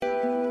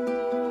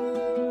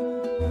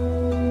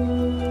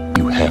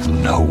have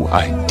no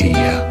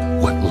idea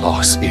what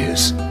loss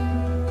is. You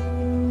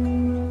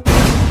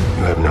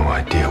have no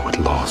idea what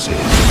loss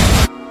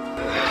is.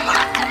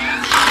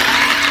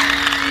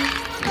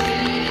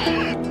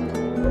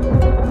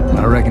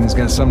 I reckon it's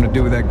got something to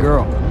do with that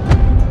girl.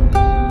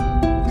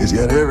 It's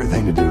got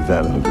everything to do with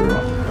that little girl.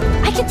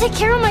 I can take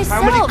care of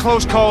myself. How many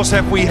close calls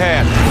have we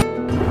had?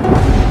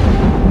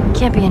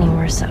 Can't be any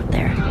worse out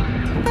there.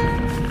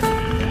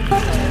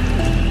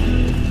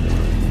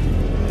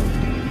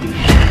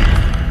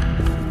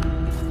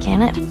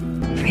 Can it?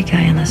 Every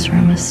guy in this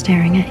room is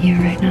staring at you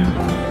right now.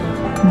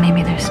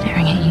 Maybe they're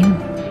staring at you.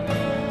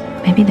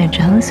 Maybe they're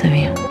jealous of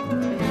you.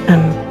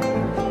 I'm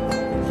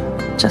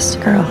just a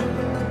girl,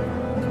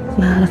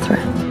 not a threat.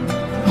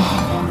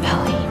 Oh,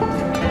 Ellie.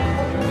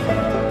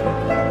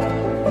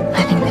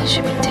 I think they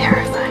should be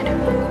terrified of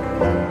you.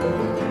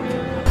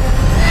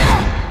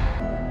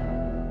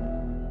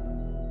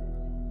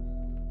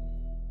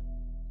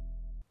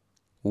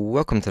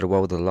 Welcome to the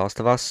world of The Last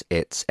of Us.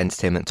 It's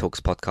Entertainment Talks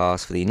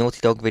podcast for the Naughty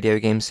Dog video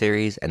game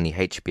series and the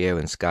HBO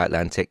and Sky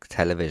Atlantic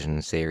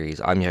television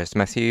series. I'm your host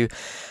Matthew,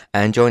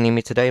 and joining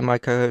me today, my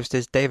co-host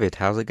is David.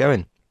 How's it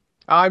going?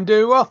 I'm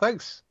doing well,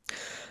 thanks.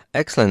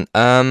 Excellent.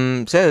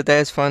 So the day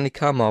has finally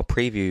come, our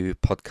preview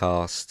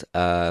podcast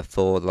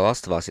for The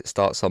Last of Us. It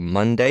starts on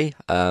Monday.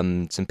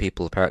 Some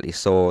people apparently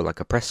saw like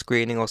a press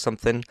screening or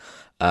something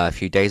a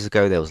few days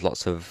ago. There was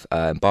lots of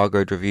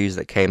embargoed reviews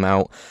that came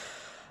out.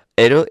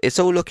 It's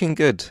all looking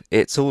good.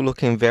 It's all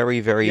looking very,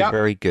 very,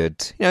 very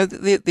good. You know,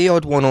 the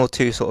odd one or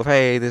two sort of,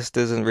 hey, this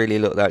doesn't really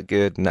look that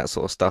good and that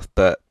sort of stuff,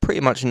 but pretty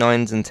much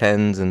 9s and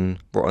 10s and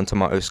Rotten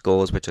Tomato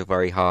scores, which are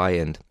very high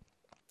and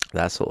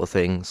that sort of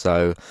thing.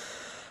 So,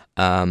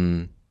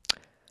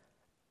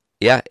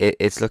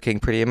 it's looking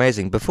pretty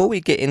amazing. Before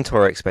we get into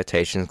our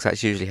expectations, because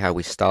that's usually how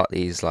we start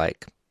these,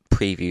 like,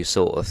 preview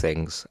sort of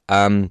things,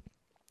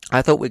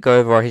 I thought we'd go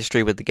over our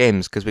history with the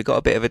games, because we got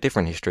a bit of a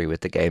different history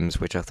with the games,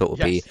 which I thought would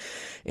be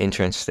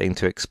interesting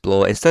to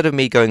explore. Instead of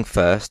me going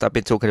first, I've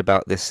been talking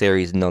about this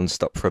series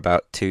non-stop for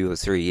about 2 or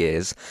 3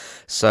 years.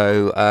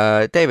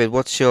 So, David,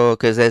 what's your...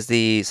 Because there's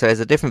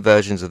the different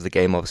versions of the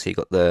game. Obviously, you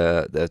got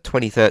the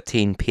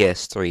 2013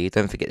 PS3.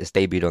 Don't forget this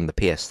debuted on the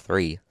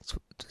PS3. It's a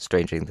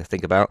strange thing to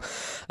think about.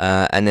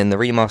 And then the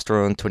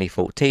remaster on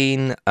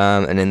 2014,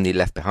 and then the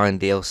Left Behind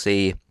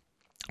DLC.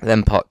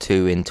 Then Part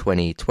 2 in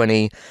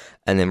 2020,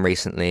 and then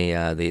recently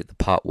the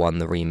Part 1,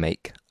 the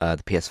remake,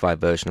 the PS5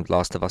 version of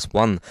Last of Us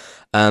 1.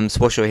 So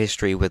what's your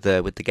history with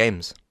the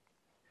games?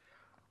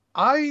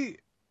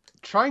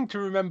 Trying to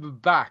remember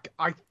back,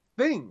 I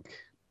think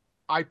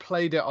I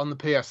played it on the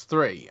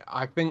PS3.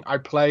 I think I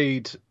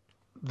played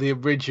the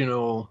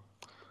original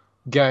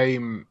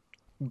game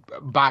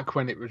back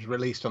when it was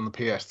released on the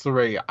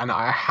PS3, and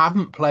I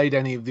haven't played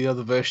any of the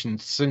other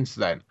versions since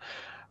then.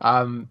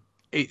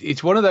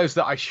 It's one of those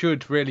that I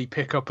should really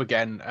pick up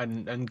again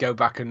and go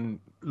back and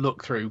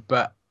look through.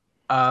 But,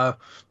 I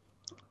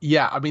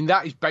mean,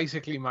 that is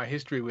basically my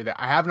history with it.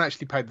 I haven't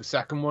actually played the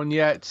second one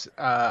yet.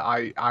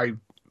 I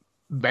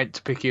meant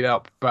to pick it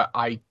up, but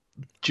I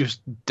just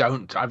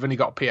don't. I've only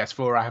got a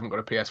PS4. I haven't got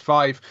a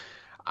PS5.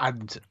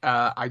 And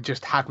I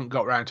just hadn't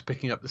got around to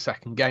picking up the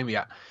second game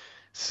yet.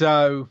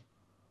 So...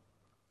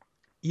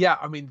 yeah,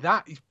 I mean,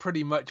 that is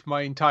pretty much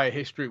my entire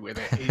history with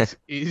it,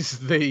 is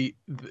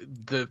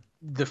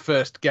the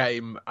first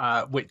game,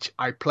 which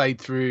I played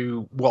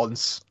through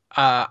once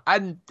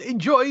and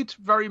enjoyed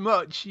very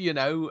much. You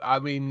know, I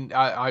mean,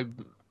 I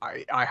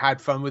had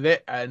fun with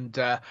it, and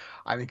I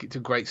think it's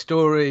a great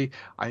story.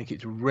 I think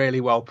it's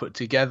really well put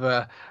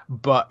together,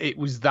 but it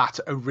was that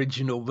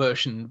original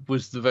version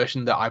was the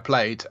version that I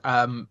played.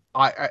 I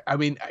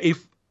mean,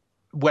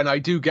 when I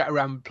do get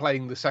around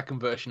playing the second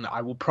version,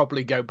 I will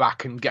probably go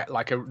back and get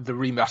like the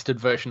remastered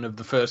version of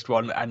the first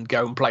one and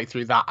go and play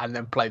through that and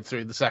then play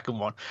through the second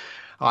one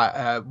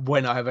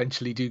when I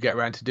eventually do get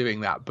around to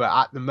doing that. But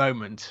at the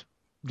moment,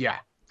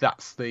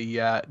 that's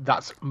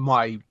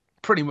my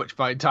pretty much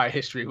my entire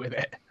history with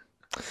it.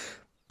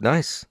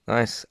 Nice.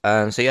 So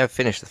I've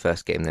finished the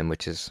first game then,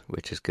 which is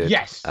good.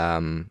 Yes.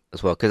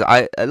 As well, because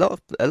a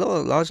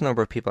large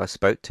number of people I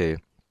spoke to,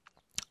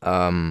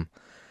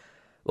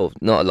 well,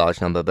 not a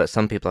large number, but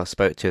some people I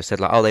spoke to have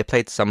said, like, oh, they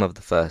played some of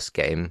the first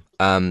game.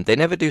 They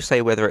never do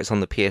say whether it's on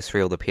the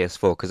PS3 or the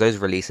PS4, because those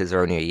releases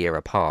are only a year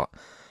apart,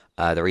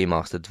 the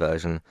remastered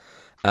version.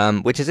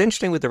 Which is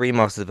interesting with the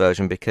remastered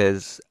version,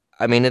 because,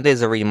 I mean, it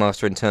is a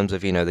remaster in terms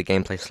of, you know, the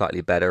gameplay's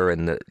slightly better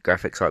and the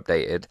graphics are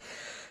updated.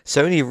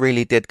 Sony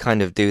really did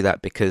kind of do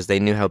that because they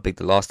knew how big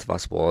The Last of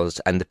Us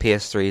was, and the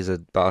PS3 is a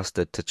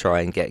bastard to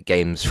try and get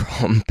games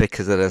from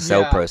because of the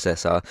cell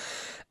processor.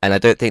 And I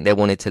don't think they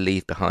wanted to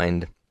leave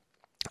behind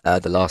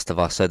The Last of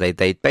Us, so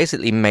they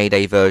basically made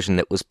a version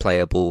that was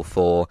playable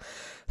for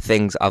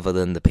things other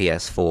than the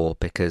PS4,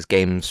 because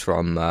games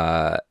from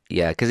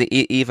because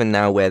even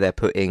now where they're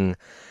putting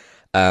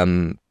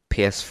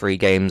PS3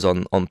 games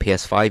on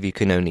PS5, you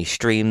can only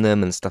stream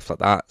them and stuff like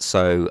that.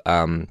 So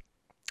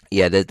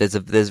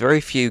there's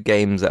very few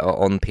games that are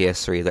on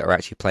PS3 that are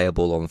actually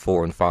playable on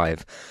 4 and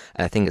 5,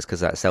 and I think it's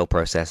because of that cell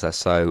processor.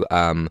 So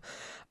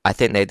I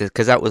think they did,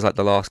 because that was like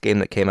the last game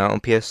that came out on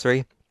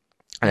PS3.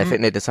 And I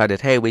think they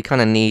decided, hey, we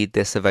kind of need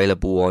this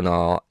available on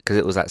our, because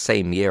it was that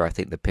same year, I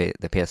think the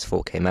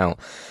PS4 came out.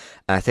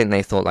 And I think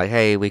they thought like,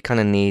 hey, we kind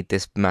of need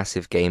this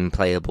massive game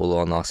playable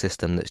on our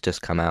system that's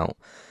just come out.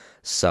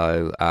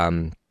 So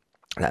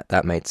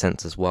that made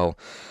sense as well.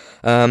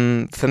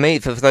 For me,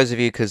 for those of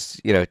you, because,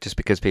 you know, just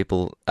because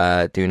people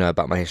do know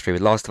about my history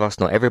with Last of Us,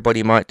 not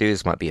everybody might do.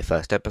 This might be a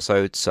first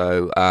episode.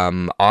 So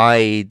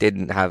I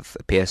didn't have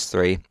a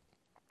PS3.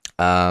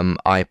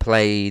 I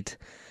played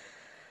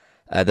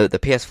the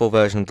PS4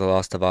 version of The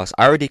Last of Us.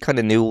 I already kind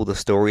of knew all the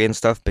story and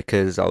stuff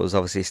because I was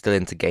obviously still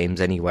into games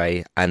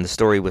anyway, and the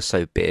story was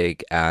so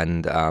big,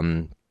 and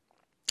I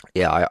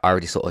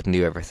already sort of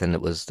knew everything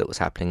that was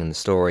happening in the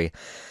story.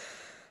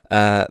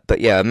 But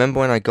yeah, I remember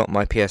when I got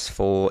my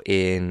PS4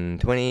 in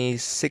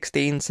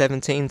 2016,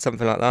 17,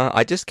 something like that.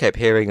 I just kept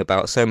hearing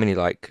about so many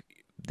like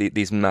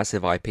these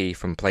massive IP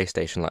from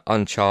PlayStation, like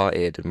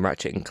Uncharted and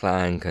Ratchet and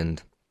Clank,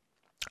 and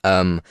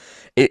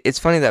it's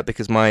funny that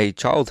because my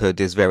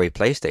childhood is very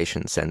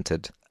PlayStation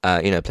centered,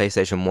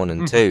 PlayStation 1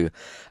 and 2,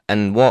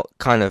 and what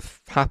kind of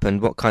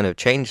happened, what kind of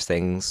changed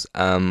things,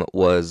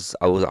 was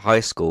I was at high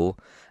school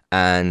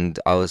and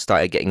I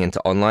started getting into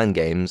online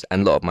games,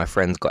 and a lot of my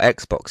friends got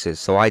Xboxes,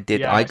 so I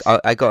did. Yes.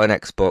 I got an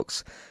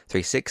Xbox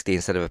 360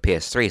 instead of a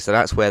PS3, so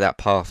that's where that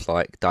path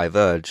like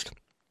diverged,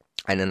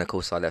 and then of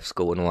course I left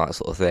school and all that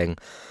sort of thing.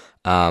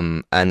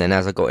 And then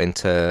as I got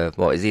into,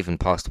 well, it's even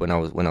past when I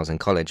was in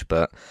college,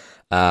 but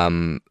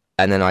and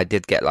then I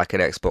did get like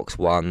an Xbox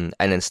One,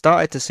 and then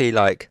started to see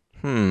like,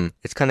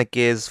 it's kind of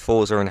Gears,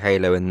 Forza, and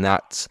Halo, and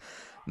that's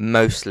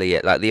mostly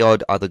it, like the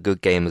odd other good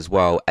game as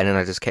well. And then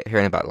I just kept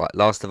hearing about like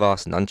Last of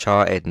Us and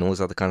Uncharted and all this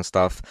other kind of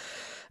stuff,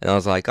 and I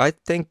was like, I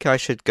think I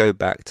should go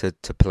back to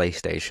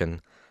PlayStation.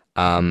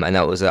 And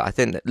that was, I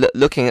think,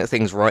 looking at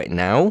things right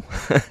now,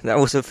 that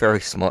was a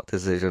very smart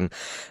decision,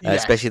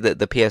 especially the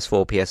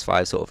PS4,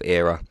 PS5 sort of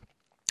era.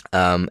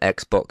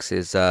 Xbox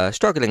is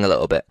struggling a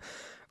little bit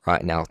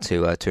right now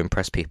to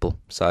impress people.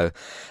 So,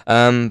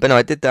 but no,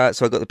 I did that.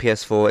 So I got the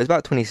PS4. It was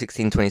about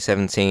 2016,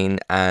 2017,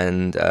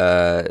 and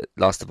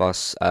Last of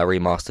Us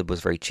Remastered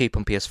was very cheap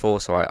on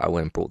PS4, so I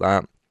went and bought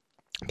that.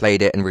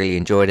 Played it and really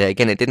enjoyed it.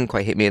 Again, it didn't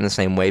quite hit me in the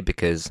same way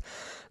because,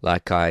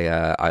 like,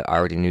 I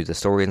already knew the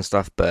story and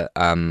stuff. But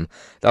that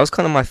was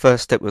kind of my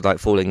first step with like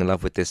falling in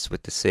love with this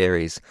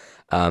series,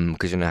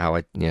 because you know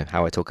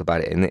how I talk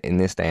about it in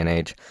this day and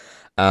age.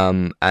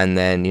 And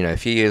then a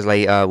few years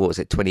later, what was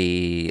it,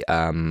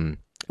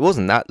 it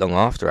wasn't that long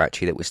after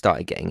actually that we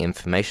started getting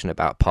information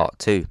about part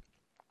 2.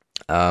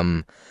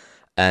 And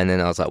then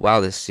I was like,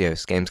 wow, this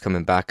game's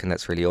coming back, and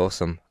that's really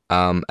awesome.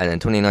 And then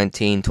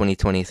 2019,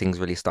 2020, things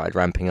really started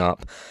ramping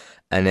up,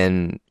 and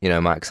then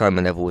my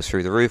excitement level was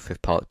through the roof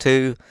with part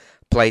 2.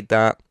 Played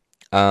that,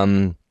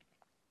 and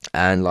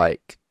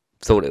like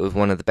thought it was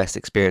one of the best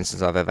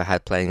experiences I've ever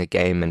had playing a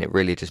game, and it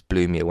really just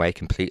blew me away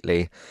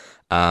completely.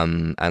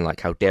 And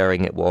like how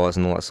daring it was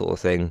and all that sort of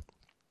thing.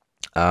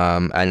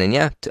 And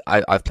then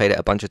I've played it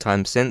a bunch of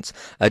times since.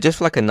 Just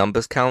for like a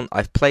numbers count,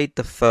 I've played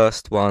the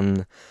first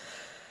one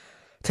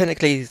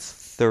technically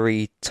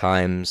 3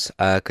 times,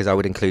 because I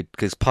would include,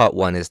 because part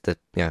 1 is the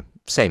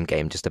same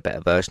game, just a better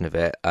version of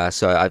it.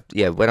 So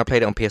when I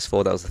played it on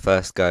PS4, that was the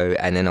first go,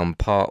 and then on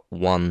part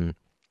 1,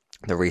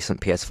 the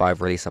recent PS5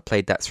 release, I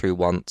played that through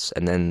once,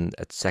 and then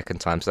a second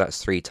time, so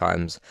that's 3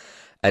 times.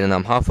 And then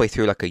I'm halfway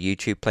through like a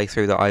YouTube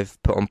playthrough that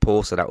I've put on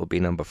pause, so that would be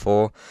number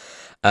 4.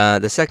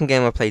 The second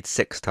game I played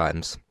 6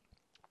 times.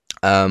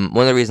 One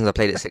of the reasons I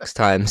played it 6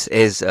 times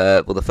is,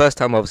 the first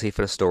time obviously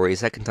for the story,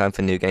 second time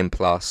for New Game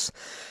Plus.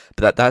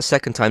 But that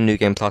second time, New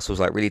Game Plus was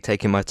like really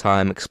taking my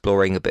time,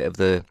 exploring a bit of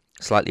the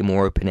slightly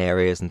more open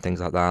areas and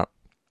things like that.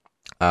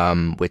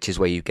 Which is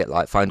where you get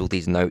like find all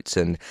these notes,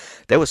 and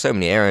there were so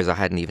many areas I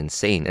hadn't even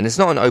seen. And it's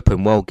not an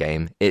open world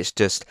game; it's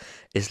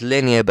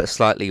linear but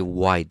slightly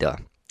wider,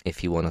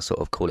 if you want to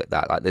sort of call it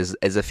that. Like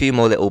there's a few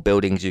more little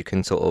buildings you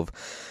can sort of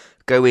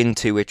go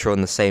into which are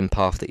on the same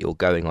path that you're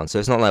going on. So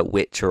it's not like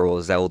Witcher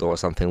or Zelda or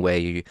something where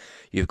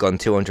you've gone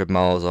 200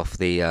 miles off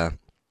the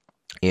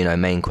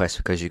main quest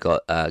because you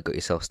got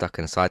yourself stuck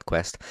in a side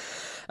quest.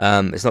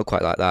 It's not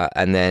quite like that.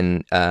 And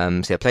then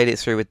so I played it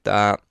through with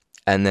that.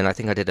 And then I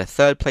think I did a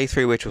third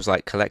playthrough, which was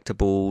like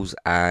collectibles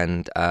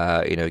and,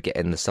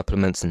 getting the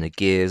supplements and the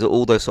gears,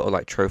 all those sort of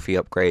like trophy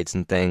upgrades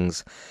and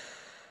things.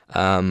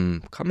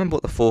 Can't remember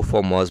what the 4th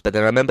one was, but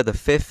then I remember the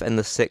 5th and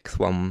the 6th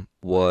one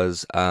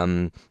was,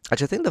 actually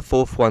I think the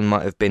 4th one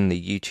might have been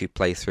the YouTube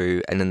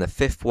playthrough, and then the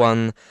 5th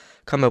one,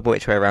 can't remember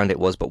which way around it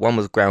was, but one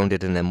was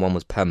grounded and then one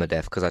was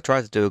permadeath, because I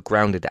tried to do a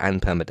grounded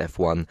and permadeath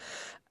one,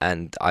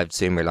 and I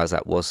soon realised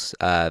that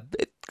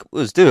it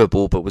was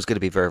doable, but was going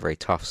to be very, very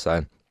tough,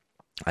 so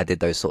I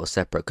did those sort of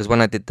separate, because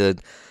when I did the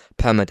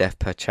permadeath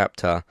per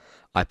chapter,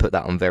 I put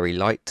that on very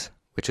light,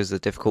 which is the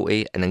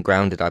difficulty, and then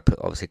grounded, I put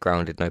obviously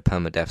grounded, no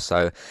permadeath,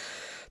 so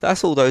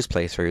that's all those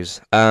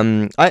playthroughs.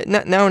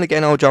 Now and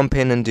again I'll jump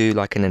in and do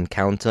like an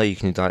encounter. You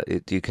can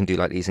do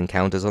like these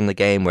encounters on the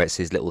game where it's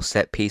these little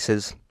set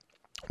pieces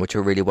which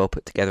are really well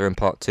put together in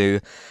part 2,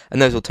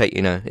 and those will take,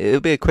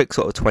 it'll be a quick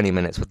sort of 20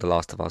 minutes with The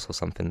Last of Us or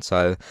something.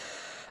 So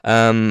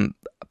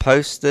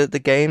post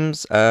the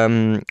games,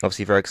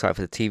 obviously very excited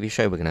for the TV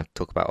show we're going to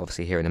talk about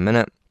obviously here in a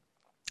minute,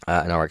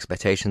 and our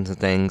expectations and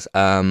things.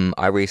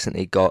 I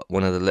recently got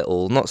one of the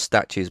little, not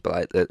statues, but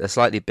like a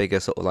slightly bigger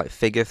sort of like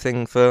figure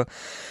thing for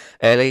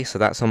Ellie, so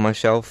that's on my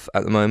shelf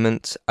at the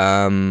moment.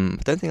 I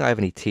don't think I have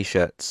any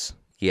t-shirts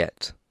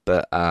yet,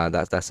 but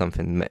that's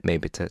something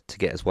maybe to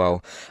get as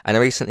well. And I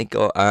recently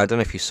got, I don't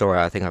know if you saw it,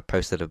 I think I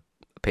posted a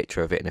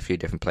picture of it in a few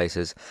different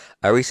places.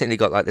 I recently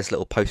got like this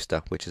little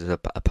poster, which is a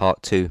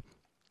part 2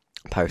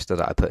 poster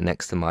that I put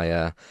next to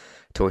my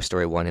Toy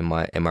Story 1 in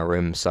my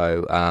room.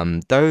 So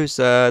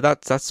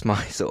that's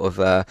my sort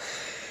of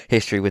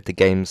history with the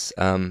games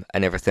and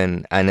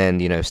everything. And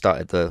then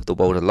started the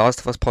World of Last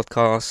of Us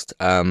podcast,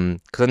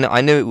 because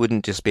I knew it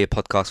wouldn't just be a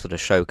podcast for the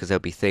show, because there'll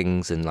be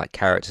things and like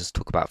characters to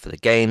talk about for the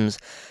games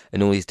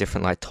and all these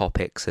different like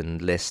topics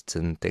and lists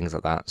and things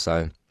like that.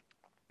 So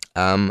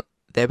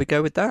there we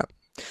go with that.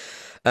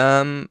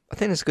 I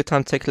think it's a good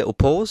time to take a little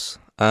pause,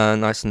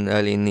 nice and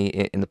early in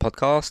the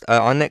podcast.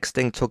 Our next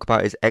thing to talk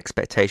about is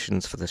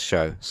expectations for the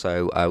show.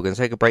 So we're going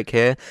to take a break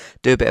here,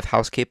 do a bit of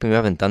housekeeping. We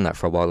haven't done that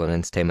for a while on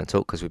Entertainment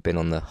Talk because we've been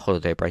on the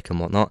holiday break and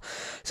whatnot.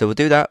 So we'll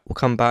do that, we'll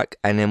come back,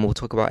 and then we'll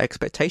talk about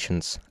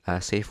expectations.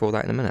 See you for all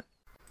that in a minute.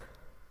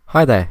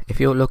 Hi there, if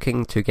you're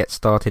looking to get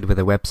started with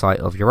a website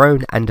of your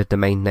own and a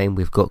domain name,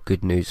 we've got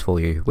good news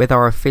for you. With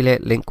our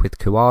affiliate link with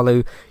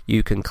Kualu,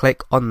 you can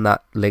click on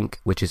that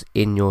link which is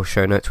in your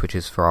show notes, which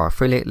is for our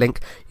affiliate link.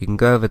 You can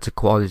go over to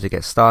Kualu to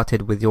get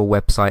started with your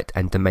website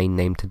and domain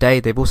name today.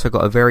 They've also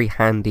got a very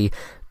handy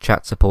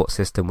chat support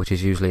system, which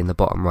is usually in the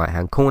bottom right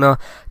hand corner,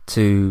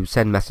 to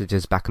send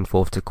messages back and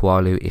forth to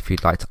Kualu if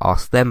you'd like to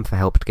ask them for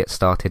help to get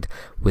started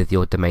with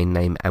your domain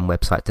name and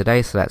website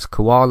today. So that's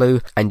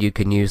Kualu, and you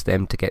can use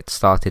them to get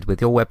started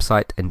with your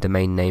website and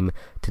domain name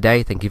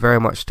today. Thank you very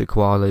much to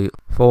Kualu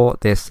for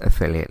this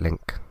affiliate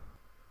link.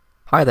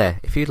 Hi there,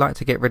 if you'd like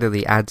to get rid of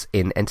the ads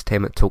in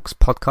Entertainment Talks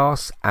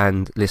podcasts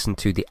and listen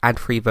to the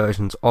ad-free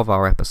versions of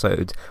our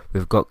episodes,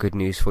 we've got good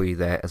news for you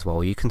there as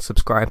well. You can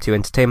subscribe to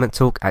Entertainment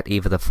Talk at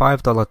either the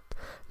 $5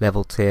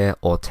 level tier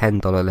or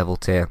 $10 level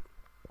tier.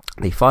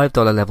 The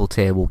 $5 level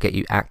tier will get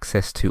you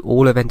access to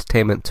all of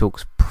Entertainment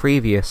Talk's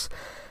previous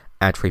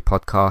ad-free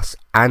podcasts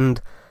and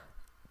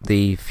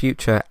the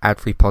future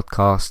ad-free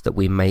podcasts that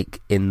we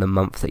make in the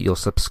month that you're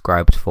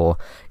subscribed for.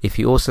 If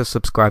you also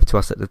subscribe to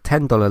us at the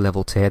 $10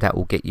 level tier, that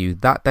will get you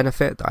that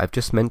benefit that I've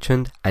just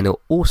mentioned, and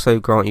it'll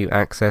also grant you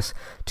access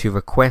to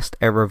request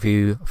a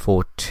review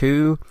for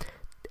 2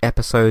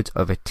 episodes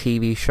of a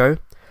TV show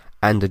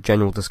and a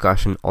general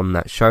discussion on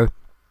that show,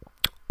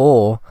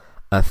 or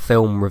a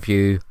film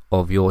review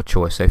of your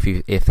choice. So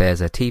if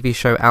there's a TV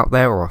show out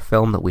there or a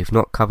film that we've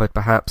not covered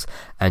perhaps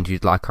and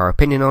you'd like our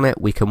opinion on it,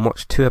 we can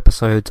watch 2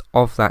 episodes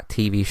of that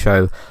TV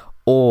show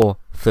or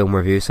film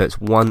review. So it's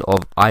one of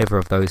either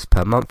of those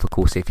per month. Of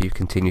course, if you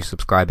continue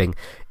subscribing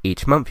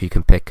each month, you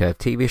can pick a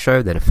TV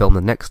show, then a film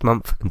the next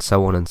month, and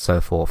so on and so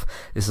forth.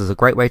 This is a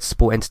great way to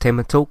support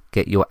Entertainment Talk,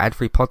 get your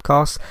ad-free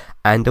podcasts,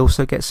 and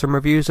also get some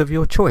reviews of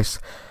your choice.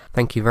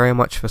 Thank you very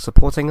much for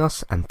supporting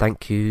us, and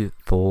thank you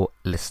for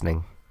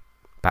listening.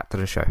 Back to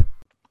the show.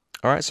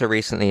 Alright, so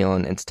recently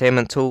on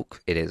Entertainment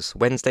Talk, it is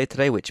Wednesday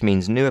today, which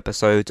means new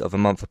episodes of A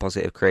Month for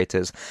Positive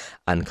Creators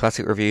and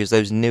Classic Reviews.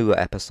 Those newer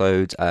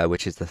episodes,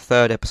 which is the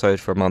 3rd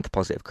episode for A Month for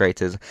Positive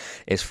Creators,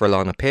 is for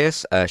Alana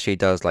Pierce. She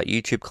does like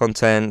YouTube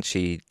content,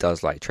 she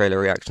does like trailer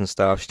reaction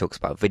stuff, she talks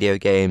about video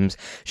games.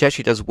 She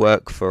actually does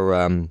work for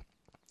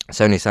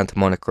Sony Santa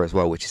Monica as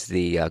well, which is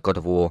the God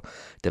of War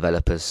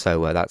developers,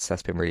 so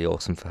that's been really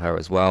awesome for her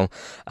as well.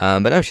 But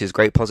no, she's a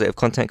great positive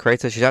content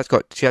creator. She actually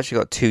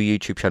got 2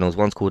 YouTube channels.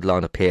 One's called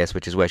Alana Pierce,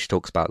 which is where she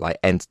talks about like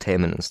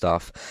entertainment and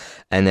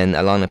stuff, and then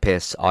Alana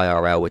Pierce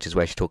IRL, which is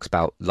where she talks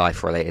about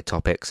life related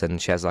topics.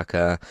 And she has like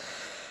a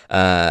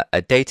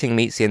dating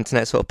meets the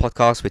internet sort of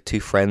podcast with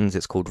 2 friends.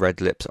 It's called Red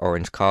Lips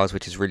Orange Cars,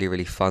 which is really,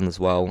 really fun as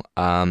well.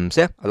 So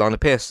yeah, Alana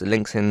Pierce, the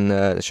links in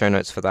the show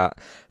notes for that,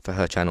 for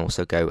her channel,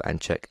 so go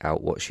and check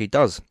out what she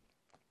does.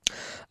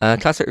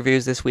 Classic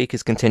Reviews this week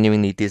is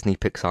continuing the Disney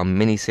Pixar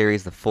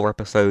miniseries, the 4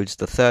 episodes.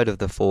 The 3rd of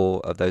the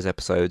 4 of those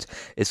episodes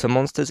is for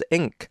Monsters,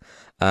 Inc.,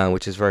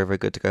 which is very, very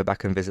good to go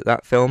back and visit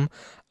that film.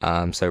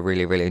 So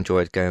really, really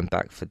enjoyed going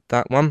back for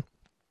that one.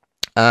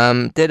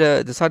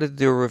 Decided to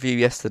do a review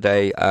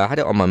yesterday. I had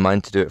it on my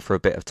mind to do it for a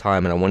bit of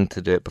time, and I wanted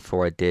to do it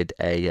before I did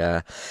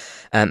a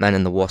Ant-Man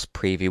and the Wasp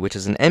preview, which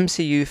is an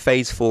MCU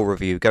Phase 4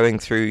 review, going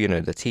through,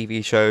 the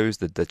TV shows,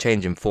 the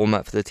change in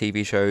format for the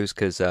TV shows,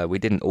 because we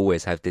didn't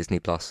always have Disney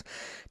Plus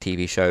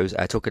TV shows.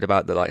 Talking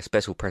about the like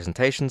special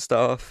presentation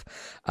stuff,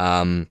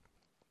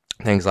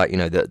 things like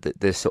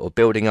the sort of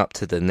building up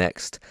to the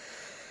next.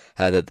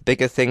 The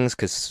bigger things,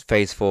 because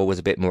Phase 4 was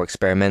a bit more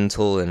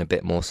experimental and a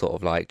bit more sort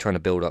of like trying to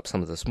build up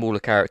some of the smaller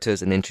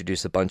characters and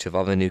introduce a bunch of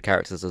other new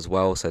characters as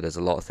well, so there's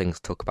a lot of things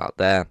to talk about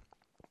there.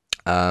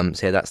 So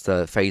yeah, that's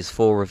the Phase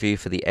 4 review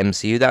for the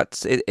MCU.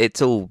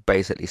 It's all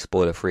basically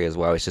spoiler free as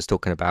well. It's just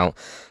talking about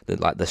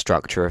the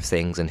structure of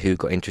things and who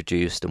got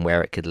introduced and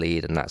where it could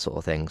lead and that sort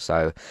of thing.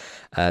 So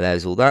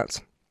there's all that.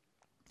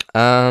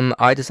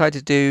 I decided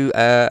to do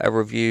a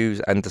reviews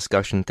and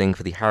discussion thing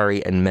for the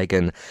Harry and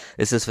Meghan.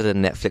 This is for the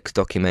Netflix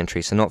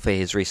documentary, so not for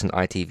his recent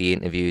ITV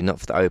interview, not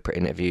for the Oprah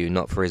interview,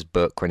 not for his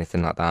book or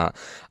anything like that.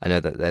 I know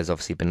that there's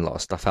obviously been a lot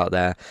of stuff out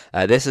there.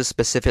 This is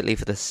specifically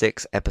for the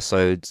 6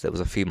 episodes that was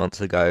a few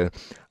months ago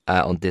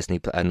on not Disney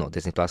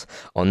Plus,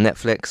 on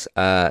Netflix.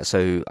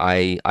 So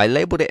I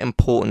labeled it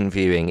important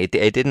viewing. It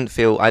didn't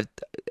feel I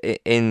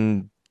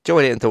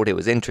enjoyed it and thought it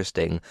was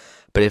interesting,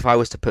 but if I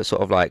was to put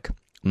sort of like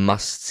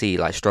must see,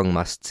 like strong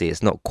must see,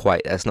 that's not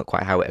quite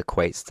how it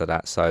equates to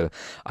that. So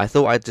I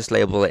thought I'd just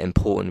label it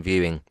important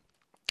viewing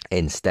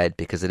instead,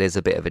 because it is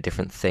a bit of a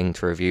different thing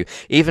to review,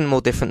 even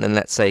more different than,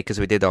 let's say, because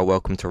we did our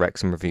Welcome to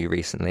Wrexham review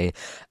recently,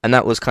 and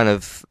that was kind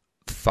of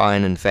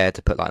fine and fair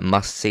to put like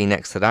must see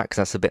next to that, because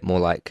that's a bit more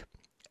like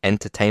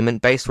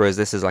entertainment based, whereas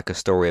this is like a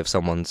story of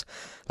someone's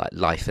like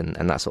life and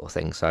that sort of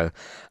thing. So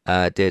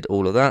did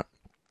all of that.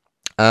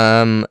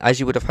 As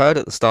you would have heard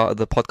at the start of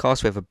the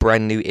podcast, we have a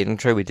brand new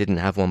intro. We didn't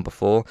have one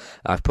before.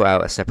 I've put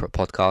out a separate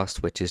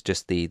podcast, which is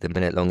just the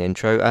minute-long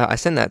intro. I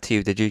sent that to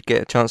you. Did you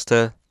get a chance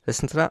to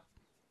listen to that?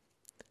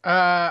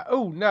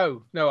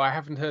 No, I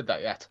haven't heard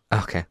that yet.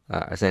 Okay,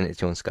 I sent it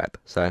to you on Skype.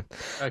 So,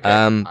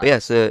 Okay. But yeah,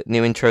 it's a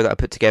new intro that I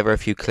put together, a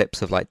few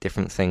clips of like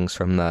different things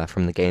from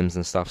the games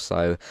and stuff.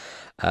 So,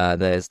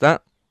 there's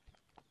that.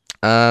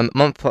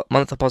 Month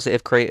of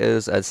Positive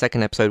Creators. The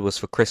second episode was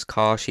for Chris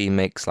Carr. She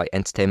makes like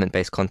entertainment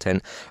based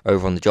content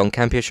over on the John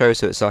Campea show,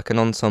 so it's like an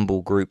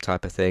ensemble group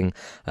type of thing,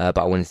 but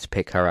I wanted to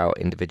pick her out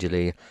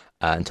individually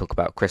and talk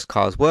about Chris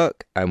Carr's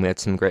work, and we had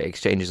some great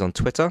exchanges on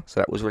Twitter,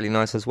 so that was really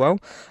nice as well.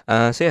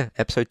 So yeah,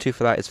 episode 2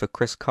 for that is for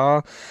Chris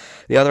Carr.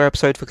 The other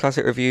episode for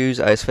Classic Reviews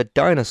is for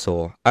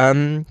Dinosaur.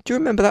 Do you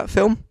remember that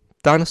film,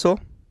 Dinosaur?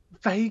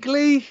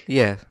 Vaguely.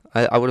 Yeah,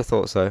 I would have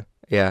thought so.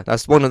 Yeah,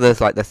 that's one of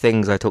the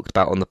things I talked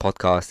about on the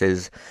podcast,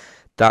 is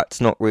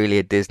that's not really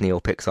a Disney or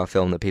Pixar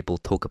film that people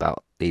talk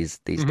about these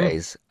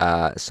days.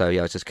 So yeah,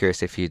 I was just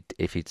curious if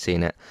you'd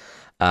seen it.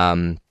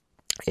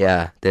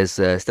 Yeah, there's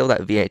still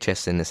that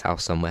VHS in this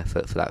house somewhere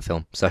for that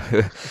film. So,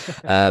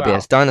 But yeah,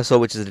 it's Dinosaur,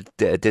 which is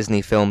a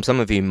Disney film. Some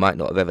of you might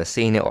not have ever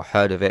seen it or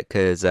heard of it,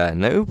 because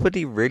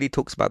nobody really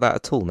talks about that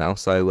at all now.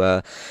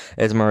 So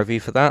there's my review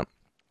for that.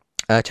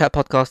 Chat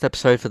podcast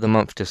episode for the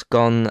month just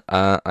gone.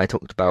 I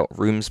talked about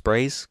room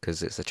sprays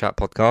because it's a chat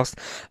podcast.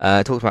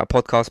 I talked about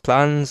podcast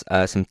plans,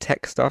 some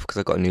tech stuff because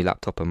I've got a new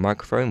laptop and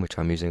microphone which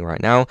I'm using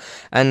right now,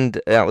 and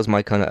that was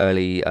my kind of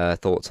early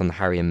thoughts on the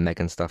Harry and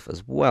Meghan stuff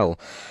as well.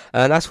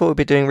 That's what we've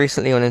been doing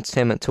recently on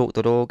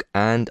entertainmenttalk.org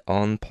and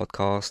on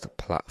podcast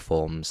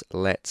platforms.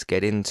 Let's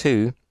get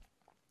into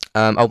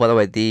by the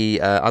way, the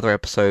other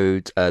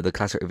episode, the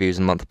Classic Reviews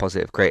and Month of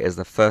Positive Creators,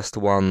 the first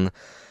one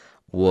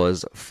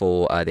was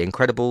for The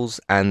Incredibles,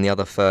 and the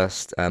other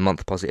first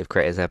Month of Positive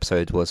Creators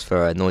episode was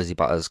for Noisy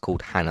Butters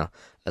called Hannah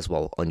as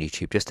well on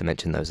YouTube, just to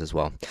mention those as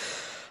well.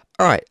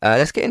 Alright,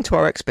 let's get into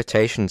our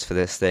expectations for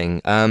this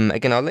thing.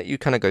 Again, I'll let you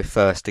kind of go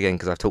first again,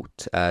 because I've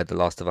talked The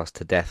Last of Us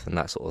to death and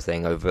that sort of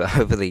thing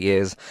over the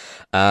years.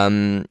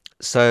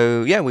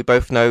 So yeah, we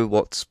both know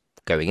what's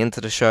going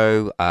into the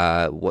show,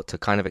 what to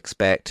kind of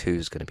expect,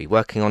 who's going to be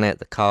working on it,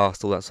 the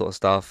cast, all that sort of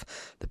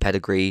stuff, the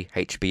pedigree,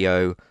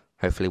 HBO.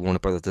 Hopefully Warner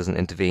Brothers doesn't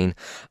intervene.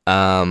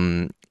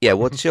 Yeah,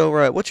 what's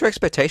your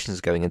expectations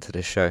going into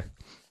this show?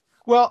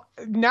 Well,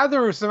 now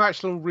there are some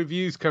actual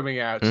reviews coming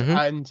out,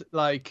 and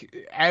like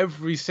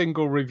every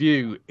single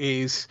review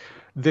is,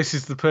 this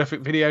is the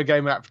perfect video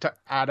game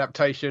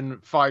adaptation,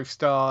 5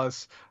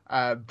 stars,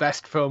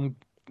 best film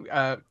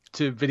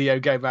to video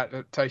game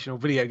adaptation or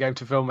video game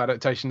to film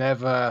adaptation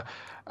ever,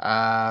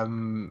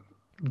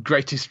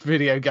 greatest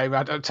video game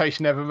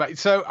adaptation ever made.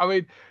 So, I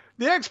mean,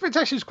 the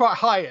expectation is quite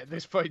high at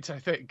this point, I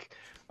think.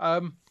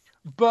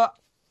 But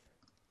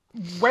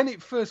when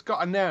it first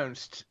got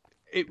announced,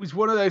 it was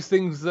one of those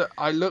things that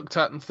I looked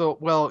at and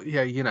thought, well,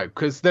 yeah,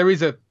 because there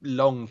is a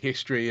long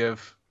history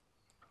of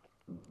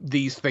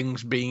these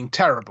things being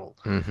terrible.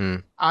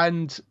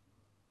 And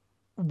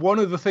one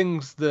of the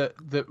things that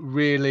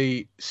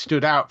really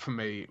stood out for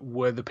me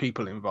were the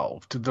people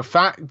involved. The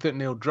fact that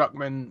Neil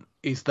Druckmann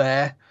is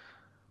there,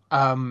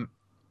 and,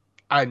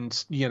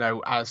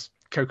 as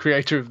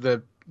co-creator of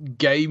the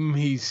game,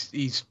 he's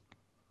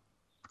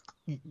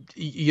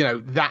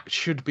that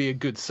should be a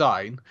good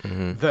sign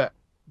that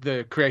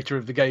the creator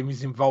of the game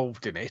is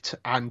involved in it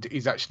and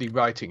is actually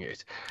writing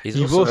it.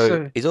 He's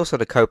also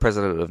the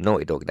co-president of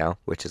Naughty Dog now,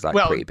 which is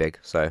pretty big.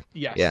 So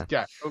yes,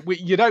 yeah.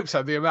 You'd hope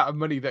so, the amount of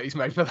money that he's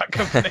made for that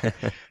company.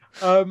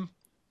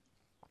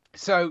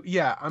 So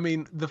yeah, I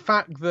mean, the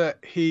fact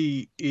that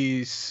he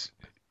is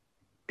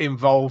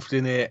involved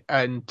in it,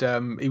 and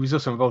he was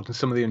also involved in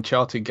some of the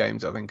Uncharted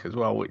games, I think, as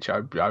well, which I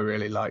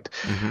really liked.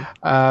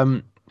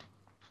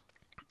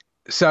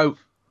 So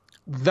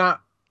that,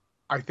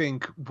 I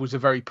think, was a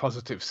very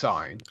positive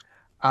sign.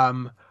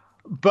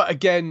 But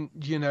again,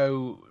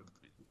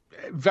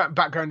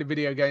 background in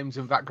video games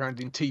and background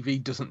in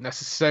TV doesn't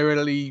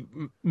necessarily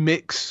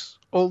mix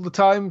all the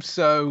time.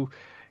 So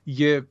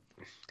you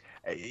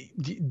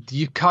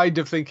kind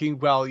of thinking,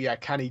 well, yeah,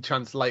 can he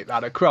translate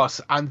that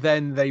across? And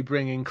then they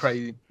bring in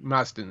Craig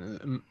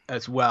Mazin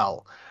as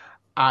well.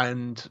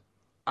 And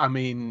I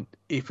mean,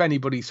 if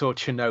anybody saw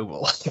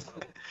Chernobyl,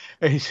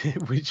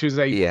 which was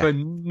a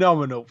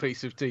phenomenal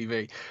piece of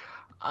TV,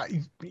 I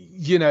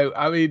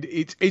mean,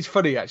 it's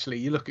funny actually.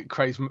 You look at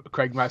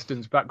Craig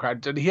Mazdan's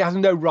background, and he has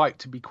no right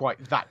to be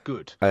quite that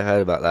good. I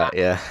heard about that.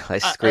 Yeah,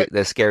 like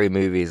there's scary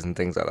movies and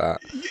things like that.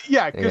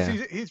 Yeah, because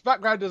his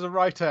background as a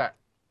writer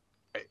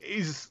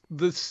is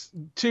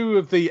two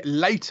of the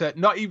later,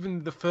 not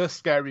even the first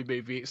Scary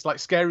Movie. It's like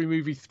Scary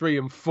Movie 3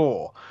 and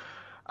 4.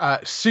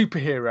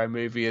 Superhero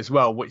movie as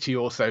well, which he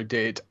also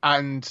did,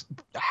 and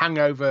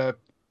Hangover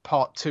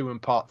Part 2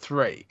 and Part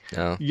 3.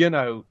 Oh.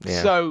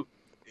 So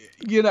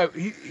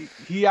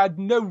he had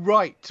no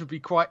right to be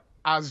quite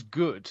as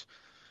good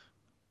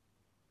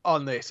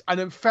on this. And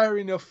then fair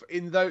enough,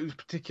 in those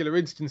particular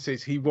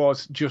instances, he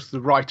was just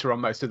the writer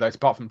on most of those,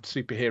 apart from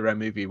Superhero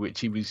movie,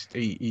 which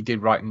he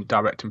did write and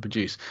direct and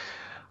produce.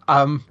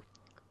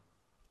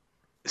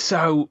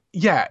 So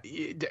yeah,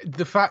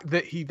 the fact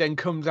that he then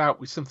comes out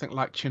with something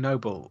like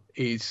Chernobyl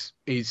is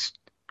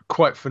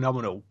quite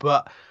phenomenal.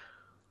 But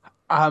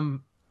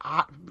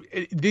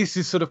this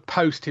is sort of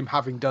post him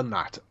having done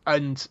that,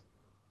 and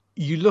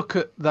you look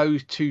at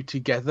those two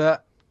together,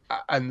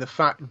 and the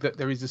fact that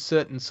there is a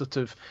certain sort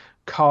of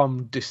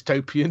calm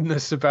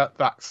dystopianness about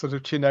that sort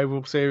of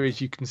Chernobyl series,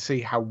 you can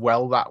see how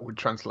well that would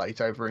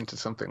translate over into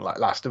something like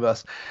Last of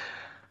Us.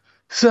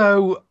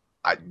 So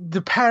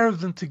the pair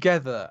of them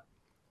together,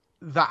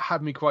 that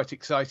had me quite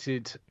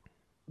excited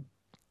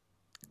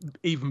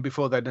even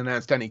before they'd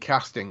announced any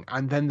casting.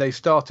 And then they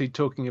started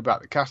talking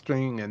about the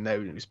casting, and there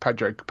was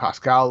Pedro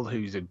Pascal,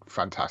 who's a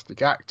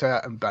fantastic actor,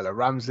 and Bella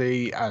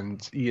Ramsey,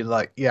 and you're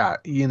like, yeah,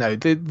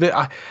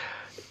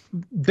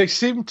 they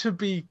seem to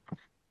be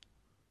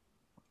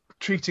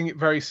treating it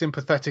very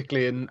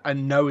sympathetically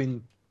and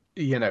knowing,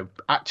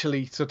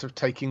 actually sort of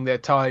taking their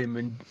time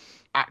and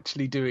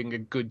actually doing a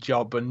good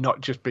job, and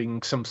not just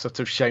being some sort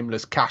of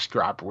shameless cash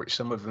grab, which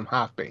some of them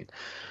have been.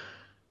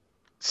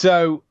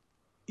 So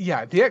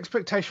yeah, the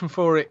expectation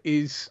for it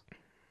is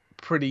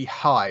pretty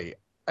high,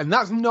 and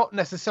that's not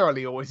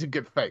necessarily always a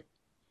good thing,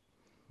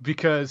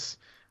 because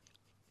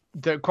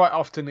quite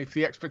often, if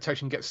the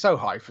expectation gets so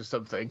high for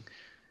something,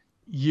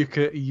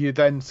 you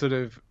then sort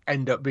of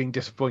end up being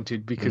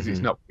disappointed because it's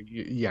not,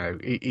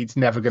 it's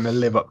never going to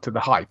live up to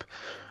the hype.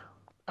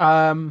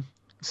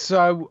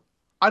 So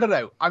I don't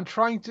know. I'm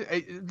trying to,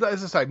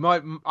 as I say,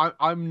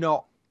 I'm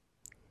not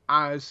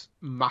as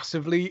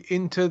massively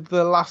into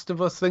the Last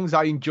of Us things.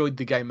 I enjoyed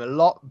the game a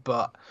lot,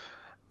 but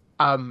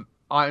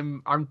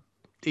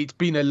it's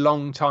been a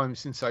long time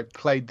since I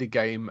played the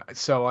game,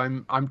 so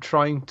I'm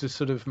trying to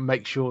sort of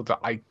make sure that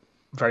I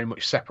very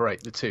much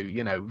separate the two.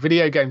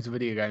 Video games are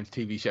video games,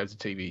 TV shows are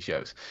TV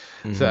shows.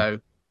 So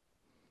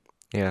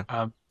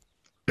yeah,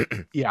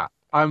 yeah,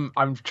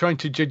 I'm trying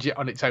to judge it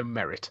on its own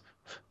merit.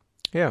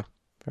 Yeah.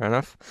 Fair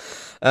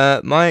enough.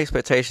 My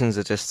expectations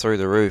are just through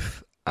the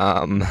roof.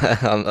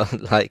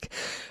 Like,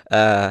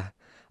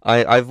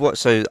 I've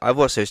watched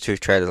those two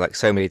trailers like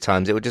so many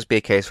times. It would just be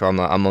a case where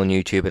I'm on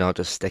YouTube and I'll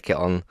just stick it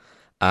on.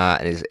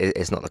 And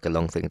it's not like a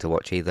long thing to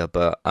watch either.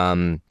 But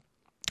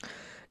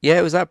yeah,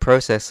 it was that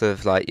process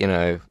of like,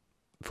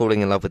 falling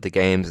in love with the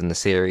games and the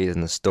series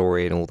and the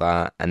story and all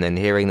that, and then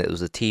hearing that it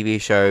was a TV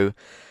show.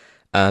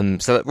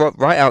 So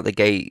right out the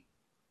gate,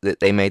 that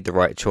they made the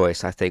right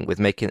choice, I think, with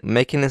making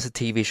this a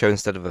TV show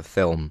instead of a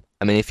film.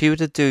 I mean, if you were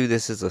to do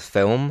this as a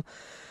film,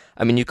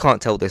 I mean, you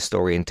can't tell this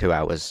story in 2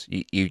 hours.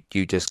 You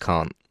just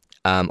can't.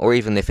 Or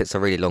even if it's a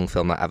really long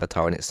film like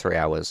Avatar and it's 3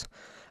 hours.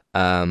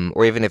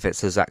 Or even if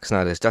it's a Zack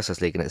Snyder's Justice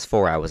League and it's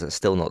 4 hours, it's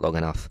still not long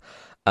enough.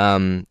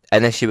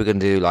 Unless you were going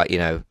to do like,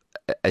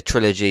 a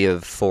trilogy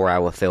of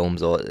 4-hour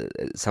films or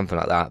something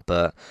like that.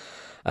 But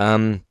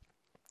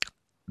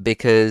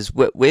because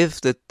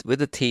with the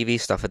TV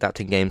stuff,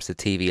 adapting games to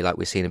TV, like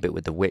we've seen a bit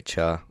with The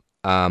Witcher,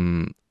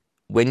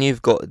 when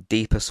you've got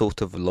deeper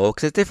sort of lore,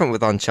 because it's different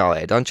with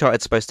Uncharted.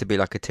 Uncharted's supposed to be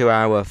like a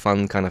 2-hour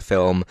fun kind of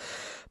film,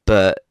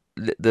 but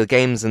the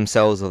games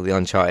themselves of the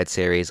Uncharted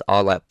series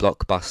are like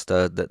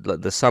blockbuster,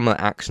 the summer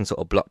action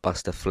sort of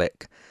blockbuster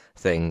flick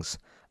things.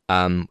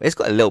 It's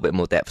got a little bit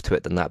more depth to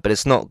it than that, but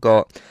it's not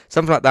got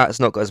something like that. It's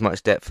not got as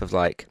much depth of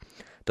like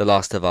The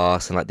Last of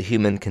Us and like the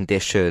human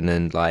condition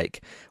and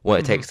like what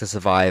it takes to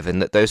survive,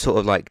 and those sort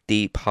of like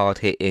deep, hard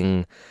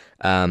hitting,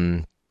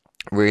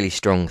 really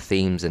strong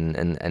themes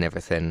and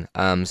everything.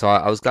 So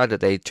I was glad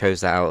that they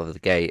chose that out of the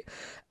gate.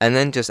 And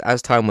then just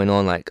as time went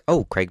on, like,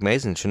 oh, Craig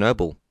Mazin,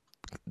 Chernobyl,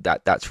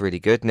 that's really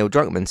good. Neil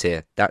Druckmann's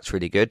here, that's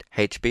really good.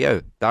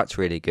 HBO, that's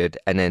really good.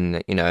 And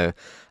then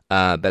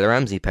Bella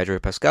Ramsey, Pedro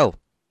Pascal,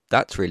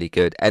 that's really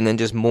good. And then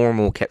just more and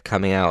more kept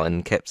coming out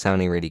and kept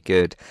sounding really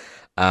good.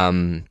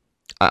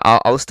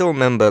 I'll still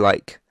remember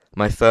like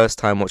my first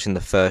time watching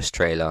the first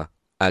trailer,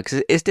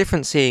 because it's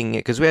different seeing it,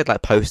 because we had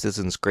like posters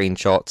and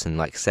screenshots and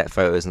like set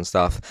photos and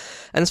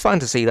stuff, and it's fine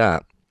to see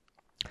that.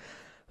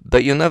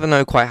 But you'll never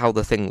know quite how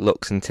the thing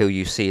looks until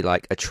you see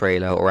like a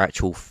trailer or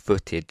actual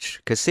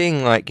footage. Because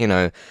seeing like, you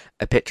know,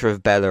 a picture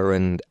of Bella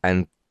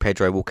and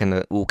Pedro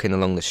walking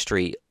along the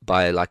street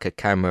by like a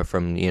camera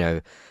from, you know,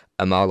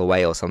 a mile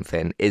away or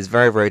something is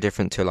very, very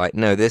different to like,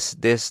 no,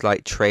 this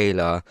like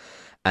trailer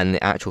and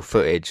the actual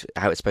footage,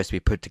 how it's supposed to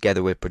be put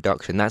together with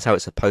production. That's how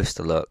it's supposed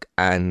to look.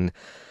 And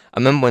I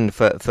remember when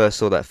I first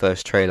saw that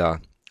first trailer,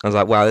 I was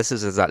like, wow, this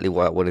is exactly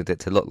what I wanted it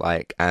to look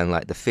like, and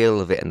like the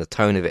feel of it and the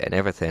tone of it and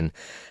everything.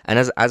 And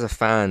as a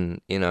fan,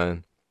 you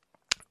know,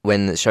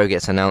 when the show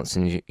gets announced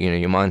and you know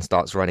your mind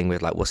starts running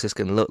with like, what's this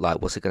going to look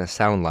like? What's it going to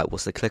sound like?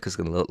 What's the clickers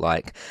going to look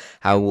like?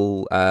 How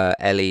will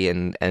Ellie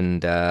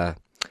and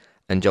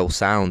Joel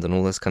sound and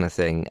all this kind of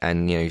thing?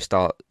 And you know, you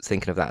start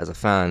thinking of that as a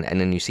fan,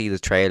 and then you see the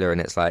trailer and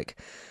it's like,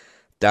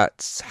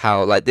 that's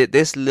how like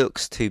this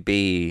looks to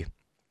be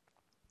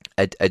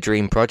a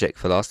dream project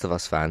for Last of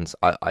Us fans,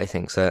 I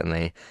think,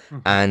 certainly.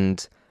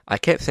 And I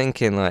kept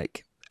thinking,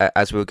 like,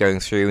 as we were going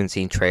through and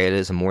seeing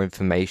trailers and more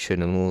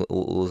information and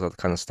all this other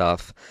kind of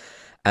stuff,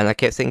 and I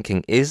kept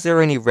thinking, is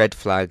there any red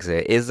flags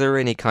here? Is there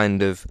any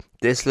kind of,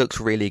 this looks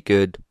really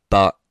good,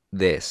 but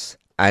this?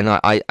 And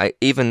I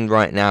even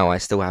right now, I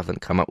still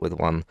haven't come up with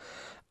one.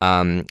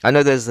 I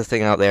know there's the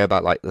thing out there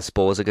about, like, the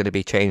spores are going to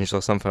be changed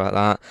or something like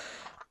that.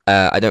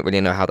 I don't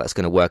really know how that's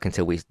going to work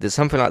until there's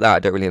something like that. I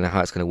don't really know how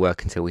it's going to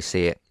work until we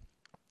see it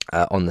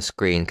on the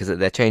screen, because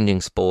they're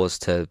changing spores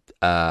to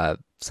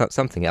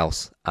something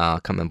else. I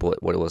can't remember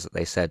what it was that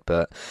they said,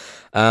 but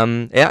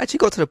it actually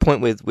got to the point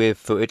with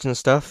footage and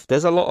stuff.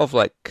 There's a lot of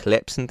like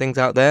clips and things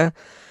out there,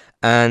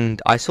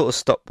 and I sort of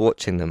stopped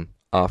watching them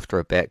after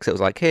a bit, because it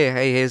was like,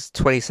 here's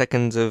 20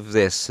 seconds of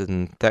this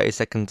and 30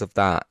 seconds of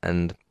that,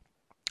 and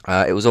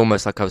it was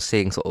almost like I was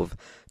seeing sort of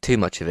too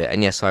much of it.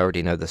 And yes, I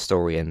already know the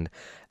story and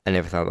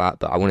everything like that,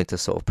 but I wanted to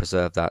sort of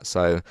preserve that.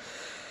 So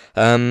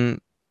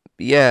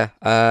yeah,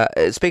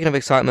 speaking of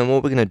excitement,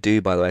 what we're going to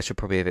do, by the way, I should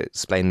probably have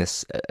explained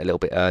this a little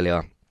bit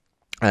earlier.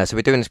 So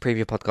we're doing this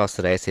preview podcast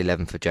today. It's the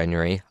 11th of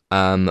January.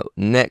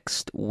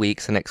 Next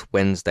week, so next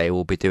Wednesday,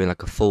 we'll be doing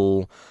like a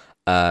full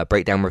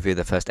breakdown review of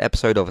the first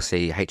episode.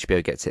 Obviously,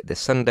 HBO gets it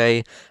this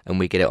Sunday, and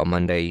we get it on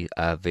Monday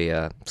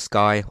via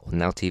Sky or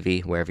Now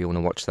TV, wherever you want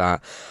to watch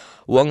that.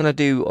 What I'm going to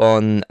do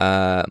on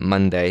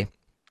Monday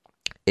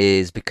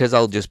is, because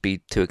I'll just be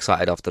too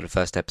excited after the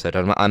first episode,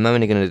 I'm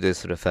only going to do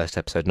this for the first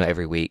episode, not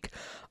every week.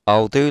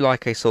 I'll do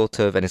like a sort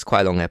of, and it's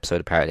quite a long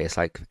episode apparently, it's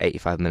like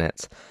 85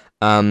 minutes.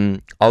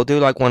 I'll do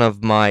like one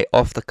of my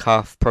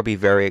off-the-cuff, probably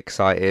very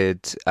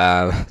excited,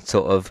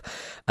 sort of,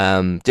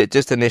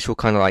 just initial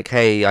kind of like,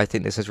 hey, I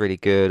think this is really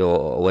good,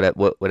 or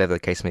whatever the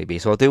case may be.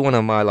 So I'll do one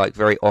of my like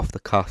very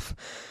off-the-cuff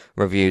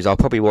reviews. I'll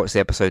probably watch the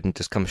episode and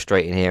just come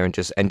straight in here and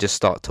just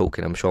start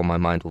talking. I'm sure my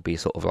mind will be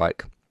sort of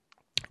like,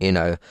 you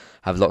know,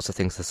 have lots of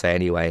things to say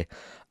anyway.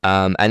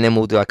 And then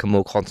we'll do like a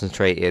more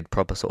concentrated,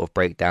 proper sort of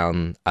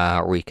breakdown,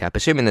 recap,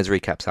 assuming there's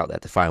recaps out there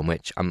to find,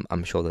 which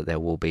I'm sure that there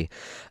will be.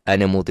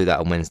 And then we'll do that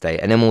on Wednesday.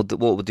 And then what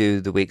we'll do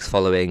the weeks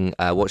following,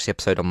 watch the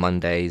episode on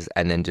Mondays,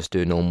 and then just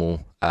do a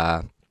normal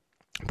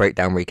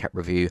breakdown, recap,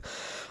 review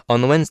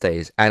on the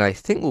Wednesdays. And I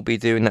think we'll be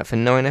doing that for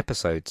 9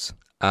 episodes.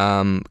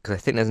 Because I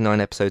think there's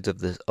 9 episodes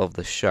of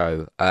the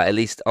show. At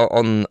least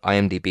on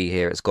IMDb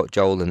here, it's got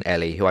Joel and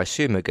Ellie, who I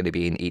assume are going to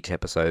be in each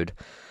episode,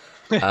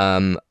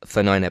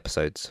 for 9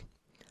 episodes.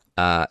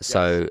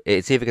 So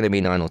it's either going to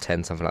be 9 or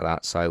 10, something like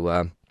that.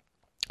 So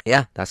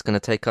yeah, that's going to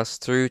take us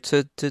through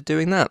to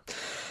doing that.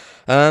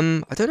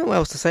 I don't know what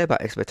else to say about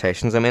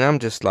expectations. I mean, I'm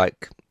just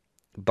like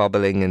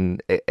bubbling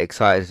and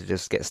excited to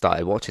just get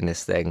started watching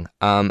this thing.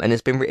 And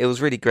it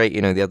was really great,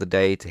 you know, the other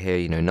day to hear,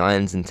 you know,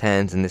 9s and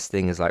 10s, and this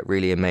thing is like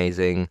really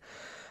amazing.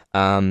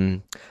 I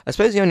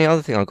suppose the only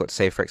other thing I've got to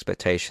say for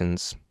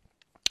expectations,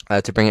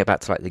 to bring it back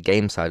to like the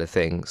game side of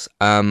things,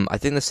 I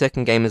think the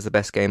second game is the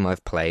best game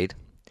I've played.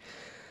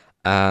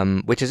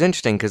 Which is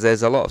interesting, because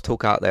there's a lot of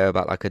talk out there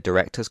about like a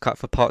director's cut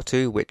for part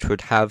 2, which would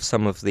have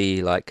some of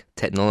the like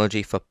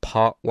technology for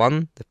part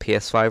 1, the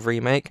PS5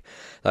 remake,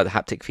 like the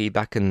haptic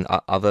feedback and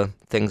other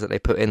things that they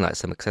put in, like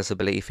some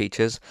accessibility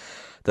features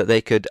that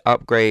they could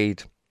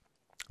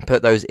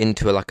put those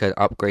into like an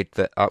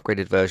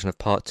upgraded version of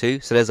part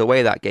 2. So there's a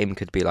way that game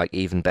could be like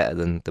even better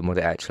than what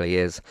it actually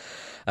is.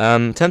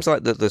 In terms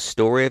of like the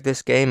story of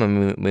this game, I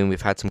mean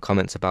we've had some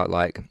comments about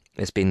like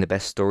it's been the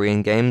best story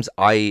in games.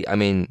 I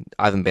mean,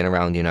 I haven't been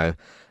around, you know,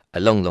 a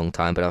long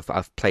time, but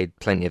I've played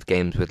plenty of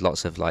games with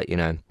lots of like, you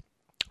know,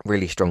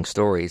 really strong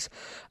stories.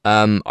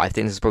 I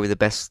think this is probably the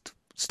best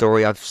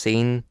story I've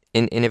seen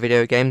in a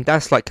video game.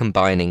 That's like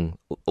combining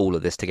all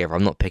of this together.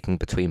 I'm not picking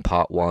between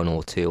part 1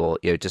 or 2, or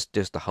you know, just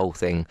the whole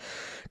thing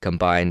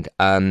combined.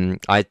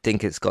 I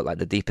think it's got like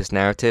the deepest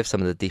narrative, some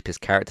of the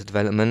deepest character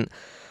development,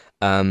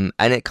 and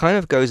it kind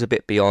of goes a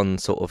bit beyond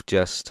sort of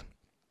just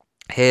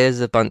here's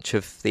a bunch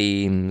of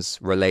themes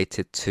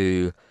related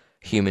to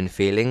human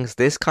feelings.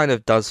 This kind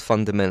of does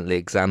fundamentally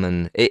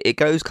examine it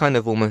goes kind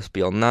of almost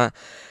beyond that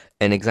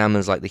and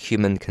examines like the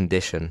human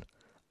condition.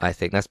 I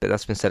think that's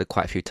been said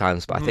quite a few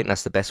times, but I think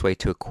that's the best way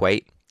to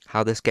equate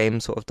how this game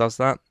sort of does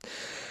that.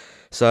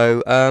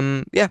 So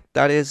yeah,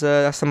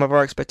 that's some of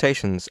our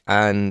expectations,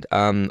 and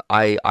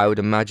I would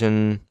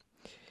imagine,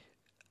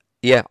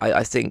 yeah,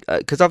 I think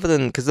because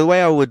the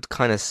way I would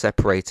kind of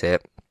separate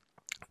it,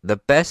 the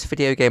best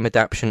video game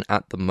adaptation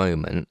at the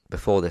moment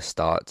before this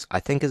starts, I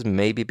think, has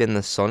maybe been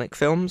the Sonic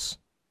films.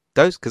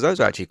 Those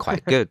are actually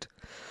quite good.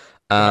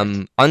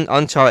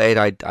 Uncharted,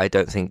 I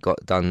don't think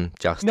got done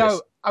justice.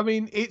 No, I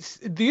mean, it's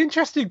the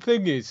interesting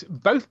thing is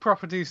both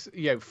properties,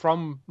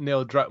 from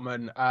Neil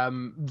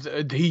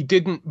Druckmann. He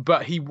didn't,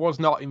 but he was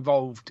not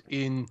involved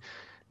in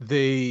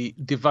the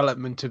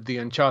development of the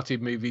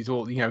Uncharted movies,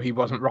 or he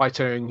wasn't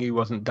writing, he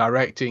wasn't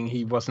directing,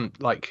 he wasn't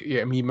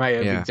he may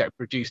have exec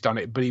produced on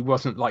it, but he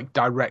wasn't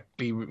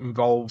directly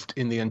involved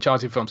in the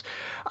Uncharted films.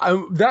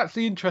 That's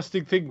the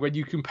interesting thing when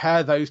you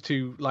compare those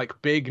two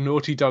big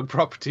Naughty Dog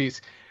properties,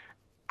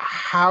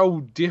 how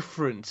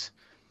different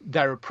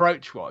their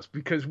approach was.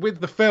 Because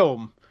with the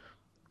film,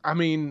 I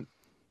mean,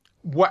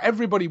 what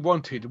everybody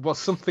wanted was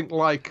something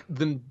like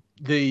the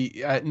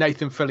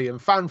Nathan Fillion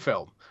fan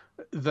film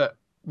that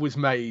was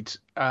made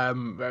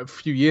a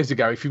few years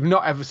ago. If you've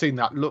not ever seen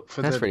that, look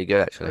for That's pretty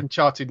good, actually.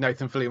 Uncharted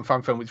Nathan Fillion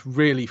fan film. It's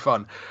really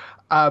fun,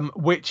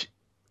 which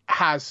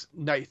has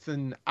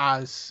Nathan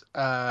as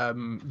I've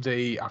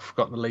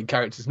forgotten the lead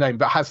character's name,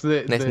 but has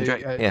the Nathan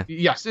Drake.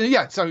 Yes.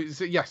 So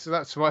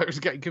that's why I was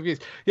getting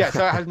confused. Yeah,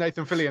 so it has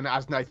Nathan Fillion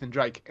as Nathan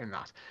Drake in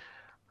that.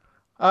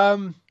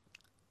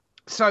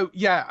 So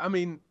yeah, I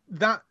mean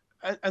that.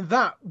 And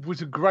that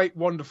was a great,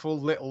 wonderful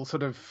little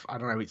sort of, I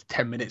don't know, it's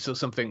 10 minutes or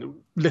something,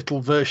 little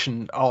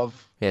version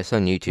of... Yeah, it's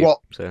on YouTube.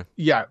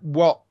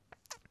 What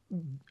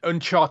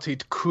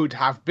Uncharted could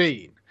have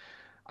been.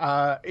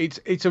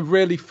 It's a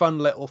really fun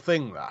little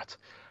thing, that.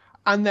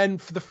 And then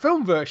for the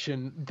film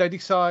version, they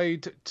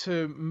decide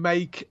to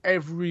make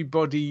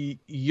everybody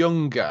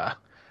younger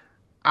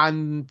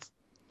and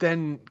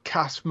then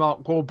cast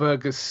Mark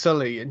Wahlberg as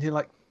Sully. And you're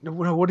like,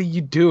 no, what are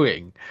you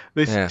doing?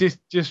 This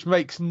just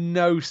makes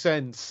no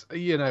sense.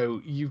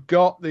 You've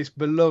got this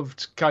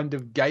beloved kind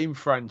of game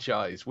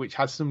franchise which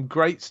has some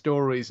great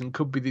stories and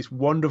could be this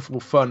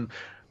wonderful, fun,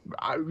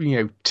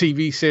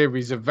 TV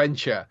series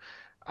adventure,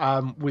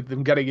 with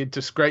them getting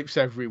into scrapes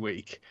every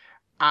week,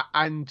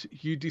 and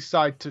you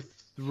decide to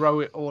throw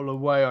it all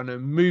away on a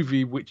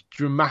movie which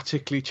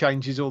dramatically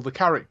changes all the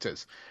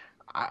characters.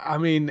 I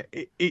mean,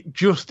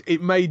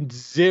 it made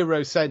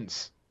zero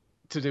sense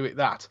to do it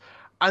that.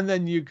 And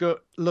then you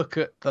look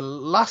at The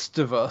Last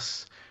of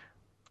Us,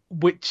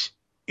 which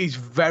is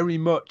very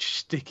much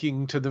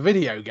sticking to the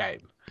video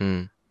game.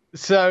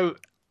 So,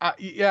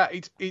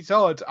 it's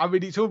odd. I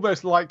mean, it's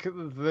almost like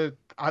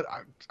I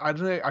don't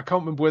know, I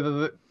can't remember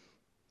whether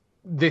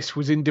this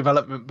was in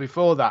development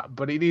before that,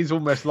 but it is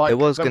almost like... There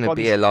was going to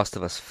be a Last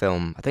of Us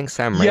film. I think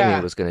Sam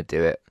Raimi was going to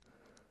do it.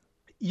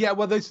 Yeah,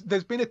 well, there's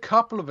been a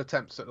couple of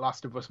attempts at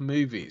Last of Us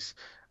movies.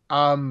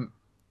 And...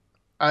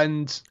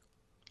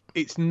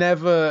 it's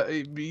never,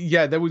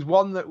 there was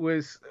one that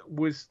was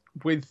with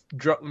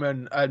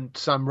Druckmann and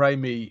Sam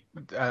Raimi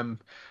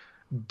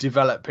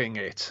developing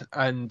it,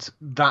 and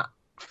that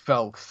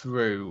fell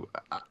through.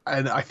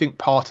 And I think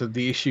part of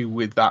the issue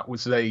with that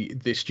was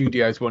the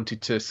studios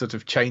wanted to sort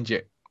of change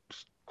it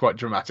quite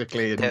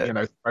dramatically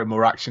and throw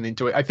more action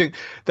into it. I think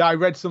that I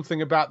read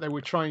something about they were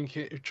trying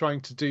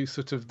to do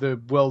sort of the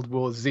World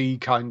War Z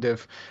kind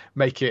of,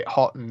 make it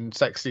hot and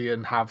sexy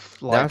and have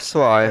that's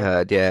what I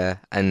heard,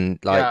 and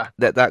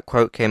that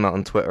quote came out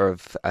on Twitter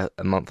of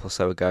a month or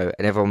so ago,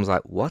 and everyone was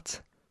like,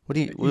 what do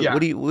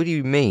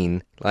you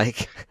mean,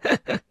 like?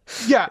 And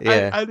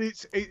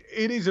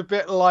it is a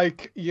bit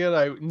like,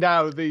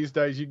 now these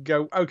days you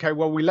go, okay,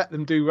 well, we let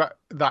them do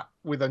that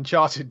with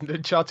Uncharted.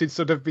 Uncharted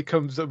sort of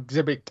becomes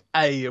exhibit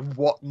A of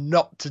what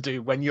not to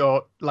do when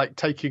you're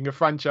taking a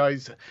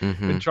franchise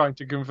and trying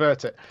to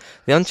convert it.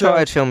 The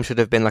Uncharted film should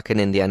have been like an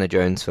Indiana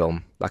Jones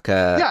film, like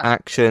a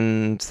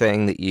action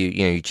thing that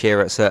you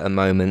cheer at certain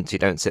moments. You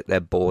don't sit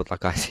there bored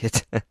like I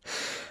did.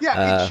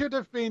 It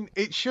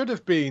should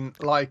have been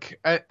like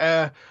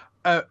a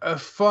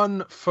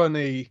fun,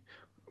 funny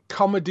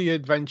comedy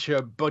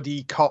adventure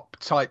buddy cop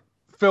type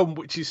film,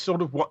 which is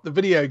sort of what the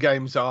video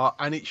games are,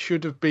 and it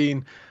should have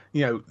been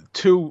the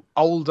two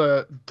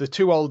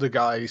older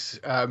guys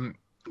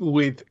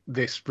with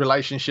this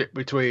relationship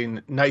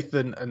between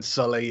Nathan and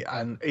Sully,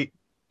 and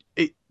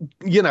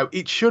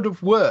it should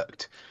have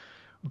worked,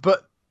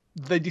 but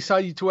they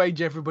decided to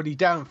age everybody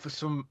down for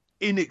some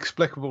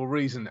inexplicable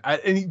reason,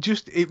 and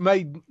it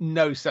made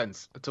no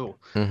sense at all.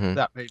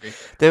 That movie.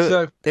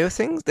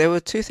 There were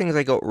two things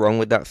they got wrong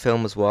with that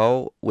film as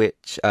well,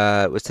 which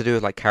was to do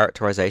with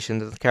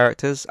characterization of the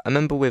characters. I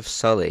remember with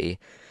Sully,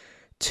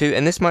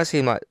 and this might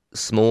seem like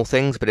small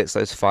things, but it's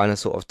those finer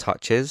sort of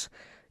touches.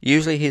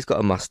 Usually he's got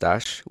a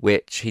mustache,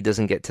 which he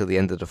doesn't get till the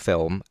end of the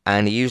film,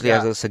 and he usually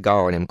has a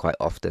cigar on him quite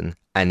often,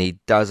 and he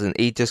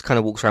just kind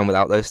of walks around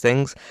without those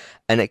things,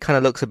 and it kind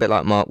of looks a bit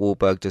like Mark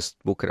Wahlberg just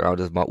walking around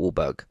as Mark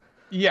Wahlberg.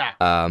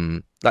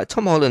 like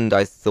Tom Holland,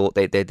 I thought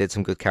they did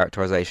some good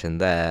characterization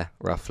there,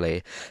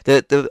 roughly.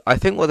 I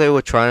think what they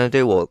were trying to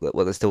do, or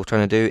what they're still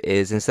trying to do,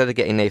 is instead of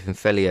getting Nathan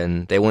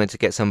Fillion, they wanted to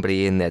get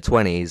somebody in their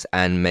 20s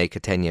and make a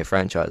 10-year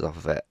franchise off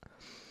of it.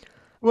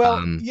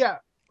 Well, yeah.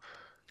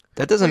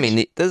 That doesn't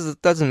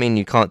mean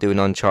you can't do an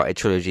Uncharted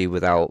trilogy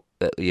without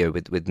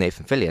with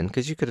Nathan Fillion,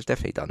 because you could have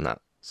definitely done that.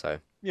 So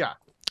yeah,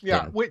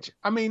 which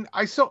I mean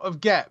I sort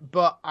of get,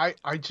 but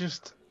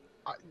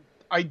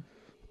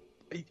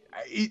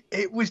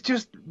it was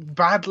just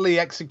badly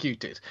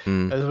executed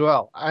as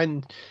well,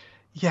 and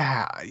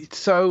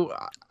so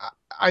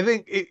I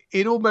think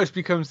it almost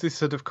becomes this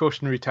sort of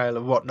cautionary tale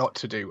of what not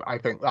to do. I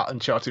think that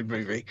Uncharted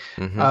movie,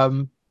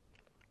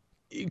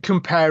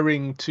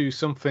 comparing to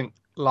something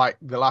like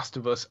The Last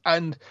of Us,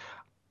 and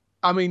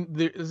I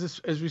mean,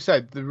 as we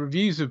said, the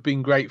reviews have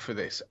been great for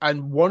this,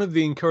 and one of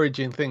the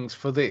encouraging things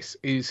for this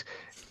is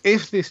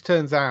if this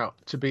turns out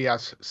to be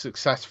as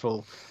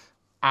successful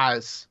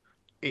as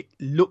it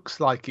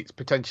looks like it's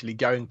potentially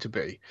going to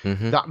be,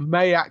 that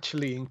may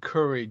actually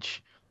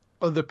encourage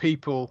other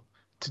people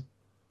to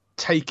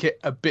take it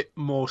a bit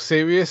more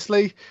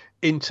seriously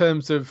in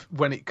terms of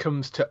when it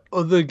comes to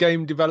other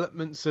game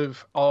developments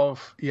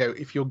of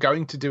if you're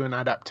going to do an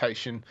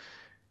adaptation,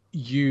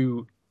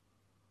 you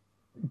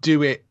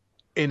do it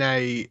in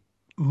a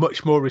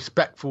much more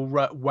respectful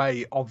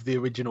way of the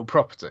original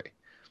property,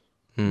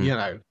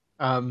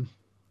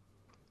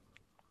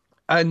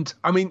 and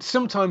I mean,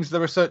 sometimes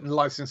there are certain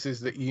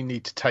licenses that you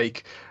need to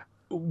take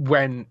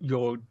when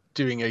you're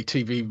doing a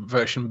TV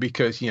version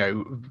because,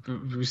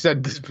 we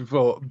said this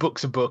before,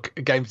 book's a book,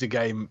 a game's a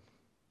game,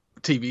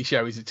 TV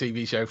show is a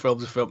TV show,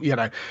 film's a film,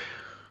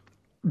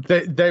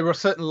 There are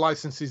certain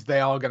licenses they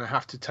are going to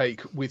have to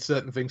take with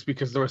certain things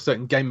because there are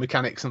certain game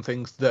mechanics and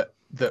things that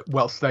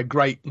whilst they're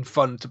great and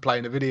fun to play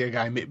in a video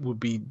game, it would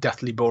be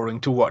deathly boring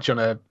to watch on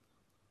a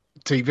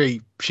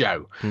TV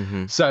show.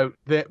 So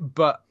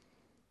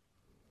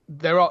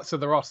there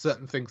are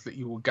certain things that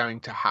you are going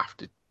to have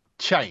to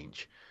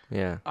change.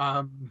 But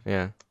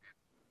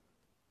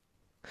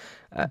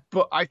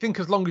I think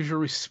as long as you're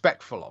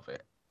respectful of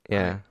it.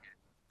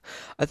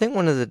 I think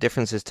one of the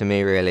differences to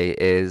me really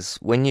is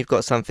when you've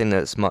got something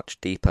that's much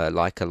deeper,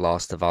 like a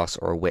Last of Us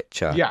or a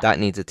Witcher, that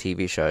needs a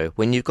TV show.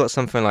 When you've got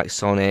something like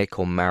Sonic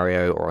or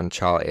Mario or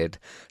Uncharted,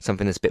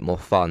 something that's a bit more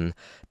fun,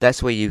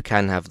 that's where you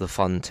can have the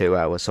fun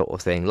 2-hour sort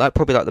of thing.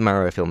 Probably like the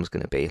Mario film is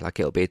going to be. Like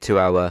it'll be a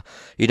 2-hour.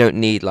 You don't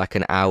need like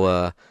an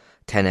hour,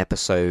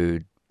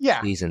 10-episode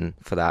season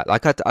for that.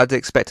 Like I'd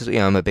expect,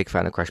 I'm a big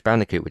fan of Crash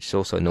Bandicoot, which is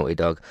also Naughty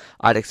Dog.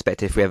 I'd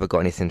expect if we ever got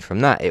anything from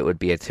that, it would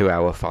be a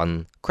 2-hour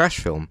fun Crash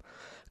film.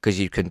 Because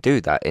you can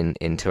do that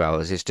in 2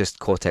 hours. It's just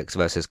Cortex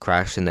versus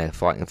Crash, and they're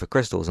fighting for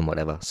crystals and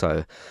whatever.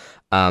 So,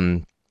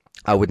 I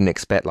wouldn't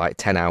expect like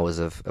 10 hours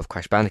of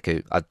Crash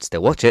Bandicoot. I'd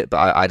still watch it,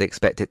 but I'd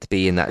expect it to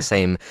be in that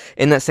same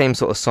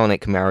sort of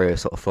Sonic Mario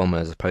sort of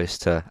formula as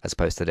opposed to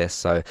this.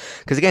 So,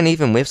 because again,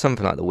 even with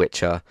something like The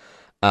Witcher,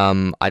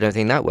 I don't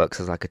think that works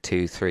as like a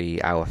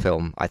 2-3 hour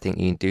film. I think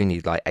you do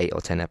need like 8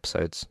 or 10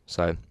 episodes.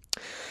 So,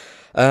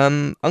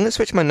 I'm gonna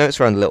switch my notes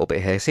around a little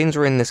bit here. Seems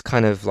we're in this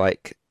kind of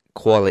like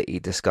quality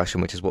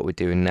discussion, which is what we're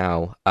doing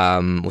now.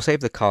 We'll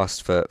save the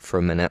cast for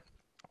a minute.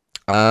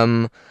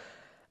 I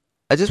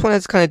just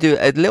wanted to kind of do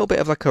a little bit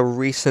of like a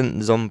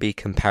recent zombie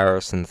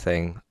comparison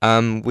thing.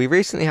 We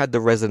recently had the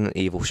Resident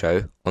Evil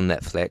show on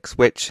Netflix,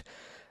 which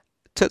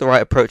took the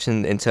right approach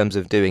in terms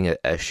of doing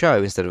a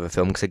show instead of a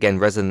film, because again,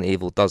 Resident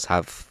Evil does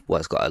have,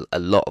 it's got a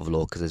lot of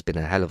lore because there's been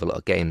a hell of a lot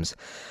of games,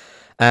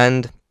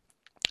 and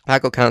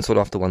that got cancelled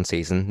after one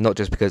season, not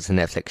just because it's a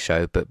Netflix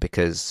show, but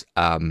because,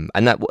 and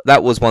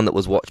that was one that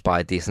was watched by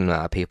a decent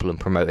amount of people and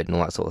promoted and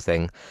all that sort of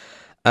thing.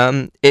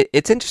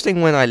 It's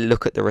interesting when I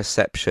look at the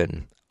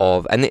reception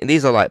of, and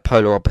these are like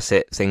polar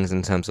opposite things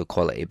in terms of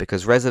quality,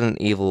 because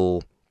Resident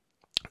Evil,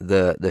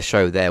 the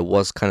show there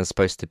was kind of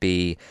supposed to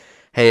be,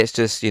 hey, it's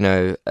just,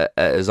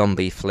 a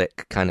zombie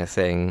flick kind of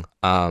thing,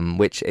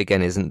 which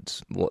again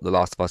isn't what The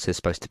Last of Us is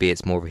supposed to be.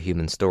 It's more of a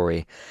human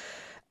story.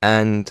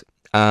 And,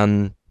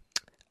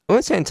 I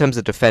won't say in terms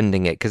of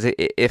defending it, because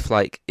if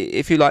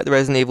you like the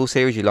Resident Evil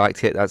series, you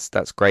liked it,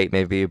 that's great.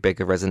 Maybe you're a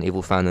bigger Resident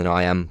Evil fan than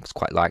I am. It's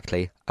quite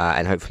likely,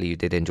 and hopefully you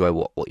did enjoy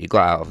what you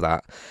got out of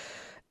that.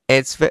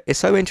 It's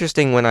so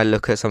interesting when I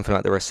look at something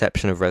like the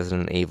reception of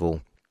Resident Evil,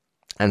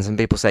 and some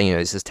people saying,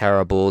 this is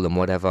terrible and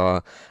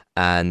whatever,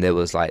 and there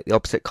was like the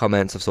opposite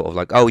comments of sort of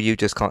like, oh, you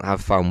just can't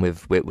have fun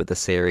with the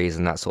series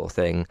and that sort of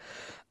thing.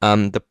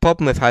 The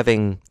problem with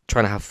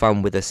trying to have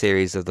fun with a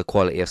series of the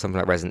quality of something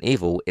like Resident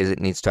Evil is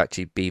it needs to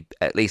actually be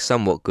at least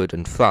somewhat good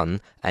and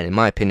fun. And in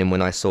my opinion,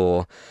 when I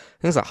saw, I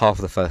think it was like half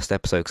of the first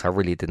episode, because I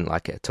really didn't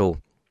like it at all.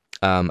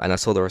 And I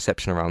saw the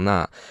reception around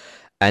that,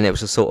 and it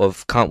was just sort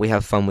of, can't we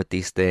have fun with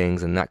these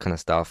things and that kind of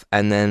stuff.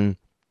 And then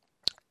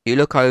you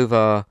look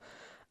over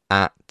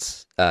at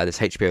this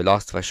HBO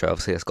Last of Us show.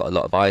 Obviously, it's got a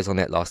lot of eyes on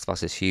it. Last of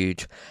Us is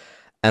huge,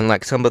 and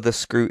like some of the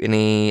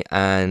scrutiny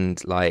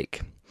and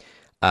like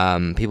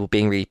people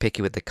being really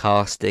picky with the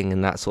casting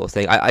and that sort of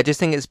thing. I just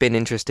think it's been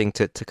interesting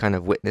to kind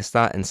of witness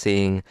that and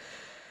seeing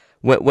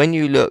when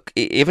you look,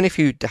 even if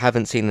you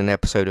haven't seen an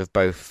episode of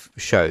both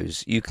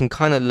shows, you can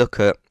kind of look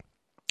at,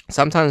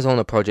 sometimes on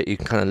a project you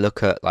can kind of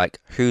look at like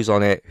who's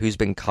on it, who's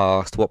been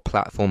cast, what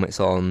platform it's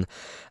on,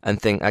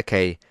 and think,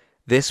 okay,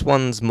 this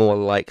one's more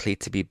likely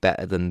to be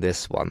better than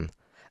this one.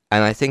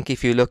 And I think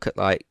if you look at,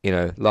 like, you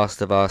know,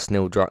 Last of Us,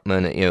 Neil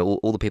Druckmann, you know,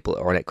 all the people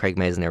that are on it, Craig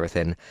Mazin and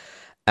everything,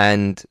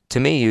 and to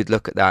me you'd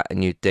look at that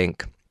and you'd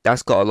think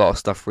that's got a lot of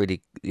stuff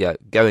really,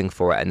 going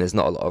for it, and there's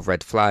not a lot of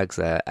red flags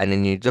there. And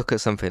then you look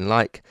at something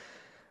like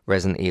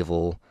Resident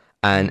Evil,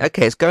 and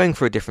okay, it's going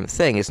for a different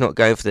thing. It's not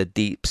going for the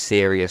deep,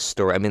 serious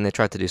story. I mean, they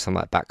tried to do some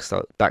like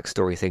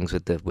backstory things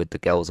with the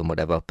girls and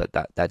whatever, but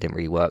that didn't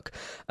really work.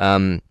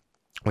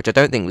 Which I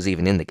don't think was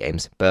even in the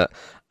games. But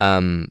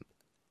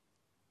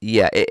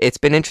yeah, it's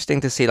been interesting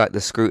to see like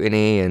the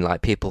scrutiny and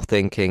like people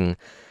thinking.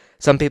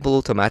 Some people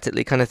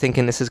automatically kind of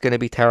thinking this is going to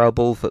be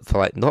terrible for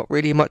like not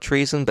really much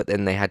reason, but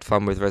then they had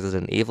fun with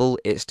Resident Evil.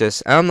 It's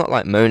just, I'm not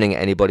like moaning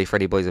at anybody for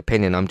anybody's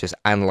opinion. I'm just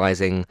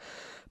analysing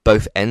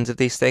both ends of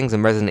these things,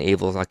 and Resident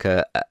Evil is like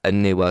a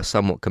newer,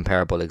 somewhat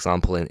comparable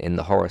example in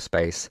the horror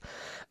space.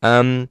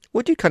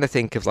 What do you kind of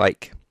think of,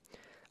 like,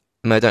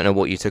 I don't know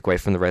what you took away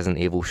from the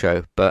Resident Evil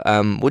show, but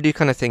what do you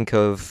kind of think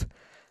of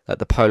like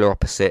the polar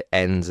opposite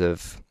ends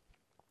of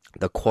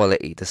the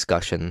quality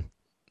discussion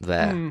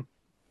there?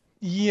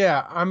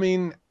 Yeah, I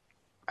mean,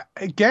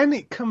 again,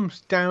 it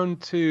comes down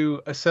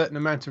to a certain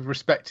amount of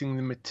respecting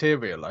the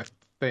material, I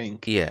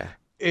think. Yeah.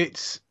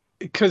 It's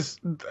because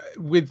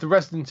with the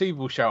Resident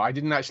Evil show, I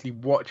didn't actually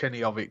watch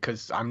any of it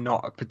because I'm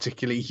not a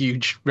particularly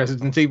huge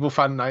Resident Evil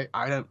fan. I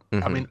don't,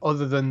 I mean,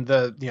 other than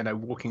the,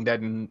 Walking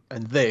Dead and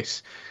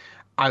this,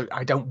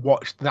 I don't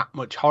watch that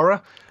much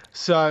horror.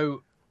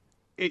 So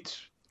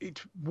it's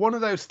one of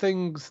those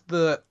things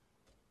that,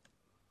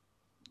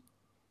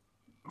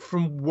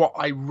 from what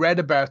I read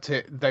about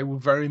it, they were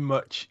very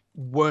much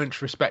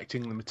weren't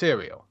respecting the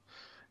material.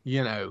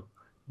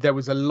 There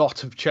was a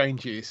lot of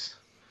changes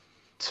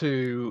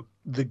to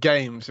the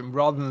games, and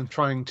rather than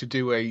trying to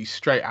do a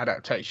straight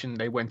adaptation,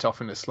 they went off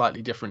in a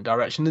slightly different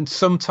direction. And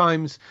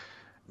sometimes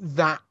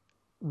that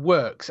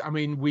works. I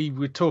mean, we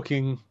were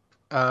talking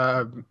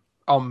on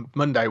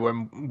Monday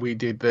when we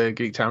did the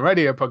Geek Town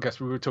Radio podcast,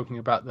 we were talking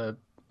about the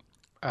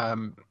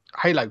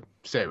Halo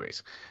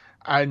series,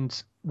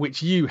 and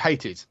which you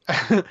hated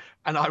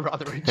and I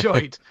rather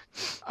enjoyed.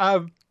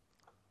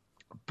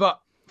 But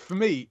for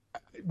me, I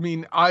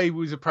mean, I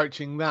was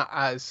approaching that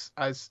as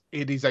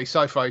it is a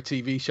sci-fi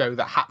TV show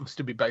that happens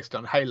to be based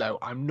on Halo.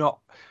 I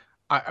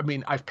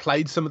mean, I've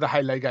played some of the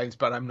Halo games,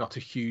 but I'm not a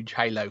huge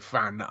Halo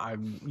fan.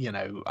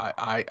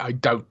 I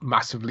don't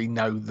massively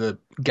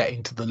get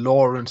into the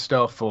lore and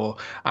stuff, and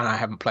I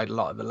haven't played a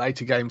lot of the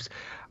later games.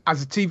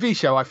 As a TV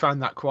show, I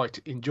found that quite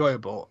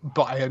enjoyable,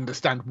 but I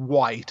understand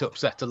why it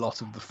upset a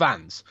lot of the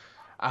fans.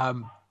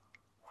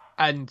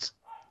 And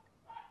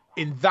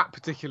in that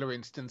particular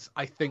instance,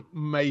 I think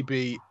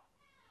maybe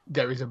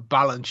there is a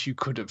balance you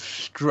could have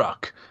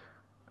struck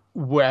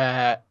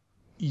where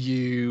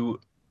you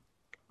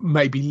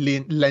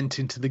maybe lent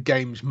into the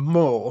games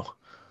more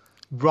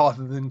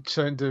rather than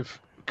kind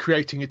of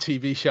creating a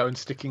TV show and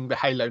sticking the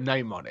Halo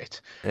name on it,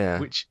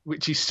 which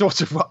is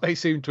sort of what they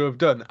seem to have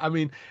done. I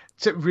mean,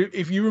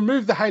 if you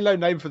remove the Halo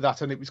name for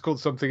that and it was called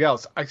something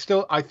else, I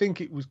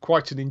think it was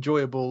quite an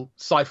enjoyable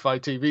sci-fi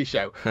TV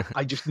show.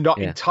 I'm just not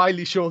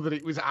entirely sure that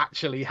it was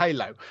actually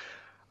Halo.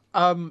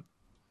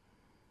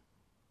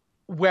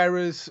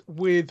 Whereas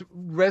with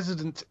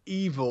Resident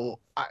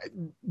Evil,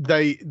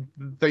 they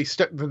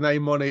stuck the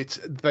name on it.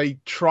 They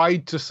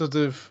tried to sort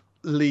of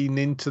lean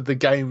into the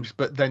games,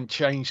 but then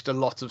changed a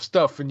lot of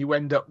stuff, and you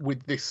end up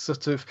with this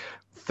sort of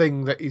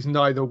thing that is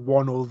neither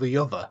one or the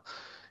other,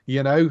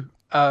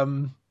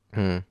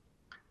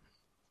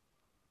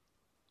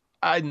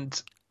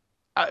 And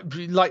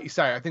like you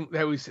say, I think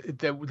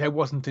there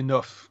wasn't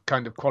enough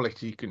kind of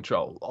quality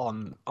control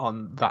on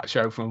that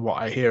show. From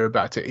what I hear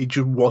about it, it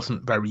just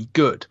wasn't very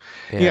good.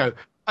 And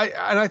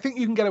I think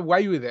you can get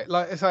away with it.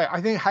 Like I say, I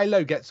think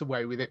Halo gets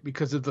away with it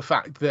because of the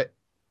fact that,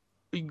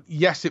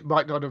 yes, it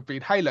might not have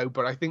been Halo,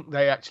 but I think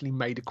they actually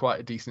made quite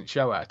a decent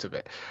show out of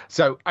it.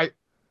 So I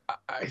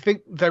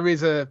think there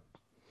is a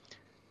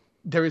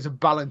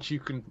balance you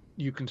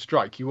can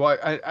strike.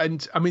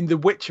 And I mean, The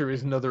Witcher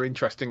is another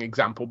interesting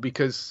example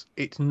because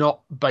it's not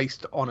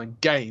based on a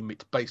game;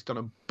 it's based on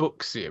a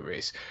book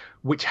series,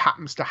 which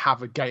happens to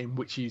have a game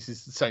which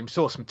uses the same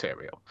source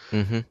material.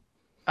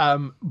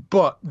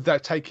 But they're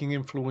taking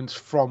influence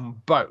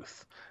from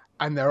both,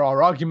 and there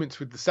are arguments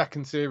with the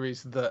second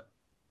series that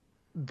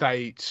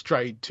they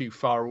strayed too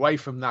far away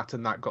from that,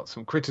 and that got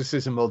some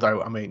criticism.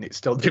 Although, I mean, it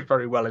still did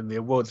very well in the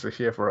awards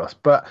this year for us.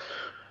 But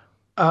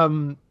I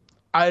mean,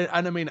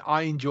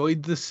 I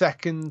enjoyed the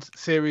second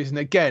series, and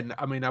again,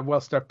 I mean,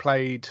 whilst I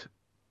played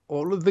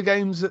all of the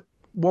games at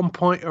one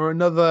point or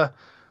another,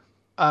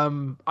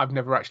 I've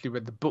never actually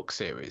read the book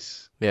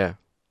series.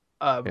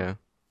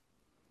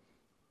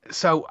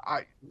 So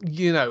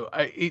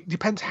it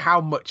depends how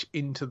much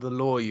into the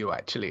lore you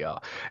actually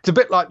are. It's a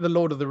bit like the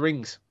Lord of the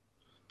Rings,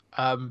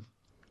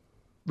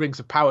 Rings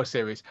of Power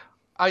series.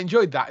 I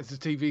enjoyed that as a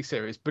TV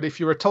series, but if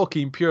you're a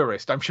Tolkien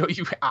purist, I'm sure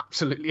you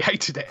absolutely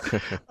hated it.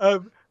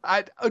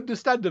 And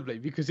understandably,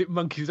 because it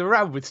monkeys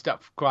around with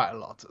stuff quite a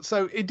lot.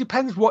 So it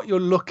depends what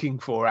you're looking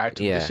for out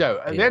of the show.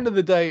 At the end of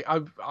the day,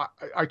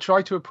 I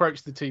try to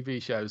approach the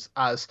TV shows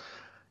as,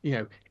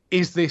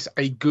 is this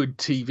a good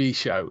TV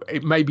show?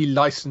 It may be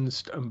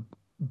licensed and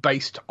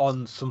based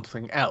on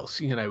something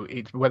else,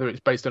 whether it's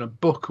based on a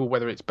book or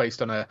whether it's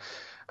based on a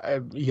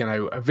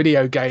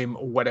video game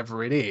or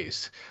whatever it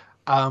is.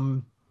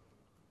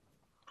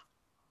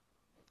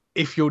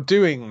 If you're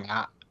doing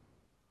that,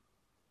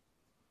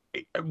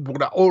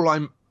 all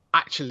I'm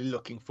actually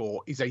looking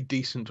for is a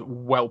decent,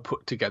 well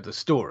put together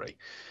story.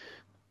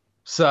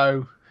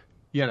 So,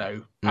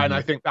 and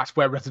I think that's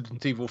where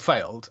Resident Evil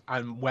failed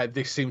and where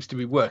this seems to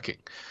be working.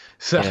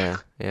 So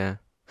yeah.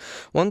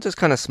 One just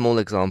kind of small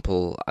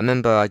example. I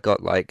remember I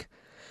got like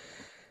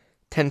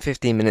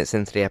 10-15 minutes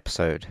into the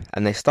episode,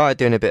 and they started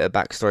doing a bit of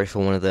backstory for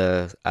one of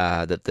the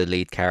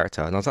lead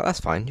character, and I was like,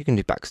 that's fine, you can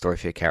do backstory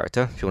for your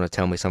character if you want to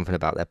tell me something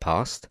about their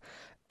past.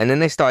 And then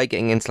they started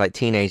getting into like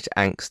teenage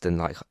angst and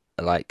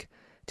like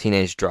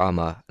teenage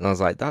drama, and I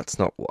was like, that's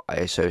not what I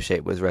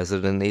associate with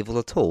Resident Evil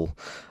at all.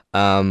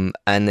 And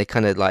they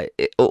kind of like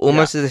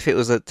almost as if it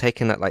was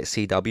taking that like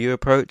CW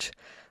approach.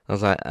 I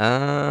was like,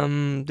 I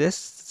mean,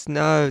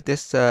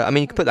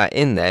 you can put that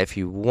in there if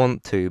you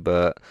want to,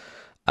 but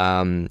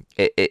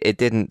it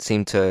didn't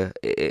seem to,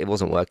 it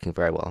wasn't working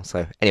very well.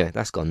 So anyway,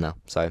 that's gone now.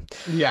 So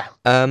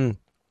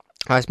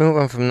let's move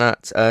on from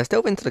that.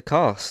 Still into the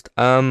cast.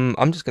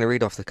 I'm just going to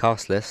read off the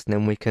cast list, and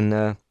then we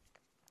can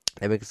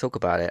talk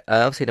about it.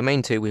 Obviously, the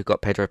main two, we've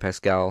got Pedro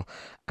Pascal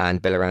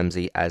and Bella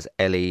Ramsey as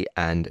Ellie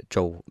and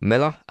Joel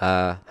Miller.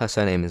 Her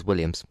surname is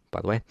Williams,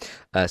 by the way.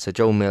 So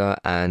Joel Miller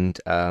and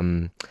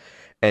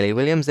Ellie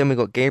Williams. Then we've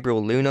got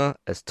Gabriel Luna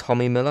as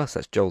Tommy Miller, so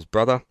that's Joel's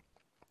brother.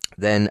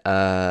 Then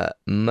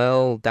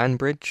Merle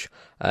Danbridge,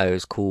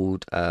 who's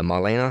called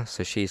Marlena,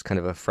 so she's kind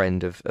of a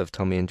friend of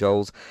Tommy and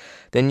Joel's.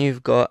 Then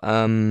you've got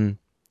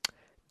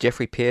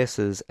Jeffrey Pierce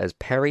as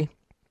Perry,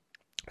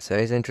 so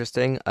he's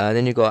interesting.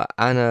 Then you've got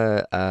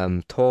Anna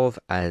Torv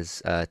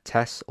as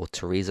Tess, or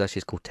Teresa,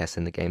 she's called Tess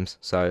in the games.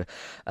 So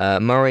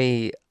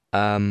Murray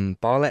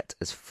Bartlett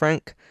as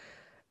Frank.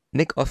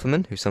 Nick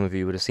Offerman, who some of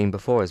you would have seen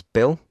before, as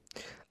Bill.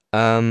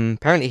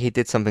 Apparently he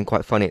did something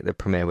quite funny at the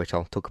premiere, which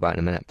I'll talk about in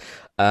a minute.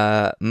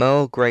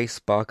 Merle Grace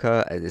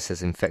Barker, this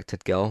is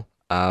Infected Girl.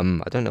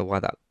 I don't know why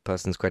that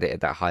person's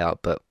credited that high up,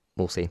 but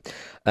we'll see.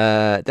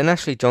 Then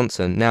Ashley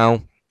Johnson.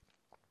 Now,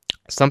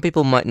 some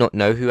people might not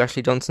know who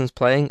Ashley Johnson's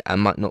playing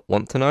and might not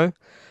want to know.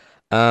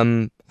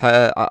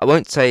 I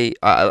won't say.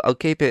 I'll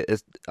keep it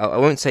as. I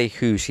won't say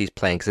who she's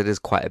playing because it is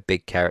quite a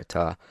big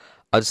character.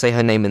 I'll just say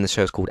her name in the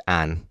show is called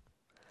Anne.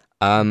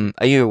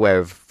 Are you aware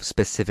of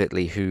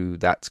specifically who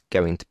that's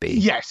going to be?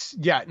 Yes,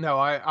 yeah, no,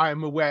 I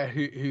am aware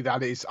who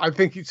that is. I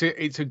think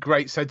it's a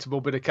great,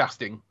 sensible bit of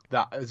casting,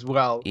 that as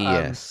well.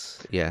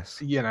 Yes.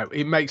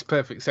 It makes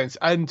perfect sense.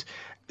 And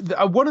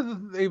one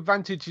of the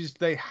advantages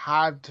they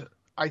had,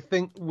 I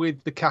think,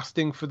 with the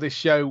casting for this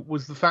show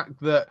was the fact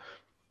that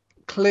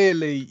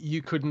clearly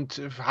you couldn't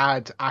have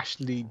had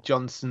Ashley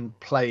Johnson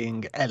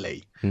playing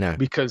Ellie. No.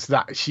 Because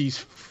she's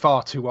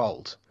far too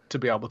old to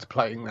be able to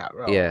play in that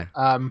role. Yeah.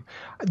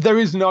 There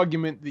is an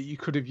argument that you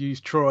could have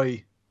used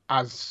Troy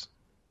as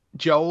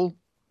Joel,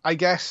 I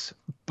guess,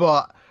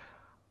 but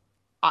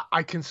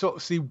I can sort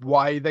of see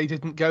why they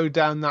didn't go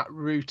down that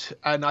route,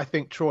 and I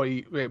think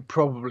Troy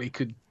probably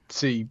could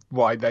see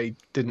why they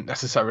didn't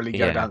necessarily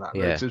go down that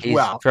route as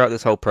well. Throughout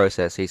this whole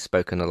process, he's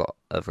spoken a lot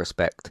of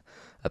respect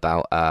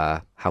about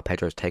how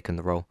Pedro's taken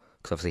the role,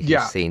 because obviously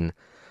he's seen,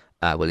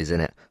 he's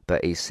in it,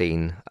 but he's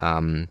seen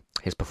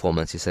his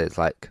performance. He said it's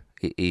like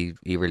he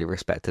really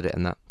respected it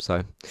and that,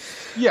 so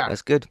yeah,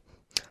 that's good.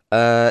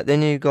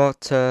 Then you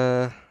got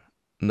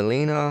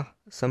Melina,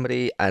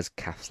 somebody as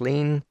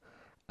Kathleen,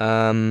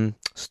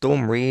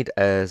 Storm Reed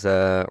as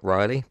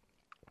Riley,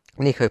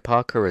 Nico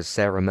Parker as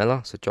Sarah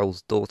Miller, so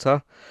Joel's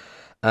daughter,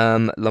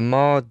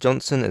 Lamar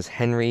Johnson as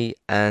Henry,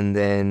 and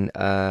then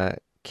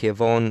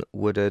Kevon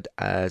Woodard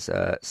as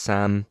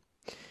Sam.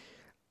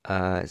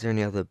 Is there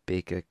any other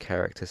bigger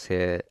characters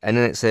here? And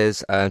then it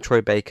says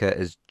Troy Baker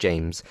as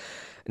James.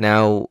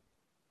 Now,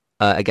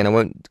 again, I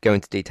won't go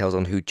into details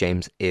on who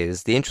James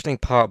is. The interesting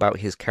part about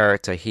his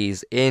character,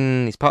 he's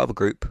part of a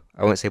group.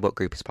 I won't say what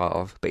group he's part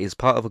of, but he's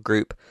part of a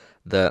group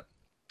that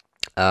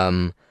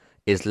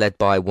is led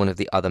by one of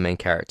the other main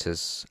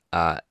characters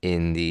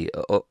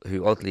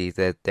who oddly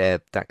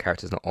that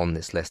character's not on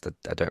this list.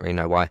 I don't really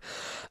know why.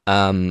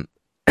 But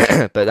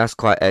that's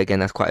quite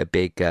a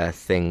big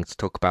thing to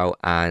talk about,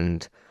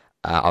 and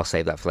I'll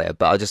save that for later.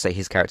 But I'll just say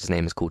his character's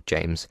name is called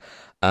James.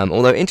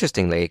 Although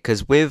interestingly,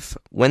 because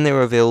when they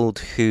revealed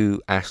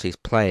who Ashley's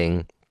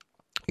playing,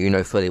 you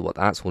know fully what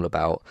that's all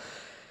about.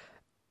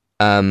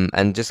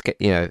 And just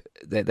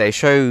they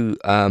show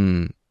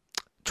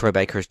Troy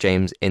Baker as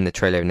James in the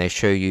trailer, and they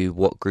show you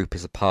what group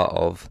is a part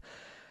of.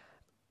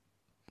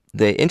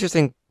 The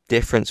interesting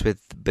difference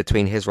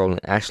between his role and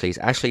Ashley's,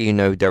 Ashley, you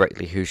know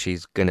directly who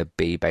she's gonna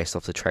be based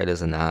off the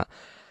trailers and that.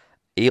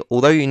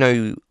 although you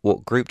know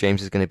what group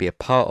James is going to be a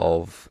part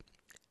of,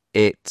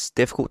 it's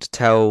difficult to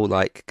tell,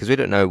 like, because we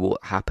don't know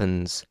what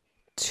happens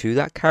to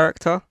that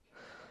character,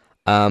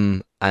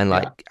 and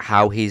like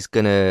how he's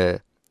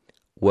gonna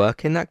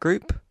work in that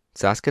group.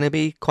 So that's going to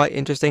be quite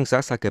interesting. So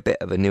that's like a bit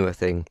of a newer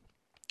thing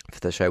for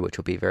the show, which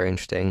will be very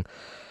interesting.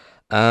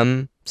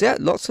 So yeah,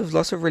 lots of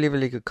really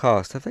really good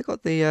cast. Have they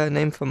got the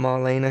name for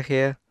Marlena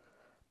here?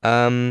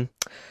 The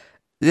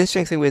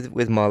interesting thing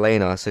with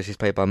Marlena, so she's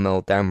played by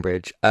Mel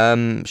Danbridge.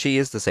 She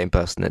is the same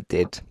person that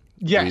did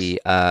the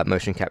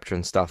motion capture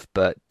and stuff,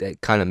 but it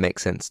kind of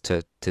makes sense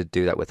to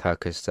do that with her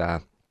because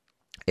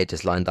it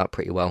just lined up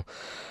pretty well.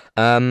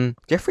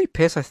 Jeffrey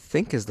Pierce, I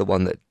think, is the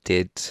one that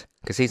did,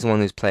 because he's the one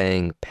who's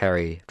playing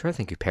Perry. I'm trying to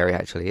think who Perry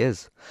actually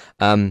is.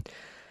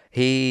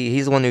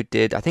 He's the one who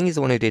did. I think he's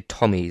the one who did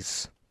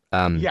Tommy's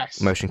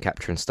motion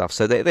capture and stuff.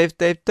 So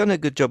they've done a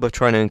good job of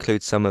trying to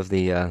include some of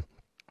the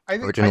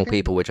original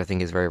people, which I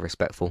think is very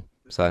respectful.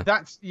 So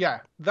that's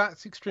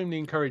extremely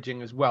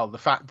encouraging as well. The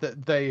fact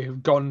that they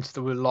have gone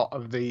through a lot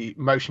of the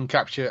motion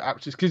capture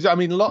actors, because I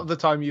mean, a lot of the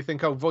time you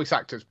think, oh, voice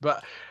actors,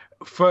 but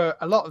for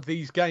a lot of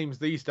these games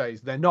these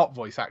days, they're not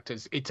voice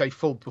actors. It's a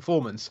full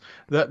performance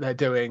that they're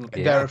doing.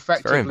 Yeah, they're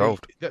effectively very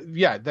involved.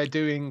 Yeah, they're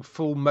doing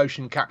full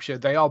motion capture.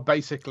 They are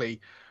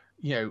basically,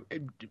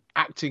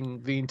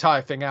 acting the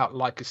entire thing out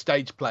like a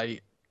stage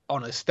play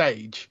on a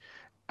stage,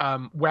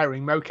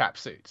 wearing mocap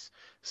suits.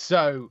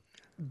 So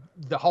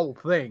the whole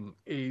thing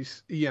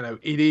is,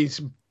 it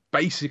is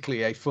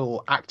basically a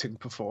full acting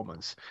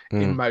performance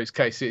in most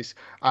cases.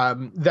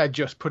 They're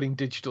just putting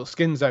digital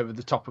skins over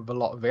the top of a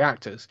lot of the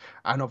actors,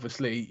 and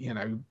obviously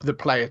the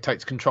player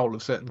takes control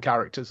of certain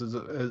characters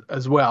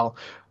as well.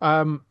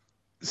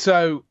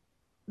 So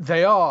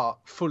they are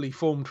fully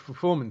formed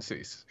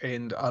performances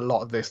in a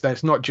lot of this.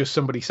 There's not just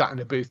somebody sat in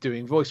a booth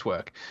doing voice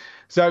work.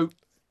 So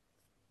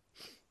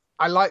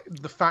I like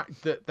the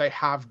fact that they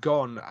have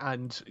gone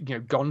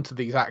to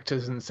these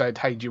actors and said,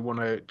 hey, do you want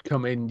to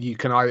come in? You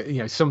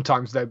can,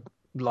 sometimes they're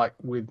like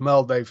with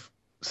Merle, they've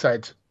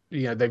said,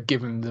 they've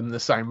given them the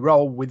same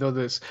role. With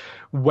others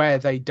where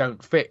they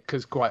don't fit,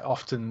 because quite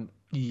often,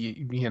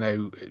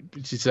 to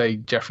say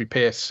Jeffrey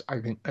Pierce, I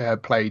think,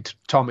 played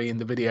Tommy in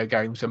the video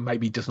games and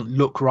maybe doesn't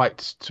look right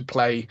to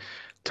play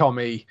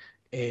Tommy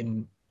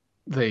in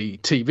the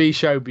TV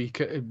show,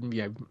 because,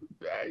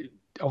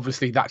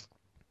 obviously that's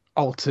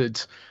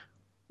altered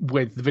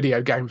with the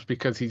video games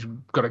because he's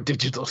got a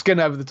digital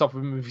skin over the top of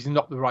him if he's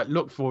not the right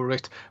look for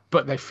it,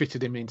 but they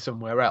fitted him in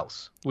somewhere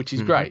else, which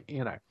is great,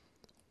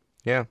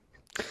 Yeah.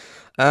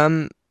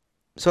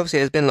 So obviously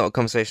there's been a lot of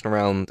conversation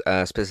around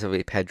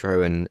specifically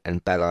Pedro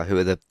and Bella, who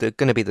are they're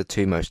going to be the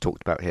two most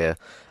talked about here.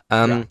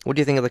 What do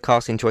you think of the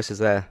casting choices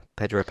there?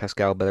 Pedro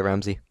Pascal, Bella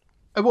Ramsey?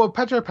 Well,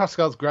 Pedro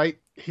Pascal's great.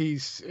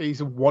 He's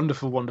a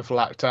wonderful, wonderful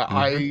actor.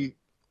 I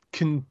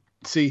can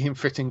see him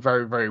fitting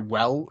very, very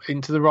well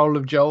into the role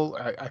of Joel.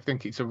 I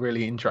think it's a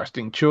really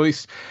interesting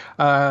choice.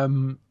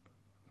 Bella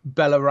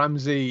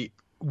Ramsey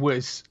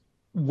was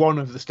one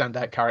of the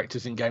standout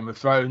characters in Game of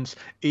Thrones,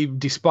 even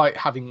despite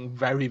having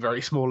very,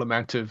 very small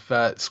amount of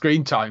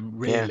screen time,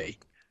 really,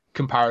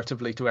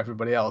 comparatively to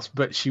everybody else.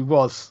 But she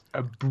was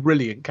a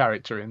brilliant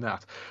character in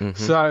that.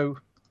 So,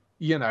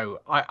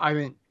 I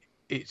think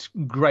it's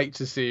great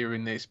to see her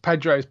in this.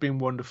 Pedro's been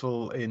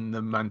wonderful in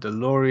The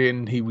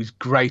Mandalorian. He was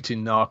great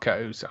in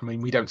Narcos. I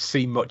mean, we don't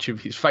see much of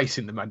his face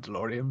in The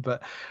Mandalorian,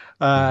 but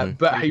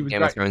he was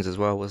Game of Thrones as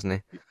well, wasn't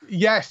he?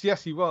 Yes,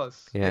 he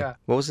was. Yeah.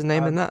 What was his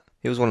name in that?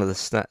 He was one of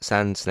the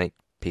sand snake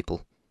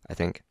people, I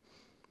think.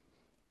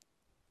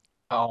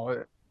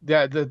 Oh,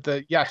 yeah.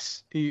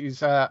 Yes,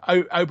 he's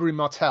Oberyn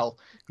Martell.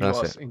 He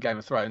was in Game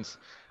of Thrones.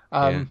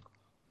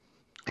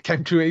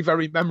 Came to a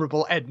very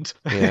memorable end.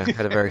 Yeah,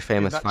 had a very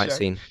famous fight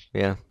scene.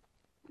 Yeah.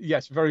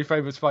 Yes, very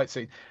famous fight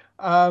scene.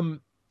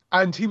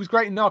 And he was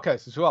great in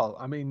Narcos as well.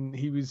 I mean,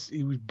 he was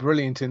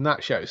brilliant in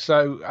that show.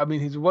 So, I mean,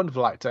 he's a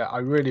wonderful actor. I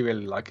really,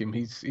 really like him.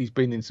 He's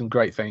been in some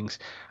great things.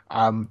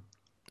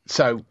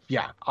 So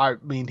yeah, I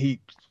mean,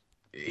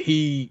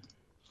 he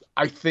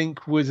I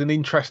think was an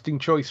interesting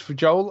choice for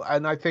Joel,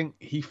 and I think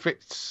he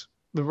fits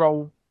the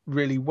role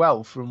really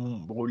well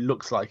from what it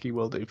looks like he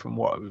will do from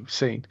what we've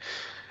seen.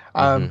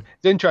 It's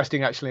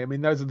interesting, actually. I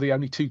mean, those are the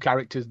only two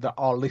characters that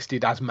are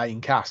listed as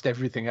main cast.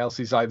 Everything else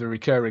is either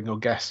recurring or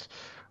guest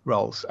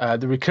roles.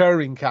 The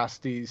recurring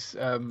cast is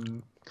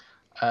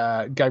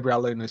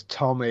Gabriel Luna's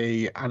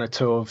Tommy, Anna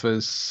Torv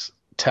as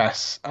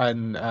Tess,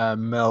 and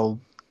Mel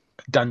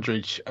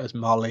Dandridge as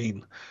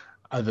Marlene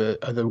are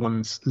the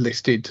ones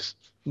listed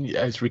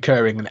as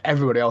recurring, and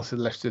everybody else is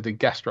listed in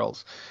guest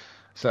roles.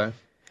 So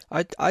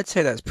I'd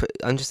say that's.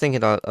 I'm just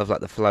thinking of like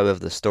the flow of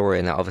the story,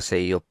 and that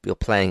obviously you're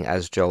playing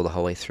as Joel the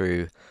whole way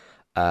through.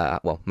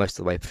 Most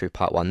of the way through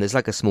part one. There's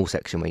like a small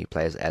section where you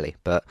play as Ellie,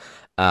 but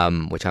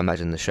which I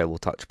imagine the show will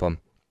touch upon.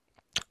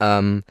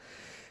 But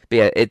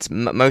yeah, it's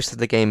most of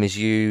the game is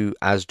you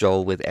as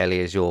Joel with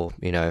Ellie as your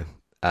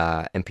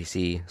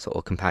NPC sort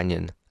of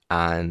companion,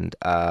 and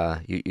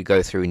you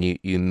go through and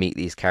you meet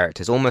these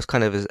characters almost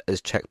kind of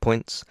as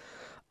checkpoints.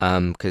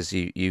 because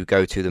you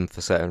go to them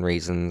for certain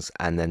reasons,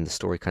 and then the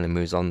story kind of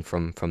moves on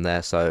from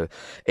there. So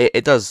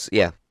it does,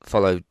 yeah,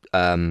 follow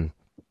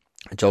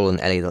Joel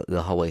and Ellie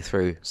the whole way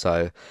through.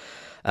 So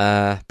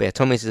but yeah,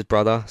 Tommy's his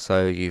brother,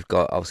 so you've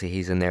got, obviously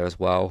he's in there as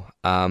well.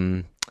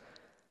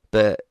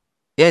 But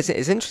yeah, it's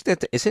interesting.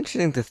 It's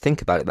interesting to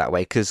think about it that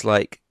way, because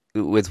like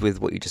with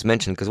what you just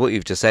mentioned, because what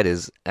you've just said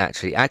is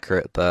actually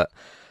accurate. But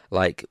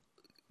like,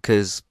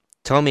 because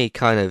Tommy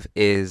kind of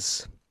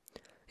is,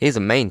 he's a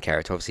main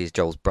character. Obviously, he's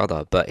Joel's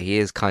brother, but he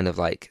is kind of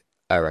like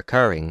a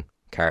recurring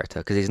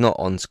character because he's not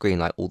on screen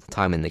like all the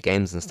time in the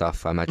games and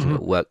stuff. I imagine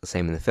it'll work the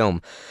same in the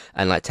film.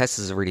 And like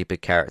Tessa's a really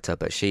big character,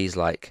 but she's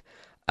like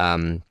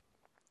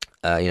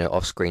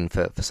off screen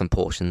for some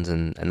portions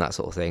and that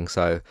sort of thing.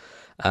 So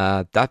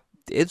that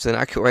is an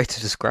accurate way to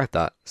describe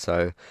that.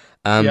 So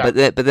but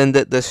then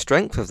the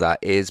strength of that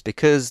is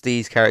because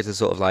these characters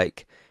sort of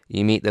like,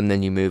 you meet them,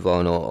 then you move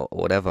on or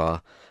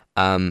whatever.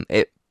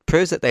 It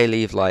proves that they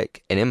leave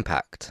like an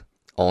impact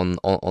on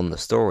the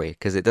story,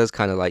 because it does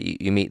kind of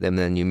like you meet them,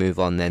 then you move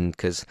on. Then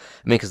because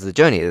the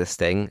journey of this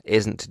thing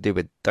isn't to do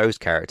with those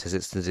characters,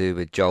 it's to do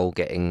with Joel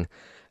getting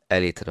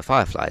Ellie to the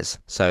Fireflies.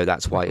 So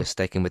that's why you're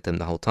sticking with them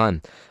the whole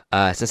time.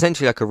 It's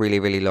essentially like a really,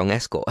 really long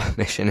escort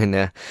mission in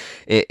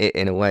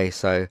a way.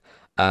 So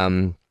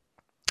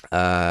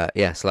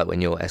it's like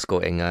when you're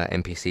escorting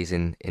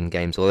NPCs in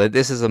games. Although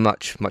this is a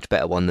much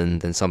better one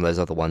than some of those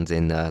other ones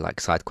in like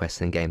side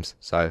quests in games.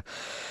 So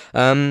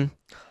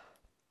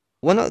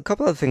a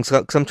couple of things,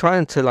 because I'm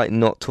trying to like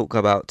not talk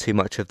about too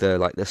much of the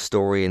like the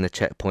story and the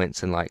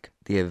checkpoints and like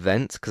the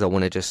events, because I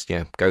want to just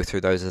go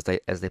through those as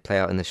they play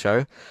out in the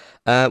show.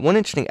 One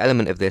interesting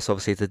element of this,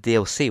 obviously, is the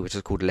DLC, which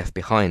is called Left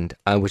Behind,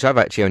 which I've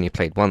actually only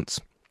played once.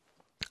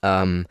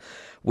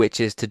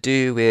 Which is to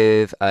do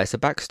with it's a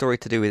backstory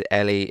to do with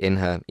Ellie in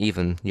her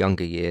even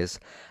younger years,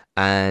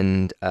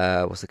 and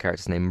what's the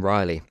character's name?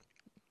 Riley.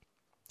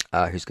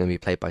 Who's going to be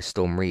played by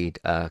Storm Reed,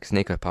 because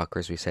Nico Parker,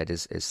 as we said,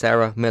 is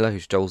Sarah Miller,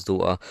 who's Joel's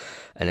daughter,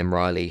 and then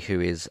Riley, who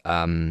is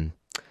Ellie's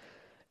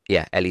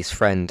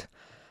friend.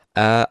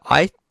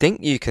 I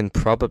think you can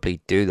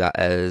probably do that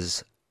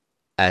as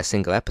a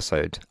single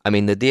episode. I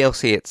mean, the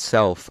DLC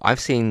itself, I've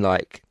seen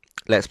like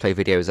Let's Play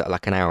videos at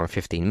like an hour and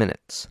 15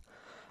 minutes.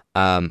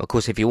 Of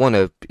course, if you want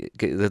to,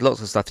 there's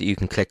lots of stuff that you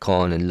can click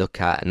on and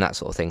look at and that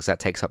sort of thing, so that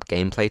takes up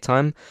gameplay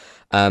time.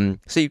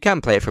 So you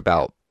can play it for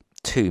about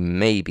 2,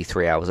 maybe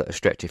 3 hours at a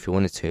stretch if you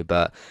wanted to,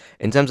 but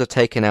in terms of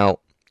taking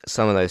out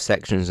some of those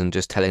sections and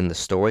just telling the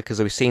story, because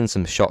we've seen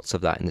some shots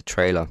of that in the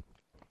trailer,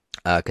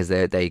 because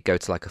they go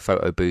to like a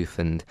photo booth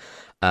and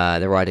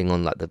they're riding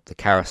on like the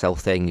carousel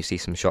thing. You see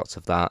some shots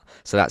of that,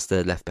 so that's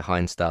the Left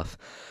Behind stuff.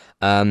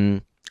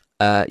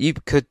 You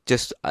could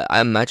just,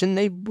 I imagine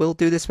they will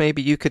do this,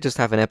 maybe you could just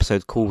have an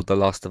episode called The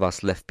Last of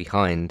Us Left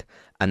Behind,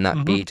 and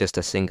that be just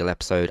a single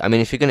episode. I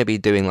mean, if you're going to be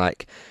doing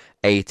like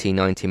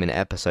 80-90 minute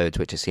episodes,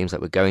 which it seems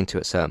like we're going to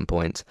at certain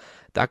points,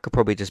 that could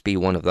probably just be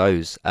one of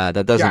those.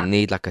 That doesn't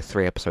need like a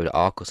 3 episode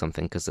arc or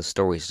something, because the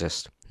story's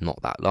just not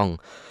that long.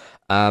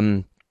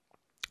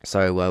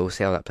 So we'll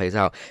see how that plays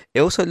out. It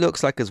also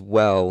looks like as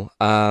well,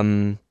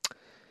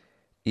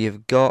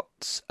 you've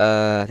got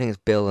I think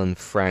it's Bill and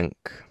Frank.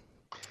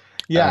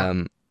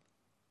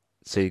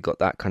 So you've got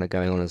that kind of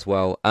going on as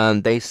well.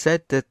 They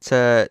said that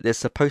there's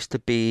supposed to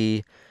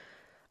be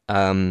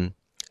an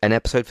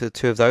episode for the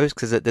two of those,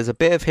 because there's a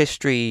bit of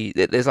history,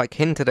 there's like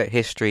hinted at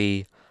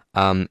history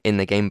in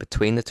the game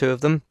between the two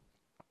of them,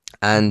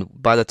 and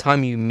by the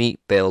time you meet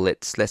Bill,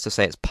 let's just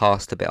say it's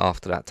passed a bit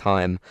after that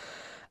time,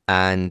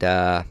 and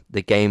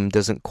the game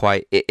doesn't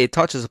quite, it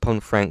touches upon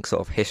Frank's sort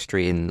of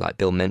history, and like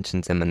Bill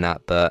mentions him and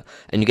that,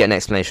 and you get an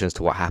explanation as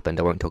to what happened.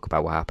 I won't talk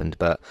about what happened,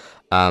 but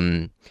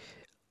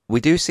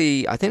we do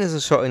see, I think there's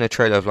a shot in a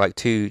trailer of like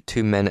two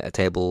men at a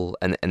table,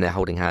 and they're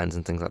holding hands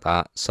and things like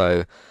that.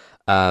 So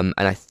and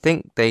I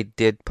think they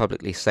did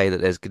publicly say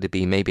that there's going to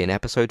be maybe an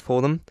episode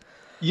for them.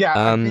 Yeah,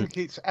 I think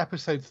it's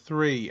episode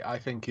 3, I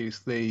think, is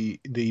the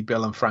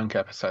Bill and Frank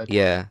episode.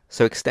 Yeah,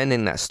 so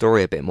extending that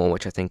story a bit more,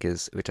 which I think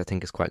is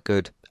quite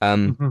good.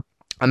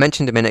 I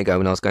mentioned a minute ago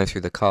when I was going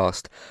through the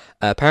cast,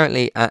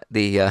 apparently at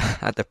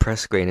the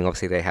press screening,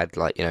 obviously they had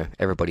like,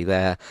 everybody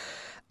there,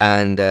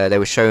 and they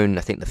were shown,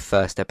 I think, the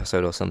first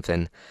episode or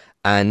something,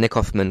 and Nick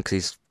Offerman, because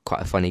he's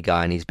quite a funny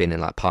guy and he's been in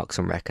like Parks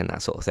and Rec and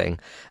that sort of thing,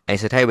 and he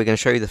said, hey, we're going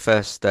to show you the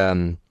first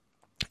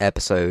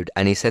episode,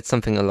 and he said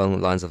something along the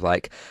lines of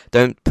like,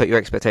 don't put your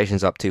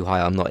expectations up too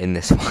high, I'm not in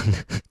this one,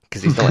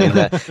 because he's not in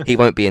there, he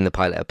won't be in the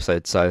pilot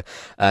episode. So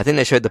I think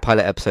they showed the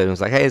pilot episode and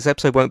was like, hey, this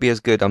episode won't be as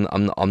good, I'm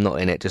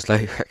not in it, just lower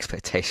your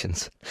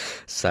expectations.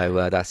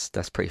 So that's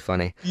pretty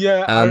funny.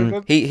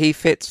 He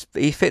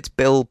fits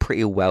Bill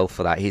pretty well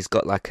for that. He's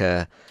got like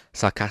a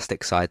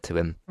sarcastic side to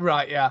him,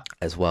 right? Yeah,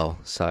 as well.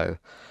 So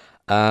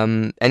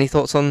any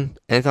thoughts on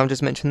anything I've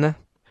just mentioned there?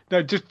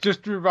 No,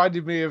 just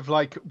reminded me of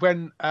like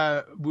when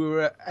we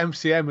were at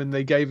MCM and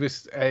they gave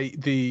us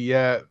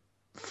the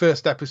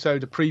first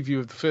episode, a preview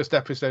of the first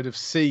episode of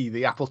C,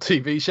 the Apple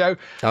TV show.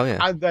 Oh yeah.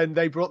 And then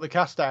they brought the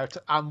cast out,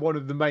 and one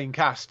of the main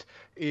cast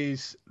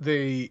is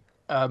the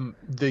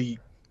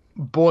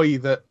boy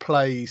that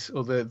plays,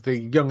 or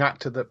the young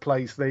actor that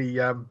plays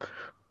the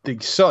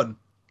son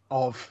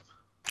of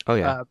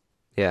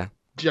yeah.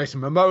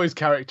 Jason Momoa's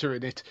character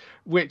in it,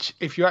 which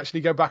if you actually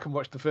go back and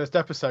watch the first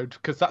episode,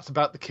 because that's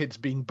about the kids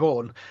being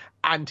born,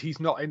 and he's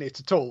not in it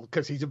at all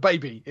because he's a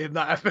baby in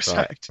that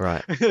episode.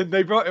 Right. And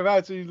they brought him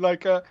out and he's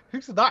like,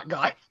 who's that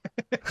guy?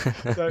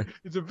 So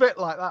it's a bit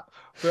like that.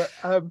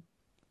 But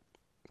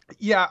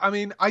yeah, I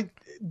mean,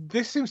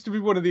 this seems to be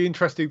one of the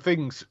interesting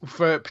things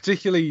for,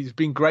 particularly, it's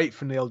been great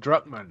for Neil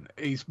Druckmann,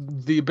 is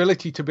the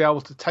ability to be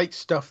able to take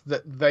stuff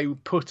that they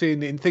put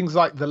in things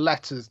like the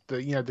letters,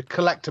 the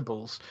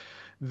collectibles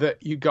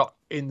that you got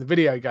in the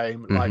video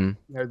game, like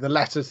the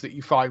letters that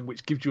you find,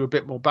 which gives you a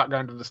bit more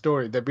background of the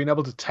story. They've been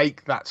able to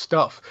take that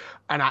stuff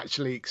and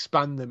actually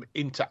expand them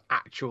into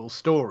actual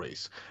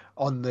stories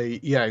on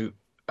the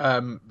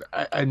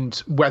and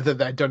whether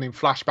they're done in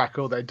flashback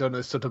or they're done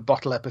as sort of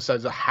bottle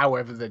episodes, or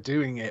however they're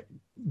doing it,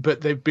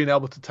 but they've been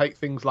able to take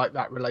things like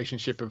that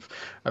relationship of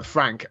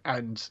Frank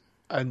and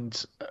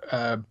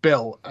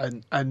Bill,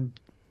 and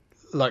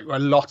like a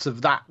lot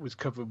of that was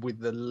covered with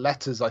the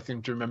letters, I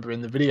think, to remember,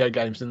 in the video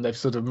games, and they've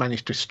sort of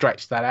managed to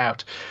stretch that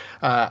out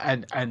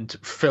and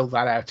fill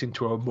that out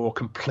into a more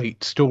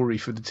complete story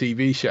for the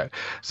TV show.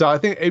 So I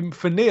think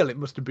for Neil, it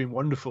must have been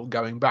wonderful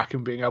going back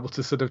and being able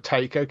to sort of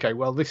take, okay,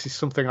 well, this is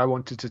something I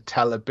wanted to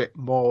tell a bit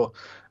more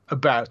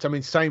about. I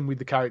mean, same with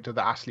the character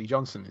that Ashley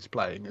Johnson is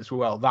playing as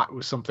well. That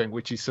was something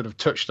which is sort of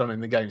touched on in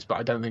the games, but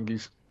I don't think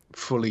is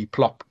fully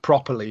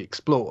properly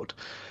explored.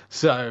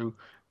 So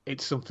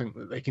it's something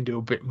that they can do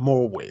a bit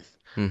more with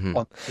on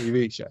the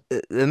TV show.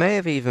 There may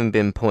have even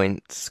been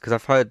points, because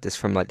I've heard this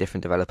from like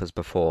different developers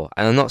before,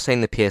 and I'm not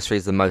saying the PS3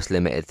 is the most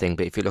limited thing,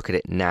 but if you look at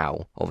it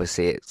now,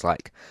 obviously it's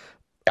like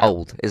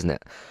old, isn't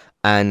it?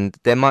 And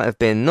there might have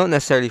been, not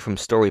necessarily from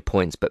story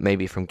points, but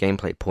maybe from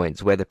gameplay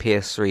points, where the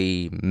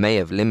PS3 may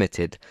have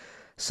limited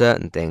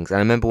certain things. And I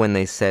remember when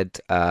they said,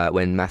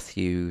 when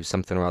Matthew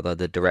something or other,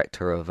 the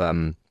director of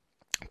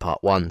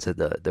Part 1, so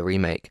the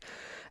remake,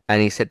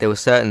 and he said there were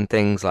certain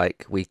things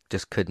like we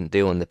just couldn't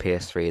do on the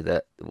PS3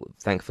 that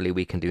thankfully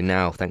we can do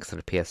now thanks to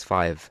the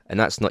PS5. And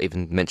that's not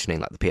even mentioning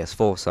like the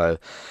PS4. So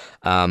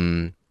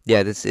yeah,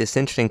 it's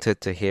interesting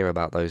to hear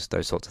about those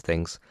sorts of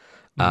things.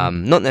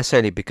 Not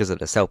necessarily because of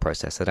the cell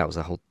processor, that was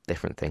a whole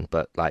different thing,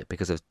 but like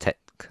because of tech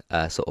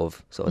sort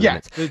of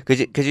limits.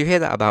 Because you hear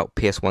that about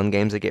PS1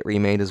 games that get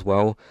remade as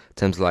well, in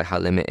terms of like how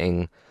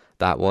limiting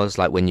that was.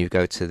 Like when you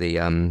go to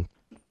the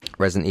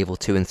Resident Evil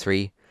 2 and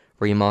 3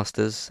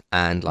 remasters,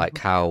 and like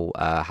how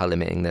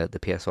limiting the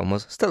PS1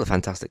 was. Still a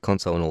fantastic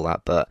console and all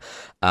that, but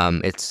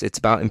it's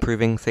about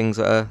improving things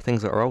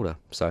that are older.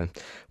 So,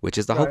 which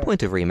is the whole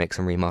point of remakes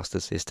and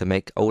remasters, is to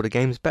make older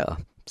games better.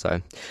 So,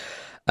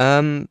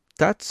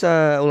 that's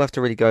all I have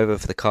to really go over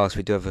for the cast.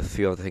 We do have a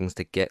few other things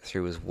to get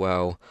through as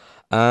well.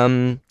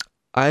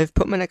 I've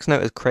put my next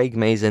note as Craig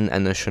Mazin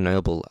and the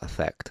Chernobyl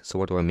effect. So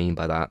what do I mean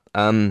by that?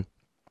 The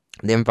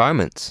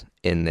environment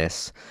in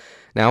this.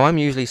 Now, I'm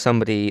usually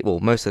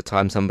most of the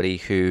time, somebody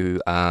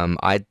who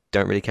I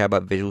don't really care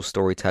about visual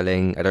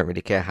storytelling. I don't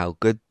really care how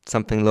good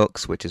something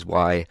looks, which is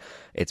why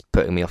it's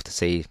putting me off to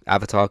see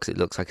Avatar, because it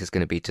looks like it's going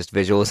to be just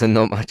visuals and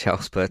not much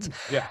else. But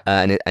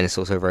and it's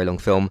also a very long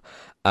film.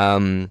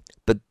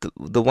 But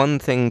the one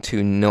thing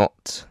to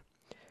not...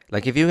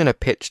 Like, if you're going to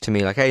pitch to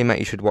me, like, hey, Matt,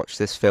 you should watch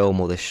this film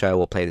or this show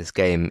or play this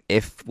game,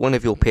 if one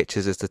of your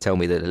pitches is to tell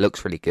me that it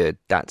looks really good,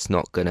 that's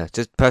not going to...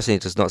 Just personally,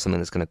 it's just not something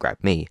that's going to grab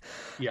me.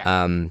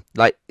 Yeah.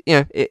 Like, you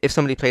know, if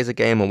somebody plays a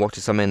game or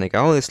watches something and they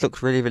go, oh, this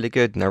looks really, really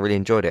good, and I really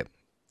enjoyed it.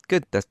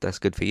 Good, that's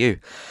good for you.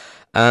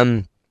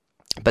 But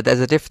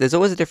there's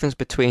always a difference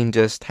between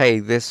just,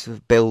 hey, this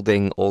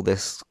building or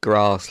this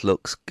grass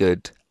looks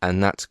good,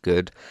 and that's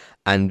good,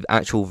 and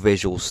actual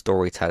visual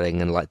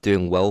storytelling and, like,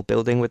 doing world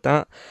building with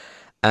that.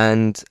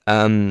 And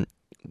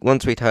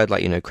once we'd heard,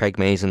 like, you know, Craig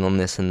Mazin on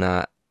this and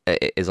that,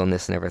 is on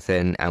this and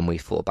everything, and we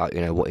thought about,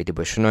 you know, what he did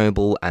with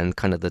Chernobyl and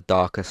kind of the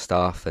darker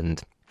stuff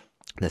and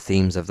the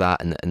themes of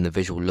that, and the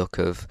visual look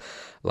of,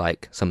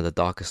 like, some of the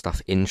darker stuff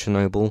in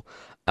Chernobyl.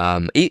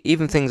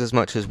 Even things as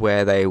much as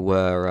where they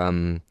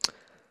were...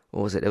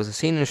 what was it? There was a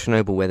scene in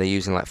Chernobyl where they're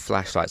using, like,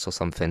 flashlights or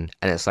something,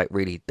 and it's, like,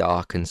 really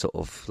dark and sort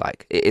of,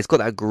 like... It's got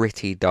that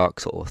gritty, dark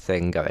sort of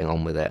thing going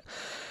on with it.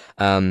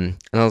 And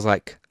I was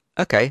like...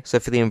 Okay, so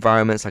for the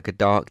environments, like a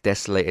dark,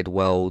 desolated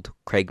world,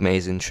 Craig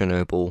Mazin,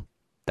 Chernobyl,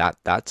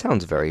 that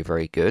sounds very,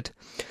 very good.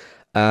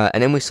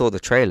 And then we saw the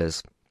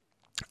trailers,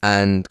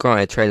 and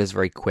granted, trailers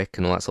very quick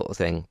and all that sort of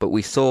thing, but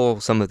we saw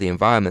some of the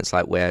environments,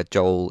 like where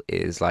Joel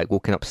is like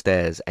walking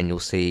upstairs, and you'll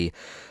see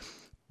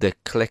the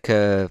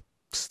clicker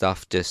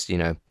stuff just, you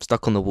know,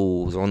 stuck on the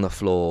walls or on the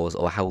floors,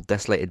 or how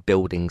desolated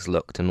buildings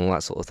looked and all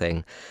that sort of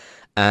thing.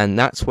 And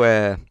that's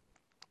where...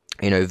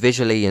 You know,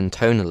 visually and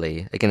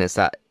tonally, again, it's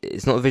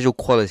not visual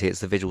quality,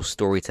 it's the visual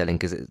storytelling,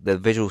 because the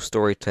visual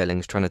storytelling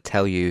is trying to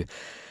tell you,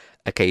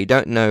 okay, you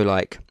don't know,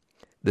 like,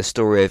 the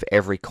story of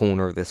every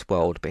corner of this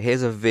world, but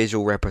here's a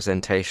visual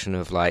representation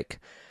of,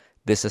 like,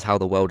 this is how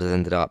the world has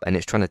ended up, and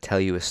it's trying to tell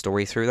you a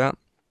story through that.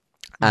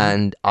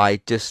 And I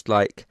just,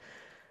 like,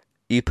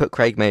 you put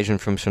Craig Mazin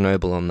from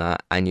Chernobyl on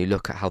that, and you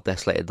look at how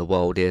desolated the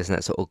world is, and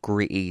that sort of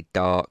gritty,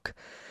 dark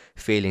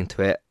feeling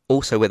to it,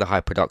 also with a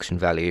high production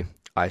value,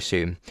 I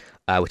assume,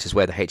 which is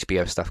where the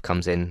HBO stuff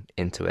comes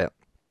into it.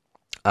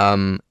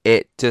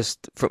 It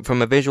just,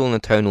 from a visual and a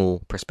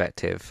tonal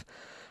perspective,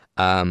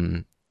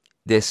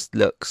 this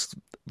looks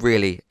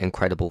really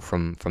incredible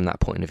from that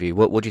point of view.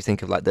 What do you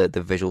think of like the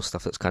visual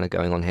stuff that's kind of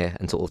going on here,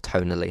 and sort of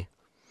tonally?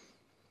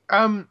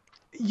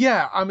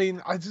 Yeah, I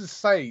mean, I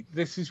just say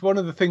this is one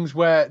of the things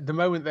where the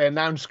moment they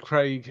announced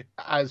Craig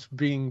as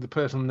being the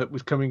person that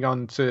was coming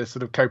on to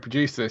sort of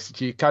co-produce this,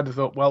 you kind of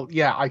thought, well,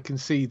 yeah, I can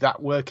see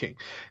that working,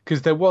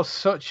 because there was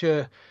such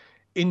a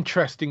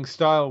interesting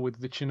style with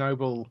the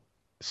Chernobyl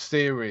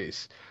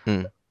series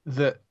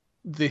that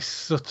this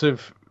sort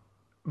of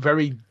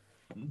very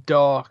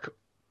dark,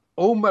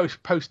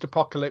 almost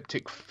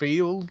post-apocalyptic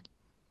feel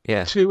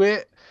to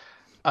it.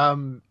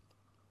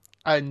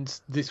 And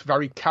this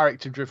very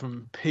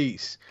character-driven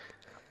piece.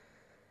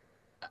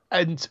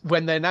 And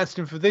when they announced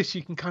him for this,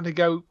 you can kind of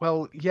go,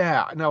 well,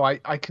 yeah, no,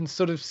 I can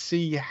sort of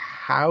see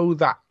how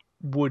that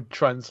would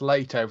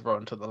translate over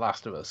onto The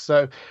Last of Us.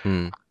 So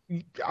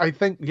I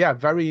think, yeah,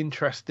 very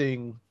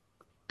interesting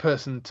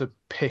person to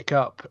pick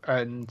up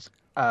and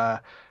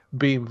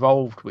be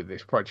involved with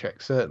this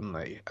project,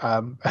 certainly.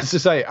 As I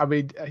say, I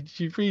mean,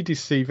 you read his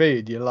CV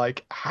and you're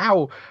like,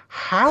 how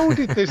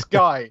did this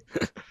guy?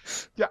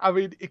 Yeah, I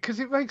mean, because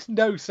it makes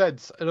no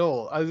sense at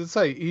all. As I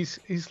say,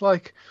 he's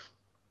like,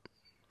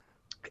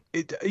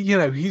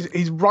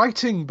 his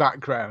writing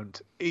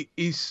background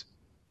is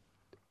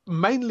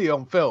mainly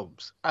on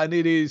films, and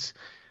it is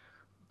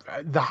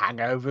the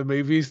Hangover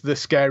movies, the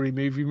Scary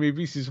Movie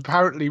movies. He's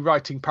apparently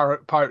writing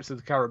Pirates of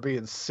the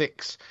Caribbean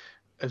 6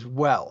 as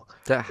well.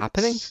 Is that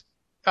happening?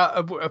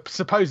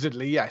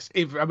 Supposedly, yes.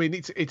 I mean,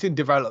 it's in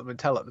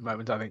development hell at the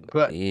moment, I think.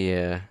 But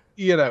yeah,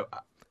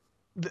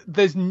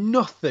 there's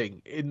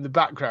nothing in the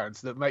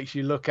backgrounds that makes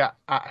you look at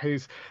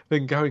his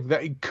thing going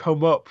that he'd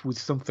come up with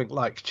something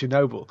like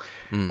Chernobyl.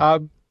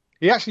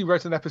 He actually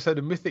wrote an episode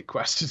of Mythic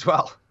Quest as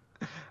well.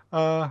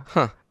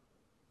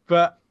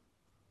 But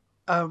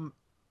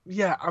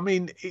yeah, I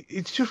mean,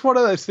 it's just one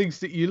of those things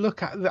that you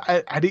look at,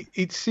 and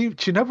it seems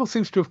Chernobyl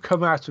seems to have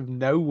come out of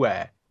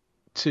nowhere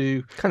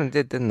to kind of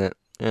didn't it?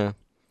 Yeah.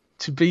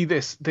 To be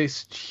this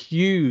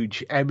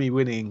huge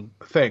Emmy-winning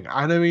thing.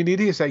 And I mean, it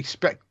is a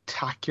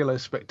spectacular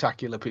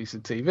piece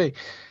of TV.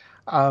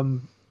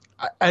 And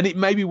it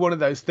may be one of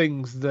those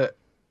things that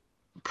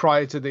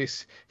prior to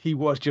this, he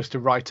was just a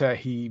writer.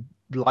 He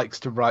likes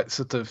to write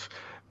sort of,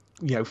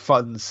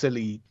 fun,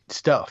 silly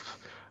stuff.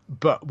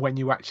 But when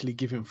you actually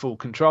give him full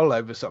control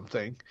over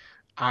something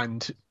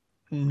and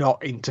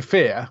not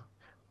interfere,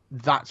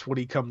 that's what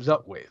he comes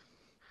up with.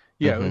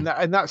 And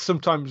that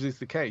sometimes is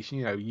the case.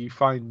 You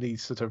find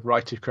these sort of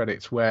writer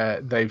credits where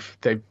they've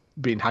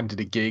been handed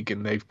a gig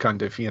and they've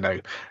kind of,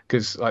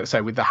 because like I say,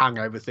 with the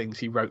Hangover things,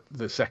 he wrote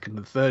the second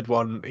and third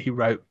one. He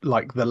wrote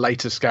like the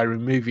later Scary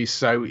movies.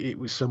 So it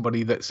was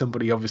somebody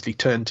obviously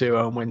turned to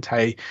and went,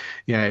 hey,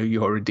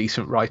 you're a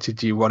decent writer.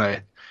 Do you want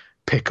to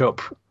pick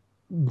up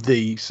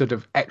the sort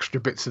of extra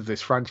bits of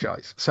this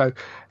franchise? So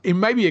it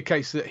may be a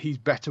case that he's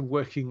better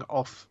working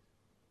off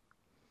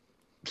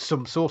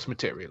some source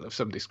material of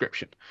some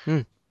description,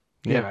 because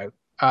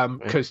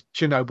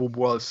Chernobyl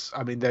was,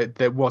 I mean,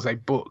 there was a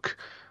book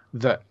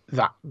that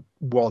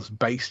was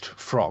based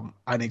from,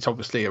 and it's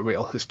obviously a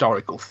real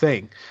historical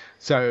thing.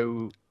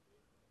 So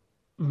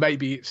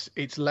maybe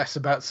it's less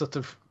about sort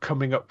of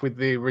coming up with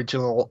the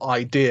original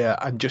idea,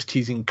 and just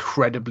he's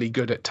incredibly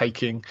good at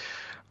taking,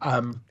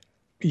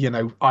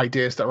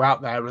 ideas that are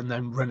out there and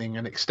then running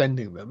and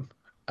extending them.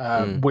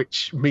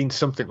 Which means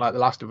something like The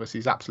Last of Us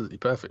is absolutely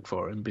perfect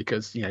for him,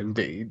 because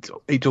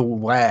it's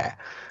all there,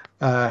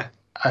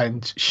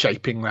 and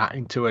shaping that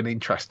into an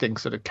interesting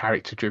sort of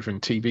character-driven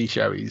TV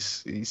show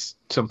is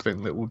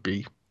something that would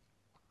be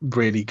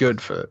really good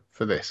for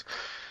this.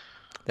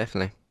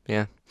 Definitely,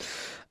 yeah.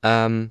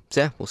 So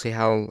yeah, we'll see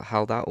how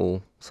that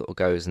all sort of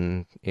goes,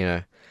 and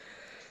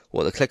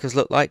what the clickers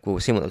look like. We'll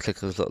see what the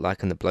clickers look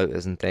like and the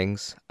bloaters and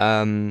things.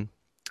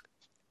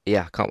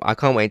 Yeah, I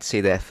can't wait to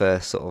see their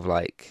first sort of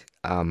like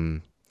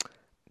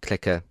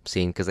clicker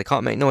scene, because they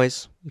can't make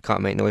noise. You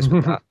can't make noise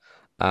with that.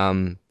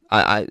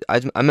 I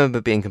remember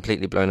being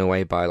completely blown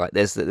away by, like,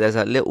 there's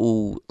a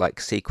little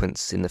like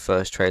sequence in the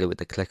first trailer with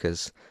the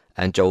clickers,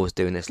 and Joel's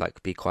doing this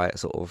like be quiet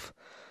sort of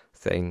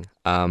thing.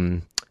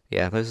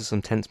 Yeah, those are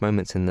some tense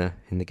moments in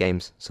the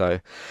games, so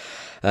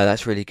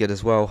that's really good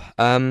as well.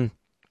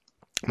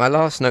 My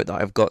last note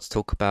that I've got to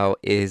talk about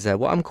is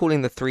what I'm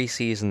calling the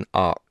 3-season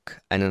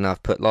arc, and then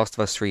I've put Last of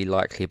Us 3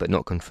 likely but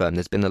not confirmed.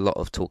 There's been a lot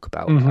of talk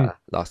about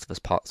Last of Us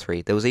Part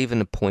 3. There was even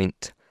a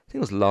point think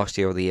it was last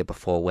year or the year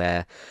before,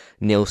 where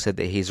Neil said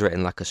that he's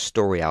written like a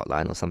story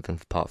outline or something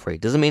for part 3.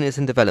 Doesn't mean it's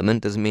in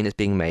development, doesn't mean it's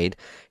being made.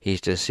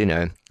 He's just,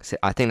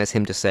 I think that's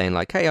him just saying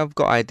like, hey, I've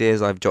got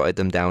ideas, I've jotted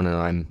them down,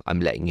 and I'm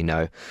letting you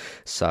know.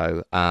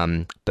 So,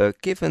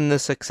 but given the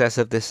success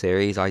of this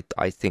series, I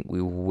think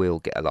we will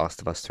get a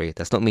Last of Us 3.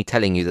 That's not me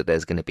telling you that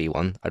there's going to be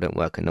one. I don't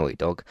work at Naughty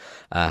Dog.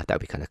 That'd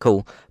be kind of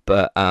cool,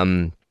 but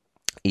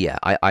yeah,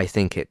 I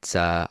think it's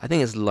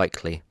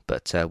likely,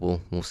 but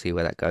we'll see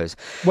where that goes.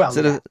 Well,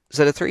 so the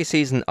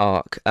 3-season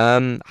arc,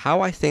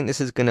 how I think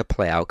this is going to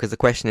play out, because the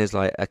question is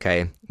like, okay,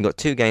 you've got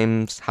 2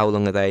 games, how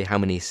long are they? How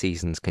many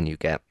seasons can you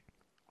get?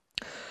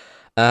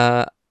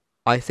 I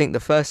think the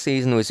first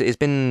season it's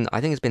been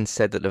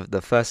said that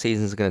the first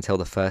season is going to tell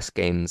the first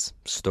game's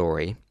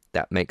story.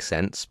 That makes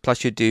sense.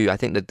 Plus, you do, I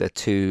think that the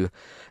 2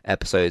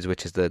 episodes,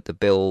 which is the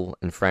Bill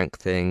and Frank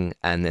thing,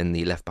 and then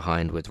the Left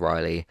Behind with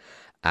Riley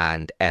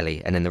and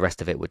Ellie, and then the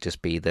rest of it would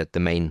just be the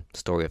main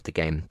story of the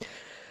game.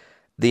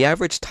 The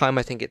average time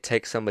I think it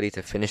takes somebody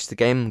to finish the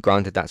game,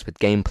 granted that's with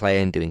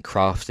gameplay and doing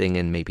crafting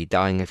and maybe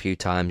dying a few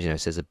times, so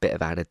there's a bit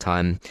of added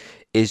time,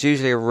 is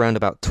usually around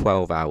about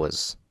 12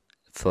 hours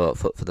for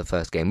the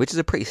first game, which is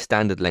a pretty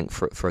standard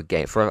length for a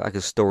game, for like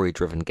a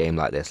story-driven game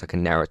like this, like a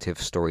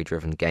narrative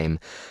story-driven game.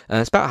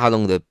 It's about how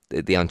long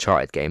the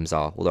Uncharted games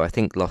are, although I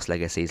think Lost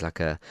Legacy is like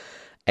a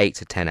 8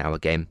 to 10 hour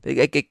game.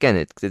 Again,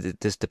 it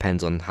just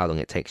depends on how long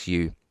it takes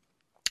you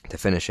to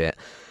finish it.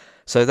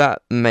 So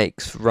that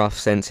makes rough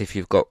sense if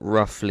you've got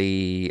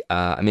roughly,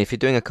 if you're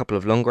doing a couple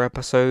of longer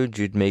episodes,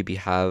 you'd maybe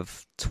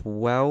have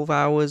 12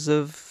 hours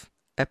of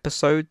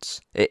episodes.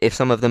 If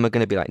some of them are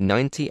going to be like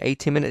 90,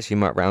 80 minutes, you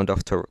might round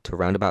off to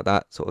around about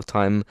that sort of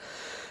time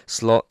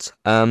slot.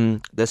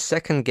 The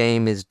second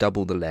game is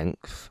double the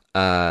length.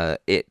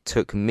 It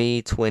took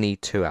me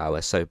 22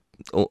 hours, so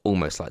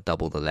almost like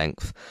double the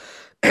length.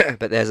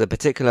 But there's a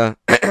particular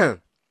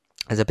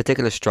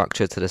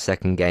structure to the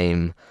second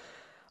game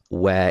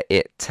where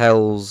it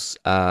tells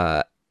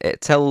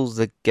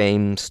the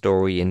game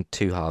story in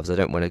 2 halves. I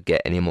don't want to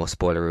get any more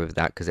spoilery with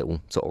that because it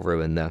will sort of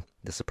ruin the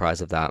surprise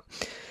of that.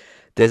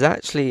 There's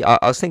actually, I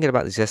was thinking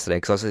about this yesterday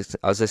because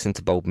I was listening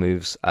to Bold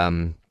Moves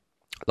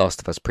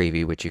Last of Us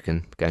preview, which you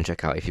can go and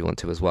check out if you want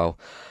to as well.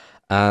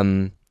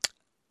 And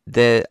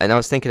I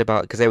was thinking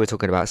about, because they were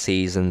talking about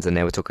seasons and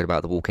they were talking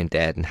about The Walking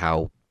Dead and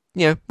how,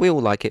 we all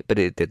like it, but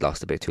it did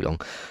last a bit too long.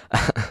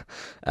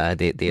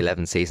 The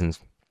 11 seasons,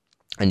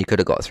 and you could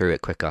have got through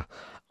it quicker.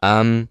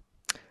 And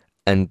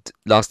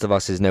Last of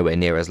Us is nowhere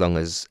near as long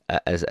as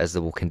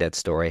The Walking Dead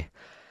story.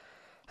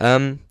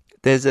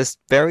 There's this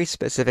very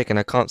specific, and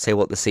I can't say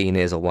what the scene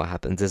is or what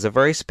happens. There's a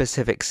very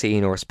specific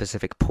scene or a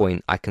specific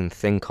point I can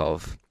think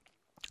of,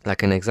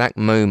 like an exact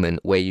moment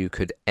where you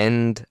could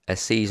end a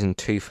season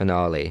 2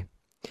 finale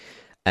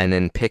and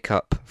then pick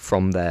up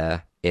from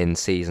there in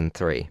season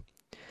 3.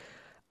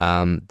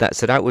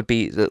 That would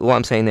be what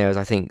I'm saying there is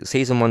I think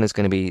season 1 is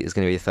going to be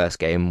the first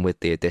game with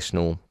the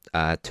additional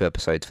 2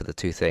 episodes for the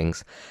 2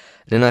 things.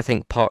 Then I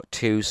think part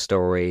 2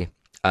 story.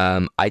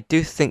 I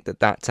do think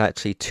that's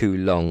actually too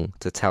long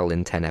to tell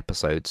in 10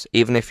 episodes.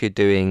 Even if you're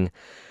doing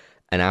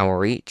an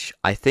hour each,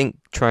 I think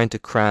trying to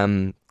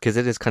cram, because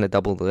it is kind of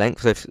double the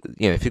length. So if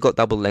you've got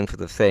double the length of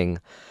the thing,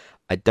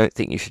 I don't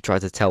think you should try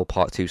to tell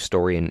part 2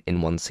 story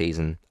in 1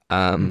 season.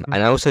 And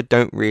I also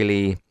don't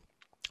really.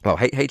 Well,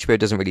 HBO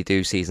doesn't really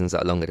do seasons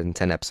that are longer than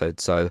 10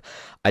 episodes, so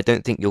I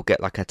don't think you'll get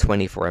like a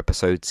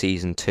 24-episode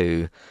season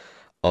 2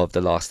 of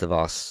The Last of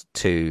Us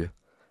 2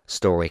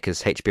 story,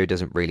 because HBO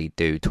doesn't really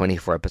do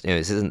 24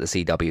 episodes. This isn't the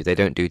CW. They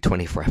don't do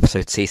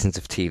 24-episode seasons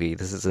of TV.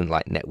 This isn't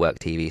like network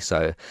TV,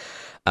 so...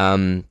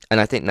 and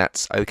I think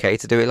that's okay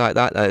to do it like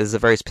that. There's a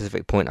very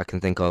specific point I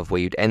can think of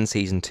where you'd end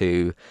season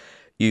 2,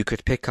 you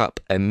could pick up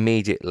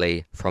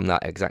immediately from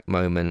that exact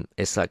moment.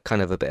 It's like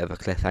kind of a bit of a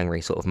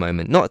cliffhanger sort of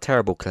moment. Not a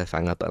terrible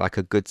cliffhanger, but like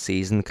a good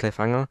season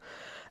cliffhanger.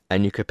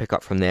 And you could pick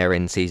up from there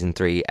in season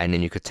 3, and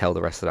then you could tell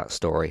the rest of that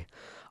story,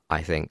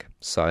 I think.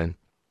 So,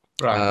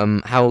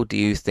 right. How do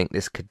you think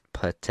this could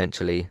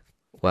potentially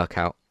work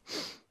out?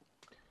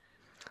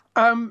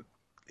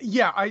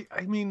 Yeah, I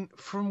mean,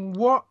 from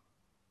what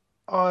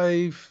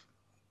I've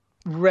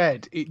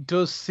read, it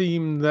does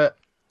seem that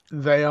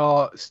they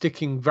are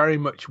sticking very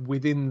much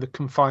within the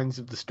confines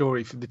of the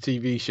story for the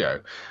TV show.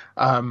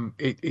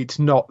 It's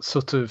not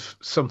sort of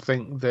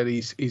something that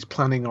he's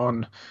planning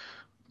on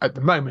at the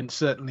moment,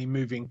 certainly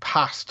moving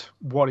past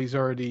what is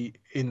already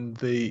in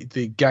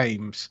the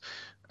games.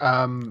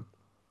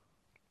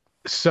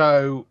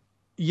 So,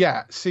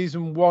 yeah,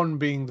 season 1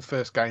 being the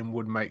first game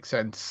would make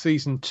sense.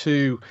 Season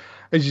 2,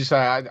 as you say,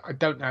 I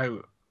don't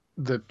know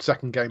the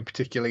second game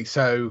particularly,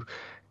 so...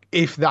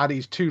 If that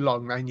is too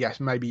long, then yes,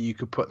 maybe you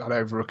could put that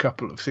over a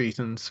couple of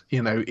seasons.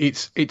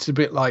 It's a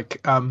bit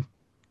like,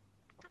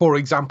 for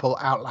example,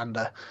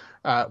 Outlander,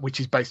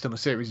 which is based on a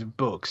series of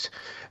books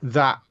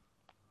that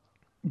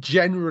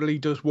generally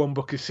does 1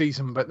 book a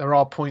season, but there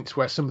are points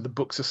where some of the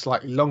books are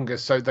slightly longer,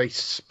 so they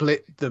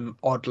split them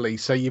oddly.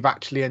 So you've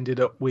actually ended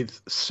up with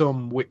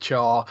some which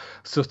are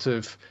sort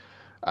of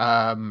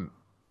half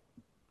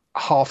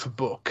a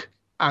book,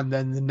 and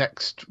then the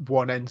next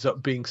one ends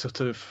up being sort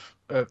of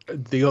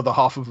the other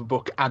half of a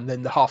book, and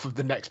then the half of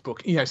the next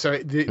book. So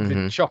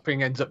the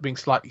chopping ends up being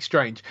slightly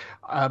strange,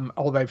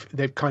 or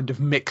they've kind of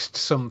mixed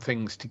some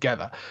things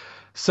together.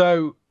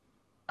 So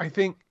I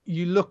think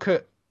you look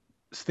at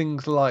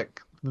things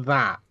like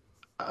that.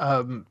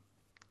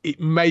 It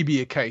may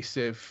be a case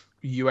of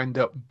you end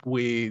up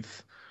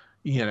with,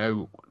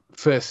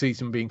 first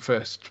season being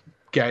first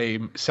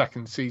game,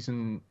 second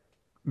season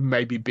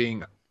maybe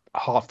being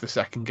half the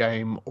second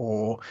game,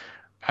 or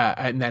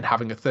and then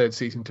having a third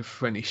season to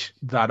finish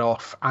that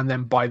off, and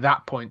then by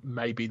that point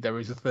maybe there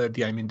is a third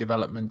game in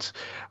development.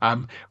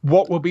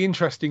 What will be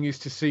interesting is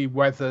to see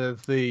whether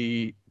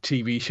the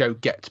TV show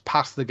gets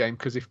past the game,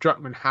 because if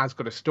Druckmann has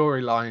got a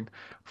storyline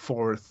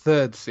for a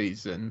third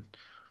season,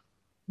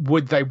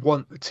 would they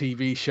want the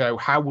TV show?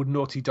 How would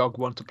Naughty Dog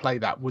want to play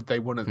that? Would they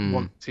want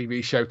the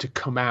TV show to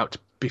come out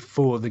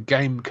before the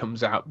game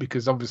comes out?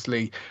 Because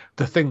obviously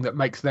the thing that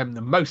makes them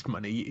the most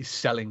money is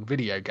selling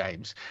video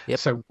games. Yep.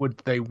 So would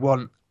they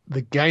want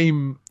the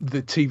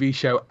TV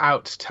show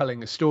out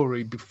telling a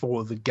story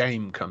before the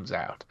game comes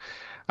out?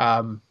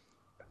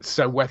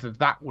 So whether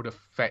that would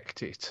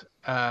affect it,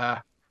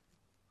 and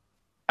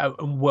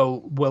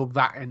will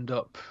that end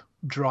up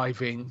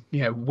driving,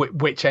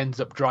 which ends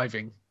up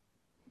driving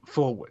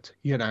forward,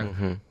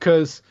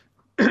 because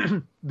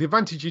the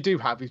advantage you do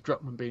have is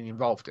Druckmann being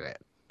involved in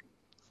it,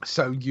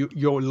 so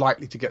you're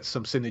likely to get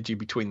some synergy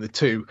between the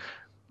two,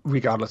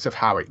 regardless of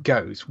how it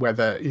goes.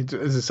 Whether,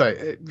 as I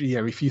say,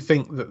 if you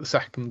think that the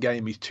second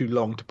game is too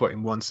long to put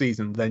in one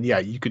season, then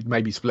you could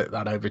maybe split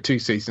that over 2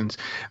 seasons.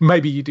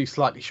 Maybe you do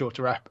slightly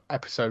shorter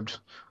episodes,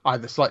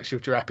 either slightly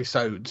shorter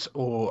episodes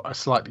or a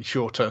slightly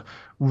shorter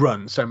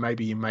run. So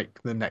maybe you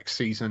make the next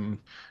season,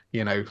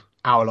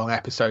 hour-long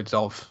episodes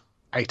of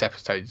 8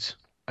 episodes,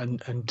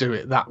 and do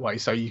it that way,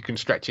 so you can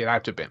stretch it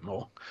out a bit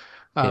more.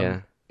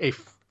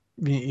 If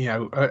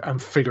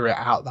and figure it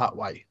out that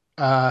way,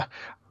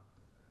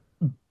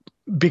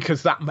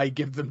 because that may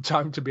give them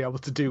time to be able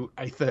to do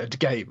a third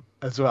game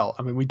as well.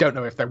 I mean, we don't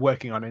know if they're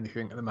working on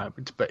anything at the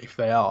moment, but if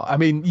they are, I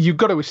mean, you've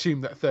got to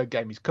assume that a third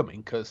game is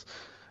coming, because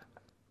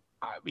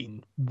I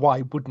mean,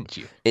 why wouldn't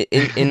you?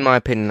 In my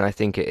opinion, I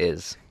think it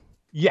is.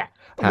 Yeah.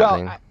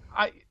 Happening.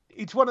 Well,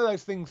 it's one of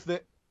those things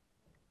that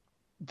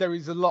there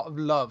is a lot of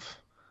love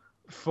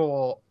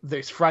for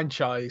this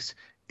franchise.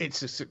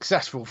 It's a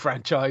successful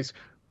franchise.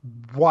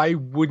 Why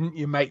wouldn't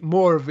you make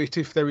more of it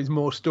if there is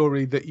more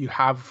story that you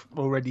have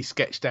already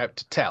sketched out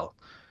to tell?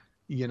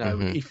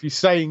 If you're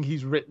saying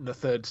he's written a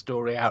third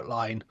story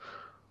outline,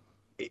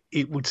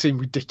 it would seem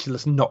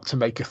ridiculous not to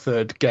make a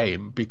third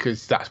game,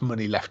 because that's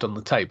money left on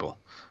the table.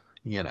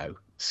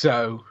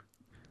 So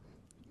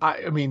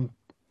I mean,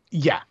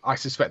 I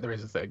suspect there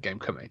is a third game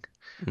coming.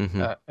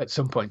 At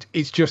some point.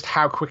 It's just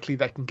how quickly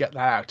they can get that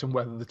out, and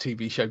whether the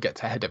TV show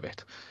gets ahead of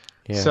it.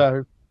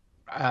 So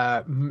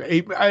I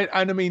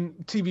mean,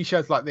 TV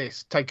shows like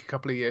this take a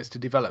couple of years to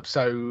develop.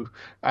 So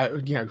I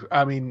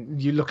mean,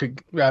 you look at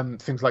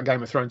things like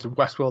Game of Thrones and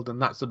Westworld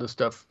and that sort of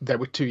stuff, there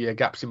were 2-year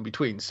gaps in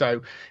between.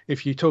 So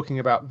if you're talking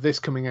about this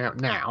coming out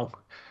now,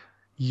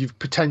 you've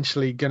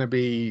potentially going to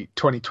be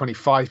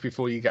 2025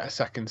 before you get a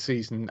second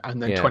season,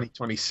 and then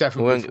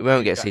 2027 we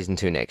won't get season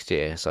 2 next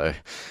year, so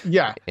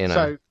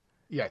so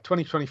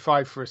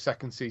 2025 for a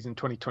second season,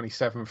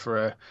 2027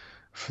 for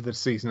the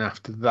season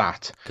after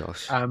that.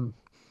 Gosh.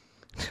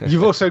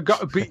 You've also got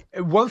to be,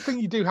 one thing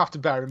you do have to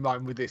bear in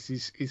mind with this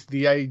is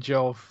the age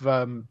of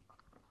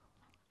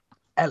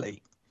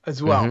Ellie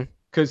as well,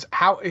 because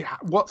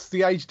what's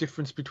the age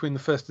difference between the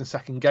first and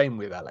second game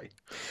with Ellie?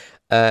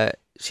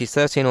 She's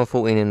 13 or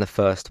 14 in the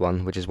first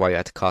one, which is why you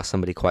had to cast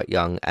somebody quite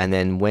young, and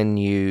then when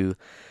you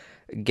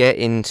get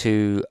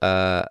into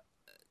the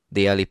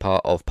early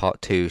part of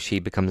part 2, she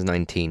becomes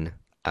 19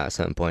 at a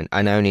certain point.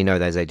 And I only know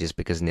those ages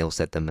because Neil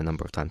said them a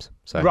number of times.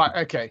 So right,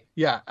 okay,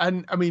 yeah.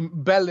 And I mean,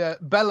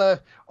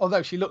 Bella,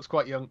 although she looks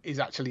quite young, is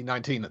actually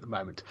 19 at the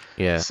moment.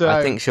 Yeah, so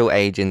I think she'll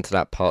age into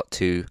that part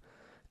 2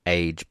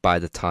 age by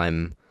the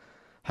time.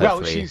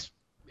 Hopefully. Well,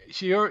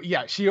 she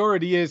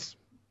already is.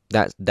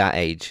 That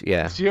age,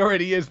 yeah. She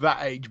already is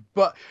that age,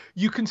 but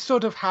you can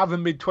sort of have a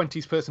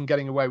mid-20s person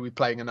getting away with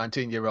playing a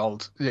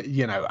 19-year-old.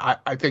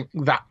 I think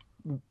that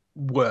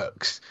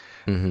works.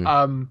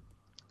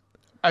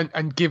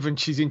 And given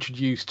she's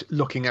introduced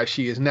looking as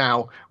she is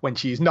now, when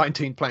she is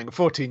 19 playing a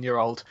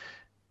 14-year-old,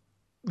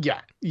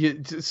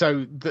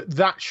 so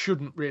that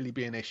shouldn't really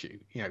be an issue,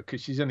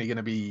 because she's only going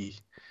to be,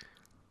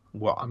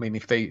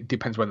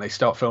 depends when they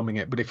start filming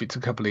it, but if it's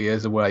a couple of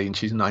years away and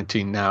she's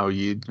 19 now,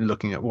 you're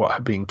looking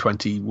at being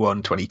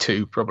 21,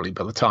 22 probably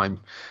by the time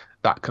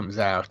that comes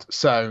out.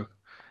 So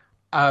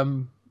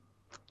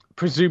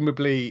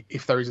presumably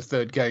if there is a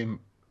third game,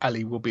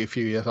 Ellie will be a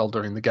few years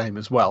older in the game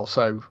as well.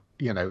 So,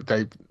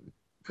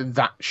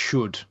 that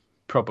should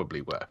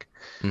probably work.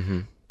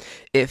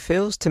 It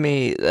feels to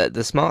me that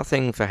the smart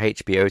thing for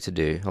HBO to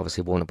do,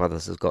 obviously Warner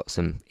Brothers has got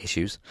some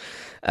issues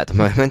at the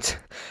moment,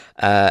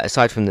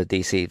 aside from the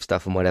DC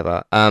stuff and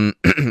whatever,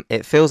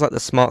 it feels like the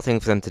smart thing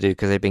for them to do,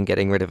 because they've been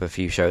getting rid of a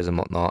few shows and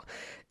whatnot,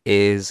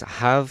 is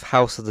have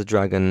House of the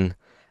Dragon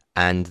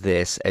and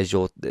this as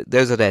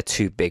those are their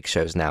two big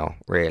shows now,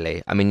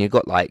 really. I mean, you've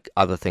got like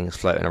other things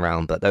floating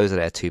around, but those are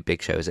their two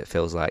big shows, it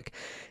feels like,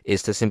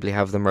 is to simply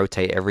have them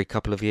rotate every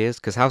couple of years,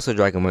 because House of the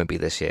Dragon won't be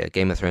this year,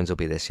 Game of Thrones will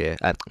be this year,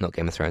 not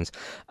Game of Thrones,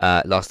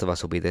 Last of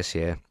Us will be this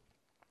year.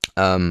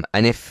 And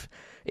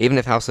even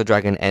if House of the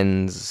Dragon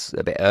ends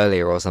a bit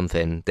earlier or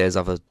something, there's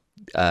other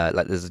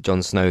like there's a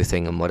Jon Snow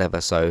thing and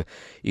whatever, so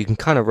you can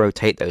kind of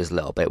rotate those a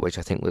little bit, which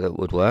I think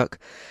would work.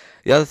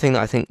 The other thing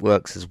that I think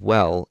works as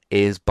well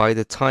is by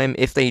the time,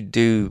 if they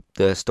do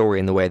the story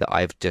in the way that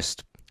I've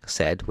just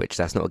said, which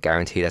that's not a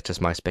guarantee, that's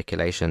just my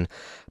speculation,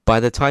 by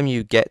the time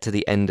you get to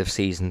the end of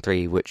Season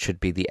 3, which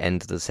should be the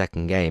end of the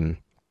second game,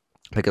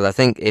 because I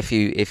think if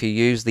you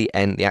use the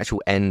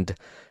actual end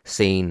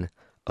scene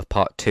of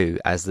Part 2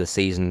 as the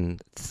Season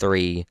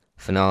 3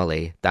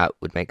 finale, that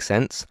would make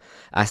sense.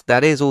 As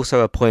that is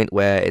also a point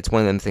where it's one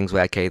of them things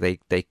where, okay,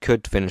 they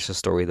could finish the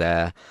story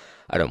there.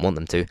 I don't want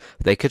them to.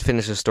 They could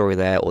finish the story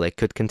there, or they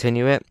could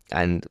continue it.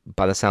 And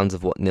by the sounds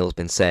of what Neil's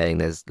been saying,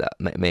 there's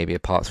maybe a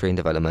Part 3 in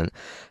development.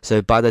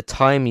 So by the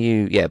time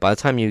you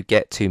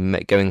get to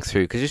going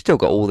through, because you've still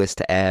got all this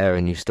to air,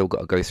 and you've still got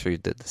to go through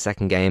the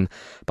second game.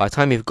 By the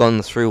time you've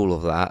gone through all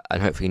of that,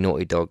 and hopefully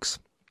Naughty Dog's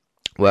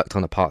worked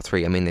on a Part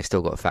 3. I mean, they've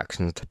still got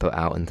factions to put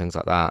out and things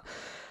like that.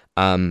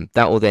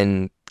 That will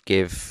then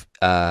give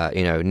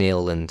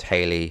Neil and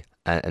Haley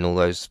and all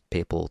those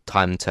people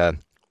time to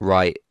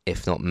write,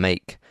 if not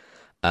make,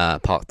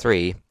 Part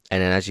 3,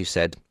 and then, as you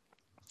said,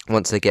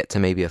 once they get to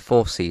maybe a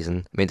fourth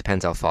season, I mean, it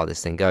depends how far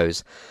this thing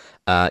goes,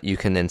 you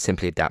can then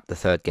simply adapt the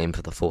third game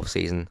for the fourth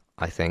season,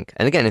 I think.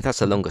 And again, if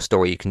that's a longer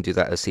story, you can do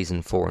that as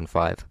Season 4 and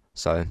 5.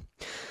 So,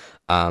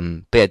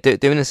 but yeah,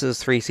 doing this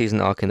as a 3-season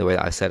arc in the way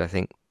that I said, I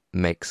think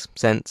makes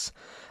sense.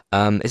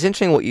 It's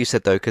interesting what you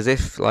said, though, because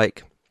if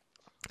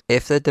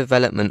the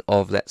development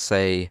of, let's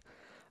say,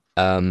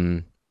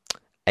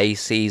 a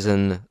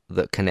season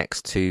that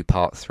connects to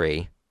Part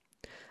 3,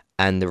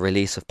 and the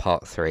release of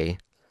Part 3,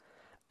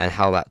 and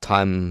how that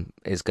time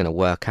is going to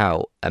work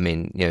out. I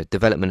mean,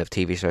 development of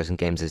TV shows and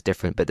games is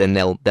different, but then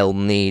they'll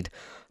need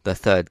the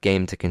third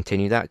game to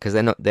continue that, because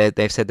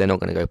they've said they're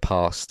not going to go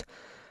past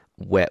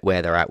where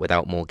they're at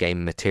without more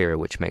game material,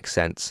 which makes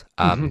sense.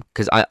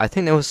 Because I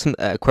think there was some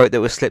quote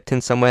that was slipped in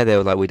somewhere. They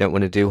were like, "We don't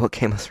want to do what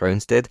Game of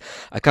Thrones did."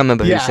 I can't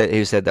remember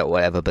who said that,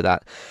 whatever,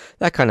 but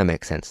that kind of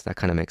makes sense.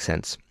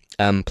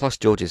 Plus,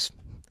 George is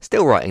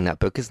still writing that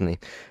book, isn't he?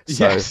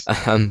 So, yes.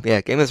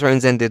 Game of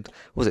Thrones ended,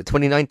 was it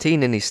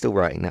 2019? And he's still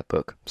writing that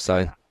book.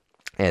 So,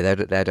 yeah,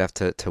 they'd have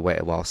to wait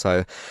a while.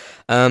 So,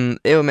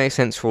 it would make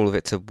sense for all of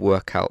it to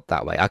work out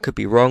that way. I could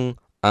be wrong.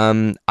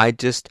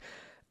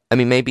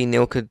 Maybe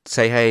Neil could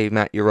say, "Hey,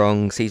 Matt, you're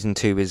wrong. Season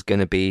 2 is going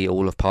to be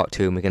all of Part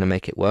 2, and we're going to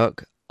make it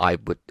work." I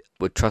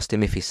would trust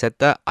him if he said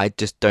that. I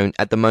just don't,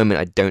 at the moment,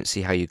 I don't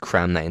see how you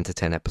cram that into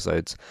 10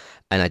 episodes.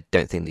 And I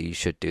don't think that you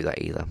should do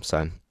that either.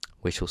 So,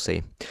 we shall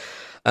see.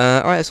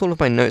 Alright, that's all of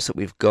my notes that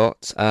we've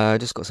got.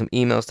 Just got some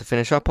emails to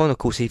finish up on. Of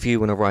course, if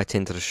you want to write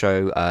into the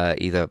show,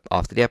 either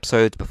after the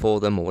episodes, before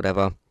them, or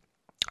whatever,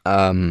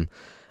 give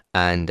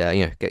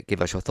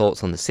us your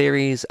thoughts on the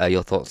series,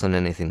 your thoughts on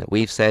anything that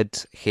we've said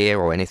here,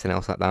 or anything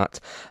else like that.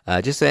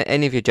 Just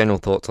any of your general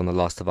thoughts on The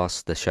Last of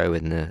Us, the show,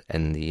 and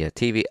the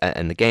TV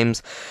and the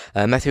games.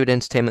 Matthew at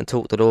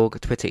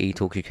entertainmenttalk.org, Twitter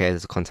eTalkUK.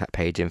 There's a contact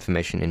page,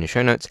 information in your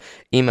show notes,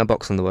 email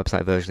box on the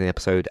website version of the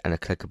episode, and a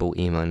clickable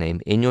email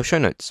name in your show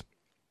notes.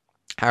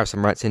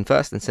 Harrison writes in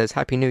first and says,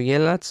 "Happy New Year,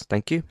 lads."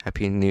 Thank you.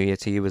 Happy New Year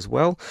to you as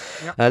well.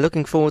 Yep.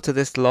 Looking forward to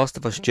this Last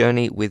of Us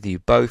journey with you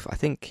both. I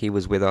think he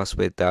was with us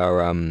with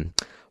our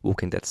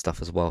Walking Dead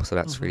stuff as well, so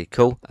that's really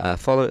cool.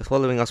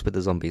 Following us with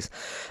the zombies.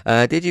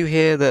 Did you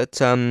hear that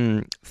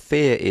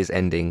Fear is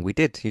ending? We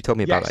did. You told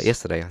me about that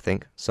yesterday, I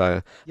think.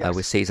 So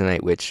with Season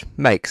 8, which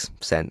makes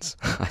sense,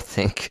 I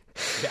think.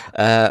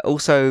 Yeah.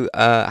 Also,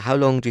 how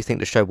long do you think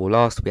the show will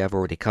last? We have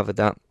already covered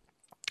that,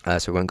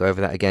 so we won't go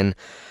over that again.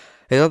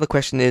 The other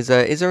question is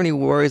there any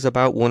worries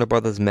about Warner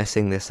Brothers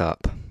messing this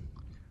up?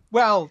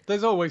 Well,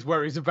 there's always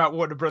worries about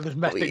Warner Brothers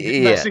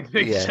messing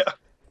things up.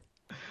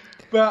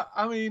 But,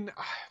 I mean,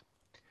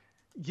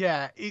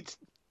 yeah, it's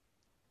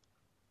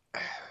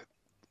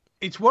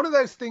one of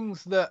those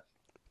things that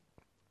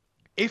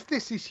if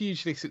this is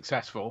hugely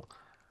successful,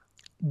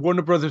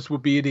 Warner Brothers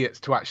would be idiots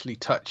to actually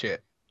touch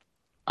it.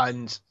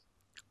 And,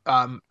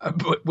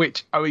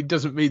 which, I mean,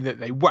 doesn't mean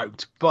that they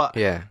won't, but...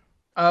 Yeah.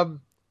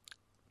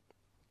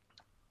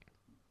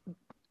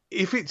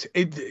 If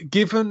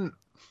given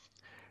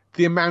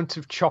the amount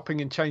of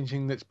chopping and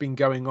changing that's been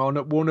going on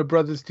at Warner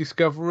Brothers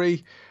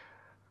Discovery,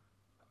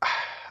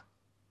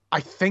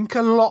 I think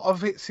a lot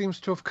of it seems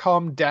to have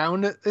calmed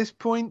down at this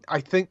point.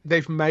 I think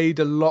they've made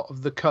a lot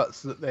of the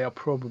cuts that they are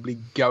probably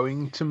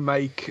going to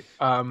make.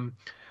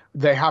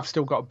 They have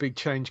still got a big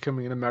change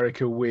coming in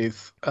America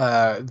with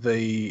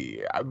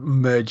the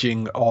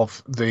merging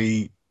of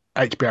the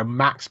HBO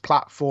Max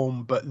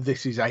platform, but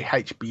this is a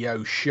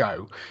HBO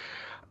show.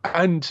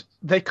 And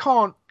they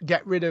can't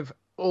get rid of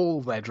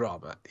all their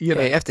drama. You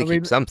know, you have to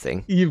keep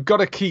something. You've got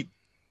to keep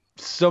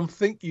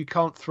something. You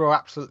can't throw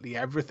absolutely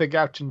everything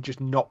out and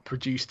just not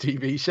produce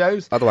TV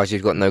shows. Otherwise,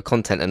 you've got no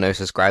content and no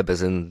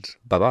subscribers, and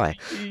bye-bye.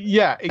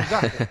 Yeah,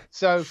 exactly.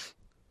 So,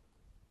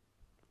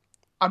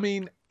 I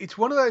mean, it's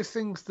one of those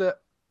things that...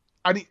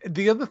 And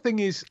the other thing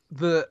is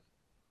that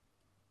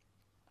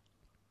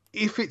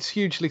if it's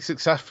hugely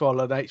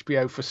successful and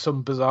HBO, for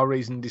some bizarre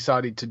reason,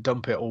 decided to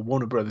dump it, or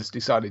Warner Brothers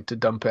decided to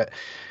dump it,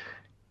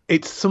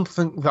 it's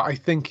something that I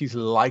think is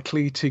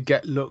likely to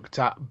get looked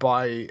at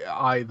by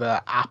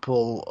either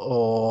Apple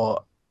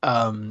or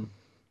Amazon.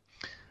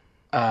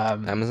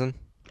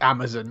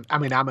 Amazon. I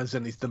mean,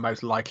 Amazon is the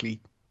most likely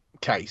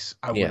case,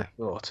 I would have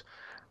thought.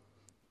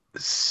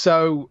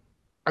 So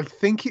I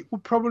think it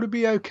would probably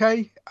be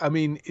okay. I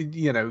mean,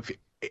 you know,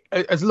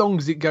 as long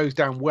as it goes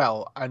down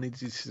well and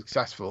it is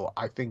successful,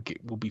 I think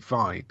it will be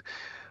fine.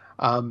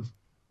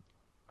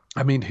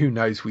 I mean, who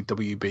knows with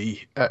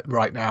WB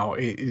right now?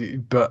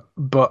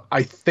 But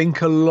I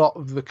think a lot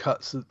of the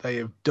cuts that they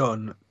have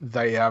done,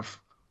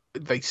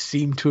 they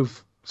seem to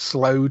have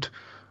slowed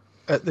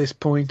at this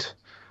point.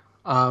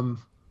 You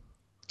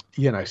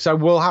know, so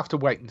we'll have to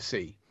wait and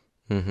see.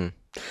 Mm-hmm.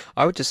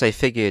 I would just say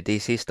figure your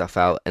DC stuff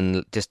out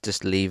and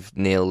just leave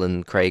Neil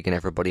and Craig and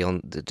everybody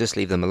on. Just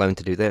leave them alone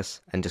to do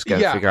this and just go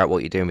figure out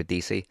what you're doing with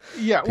DC.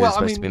 Yeah, well, they're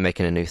supposed to be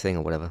making a new thing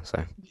or whatever.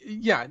 So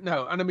yeah,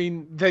 no, and I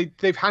mean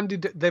they've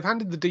handed the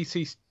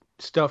DC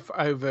stuff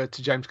over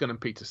to James Gunn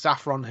and Peter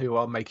Safran, who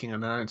are making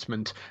an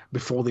announcement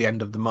before the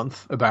end of the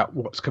month about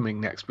what's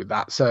coming next with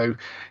that. So,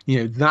 you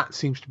know, that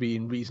seems to be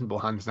in reasonable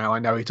hands now. I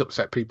know it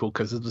upset people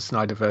because of the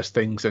Snyderverse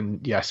things, and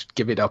yes,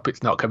 give it up,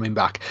 it's not coming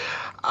back.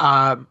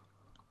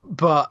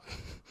 But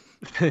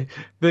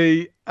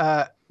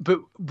but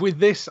with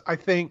this, I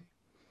think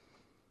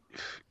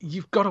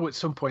you've got to at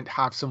some point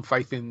have some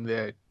faith in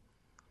the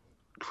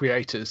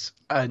creators,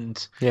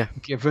 and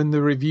given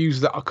the reviews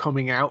that are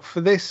coming out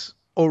for this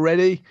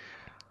already,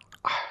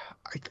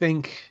 I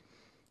think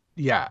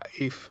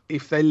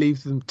if they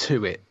leave them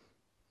to it,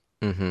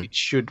 it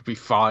should be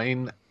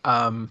fine.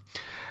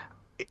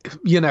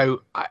 You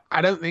know,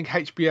 I don't think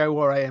HBO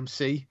or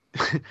AMC,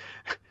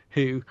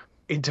 who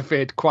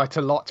interfered quite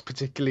a lot,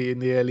 particularly in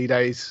the early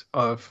days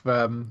of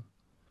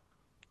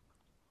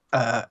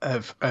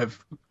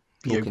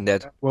Walking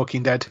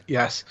Dead.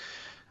 Yes.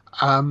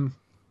 I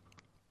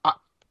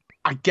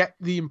get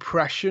the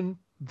impression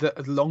that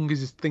as long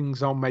as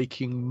things are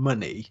making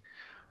money,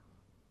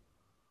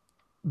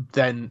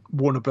 then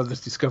Warner Brothers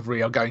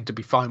Discovery are going to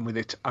be fine with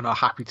it and are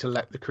happy to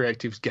let the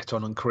creatives get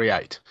on and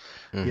create.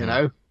 You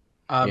know.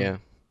 The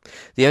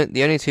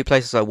only two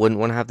places I wouldn't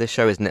want to have this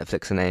show is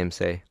Netflix and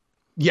AMC.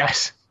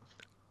 Yes.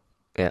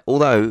 Yeah,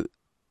 although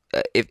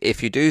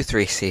if you do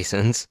 3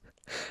 seasons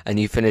and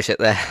you finish it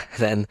there,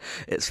 then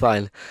it's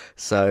fine.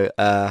 So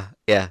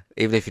even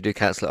if you do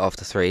cancel it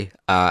after 3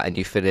 and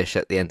you finish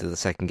at the end of the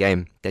second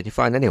game, then you're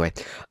fine anyway.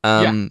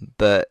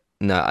 But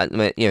no, I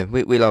mean, you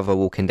know, we love a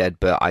Walking Dead,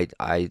 but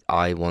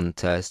I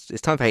want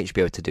it's time for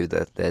HBO to do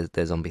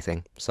their zombie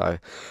thing. So,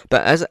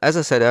 but as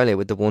I said earlier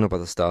with the Warner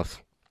Brothers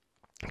stuff,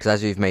 because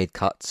as you've made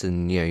cuts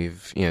and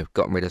you've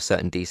gotten rid of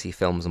certain DC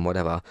films and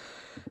whatever.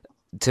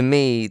 To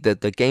me, the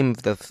Game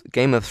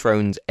of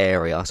Thrones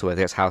area, so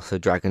whether it's House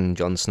of Dragon,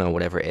 Jon Snow,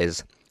 whatever it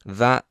is,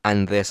 that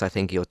and this, I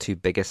think, are your two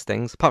biggest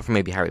things. Apart from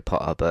maybe Harry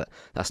Potter, but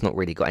that's not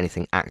really got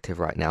anything active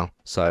right now.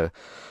 So,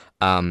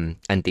 and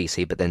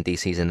DC, but then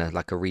DC's in a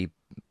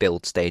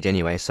rebuild stage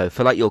anyway. So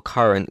for your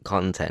current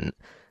content,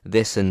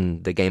 this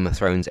and the Game of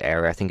Thrones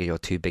area, I think, are your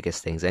two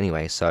biggest things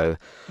anyway. So,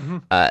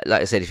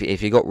 like I said,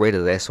 if you got rid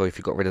of this, or if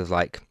you got rid of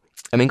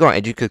I mean,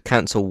 granted, you could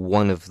cancel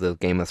one of the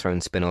Game of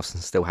Thrones spin-offs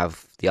and still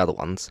have the other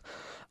ones.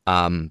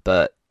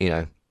 But,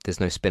 there's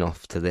no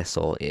spin-off to this,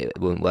 or it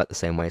wouldn't work the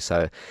same way.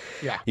 So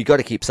you got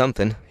to keep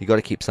something.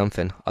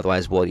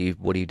 Otherwise, what are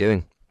you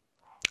doing?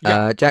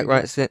 Jack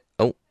writes in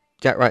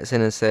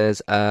and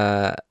says,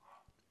 how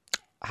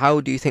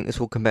do you think this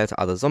will compare to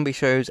other zombie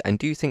shows? And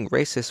do you think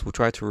racists will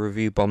try to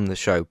review bomb the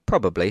show?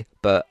 Probably.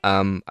 But,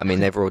 I mean,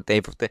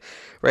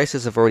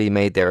 racists have already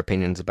made their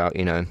opinions about,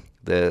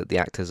 the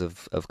actors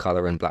of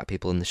colour and black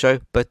people in the show,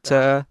 but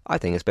I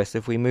think it's best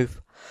if we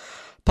move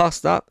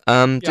past that.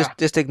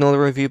 Just ignore the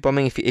review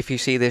bombing. If you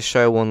see this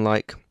show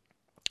on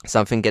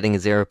something getting a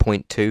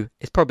 0.2,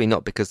 it's probably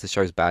not because the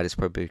show's bad, it's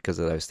probably because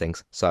of those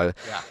things. So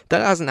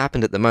that hasn't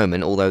happened at the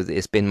moment, although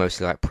it's been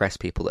mostly press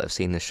people that have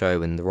seen the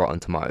show and the Rotten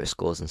Tomato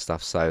scores and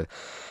stuff. So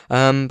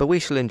but we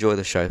shall enjoy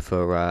the show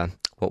for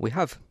what we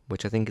have,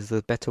 which I think is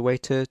the better way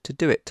to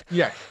do it.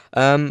 Yeah.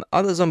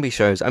 Other zombie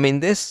shows, I mean,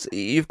 this,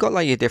 you've got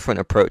your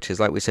different approaches.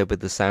 Like we said with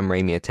the Sam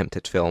Raimi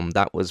attempted film,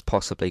 that was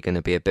possibly going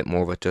to be a bit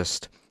more of a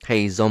just,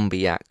 hey,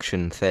 zombie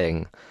action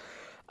thing.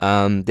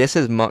 This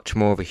is much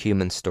more of a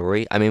human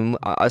story. I mean,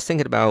 I was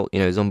thinking about,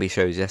 zombie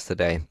shows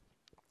yesterday,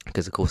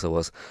 because of course I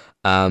was.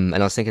 And I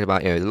was thinking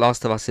about, The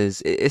Last of Us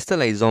it's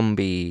still a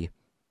zombie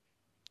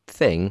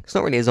thing. It's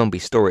not really a zombie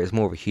story, it's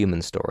more of a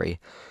human story.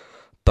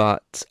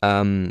 But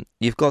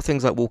you've got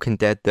things like Walking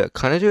Dead that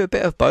kind of do a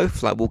bit of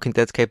both. Like Walking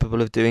Dead's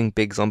capable of doing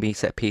big zombie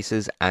set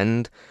pieces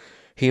and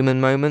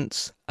human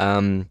moments,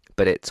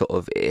 but it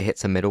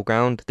hits a middle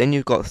ground. Then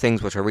you've got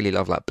things which I really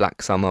love, like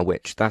Black Summer,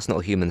 which that's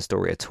not a human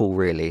story at all,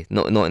 really.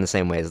 Not in the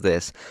same way as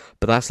this,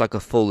 but that's like a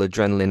full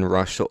adrenaline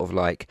rush, sort of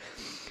like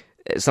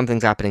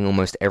something's happening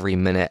almost every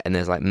minute, and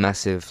there's like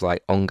massive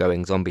like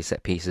ongoing zombie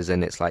set pieces,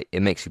 and it's like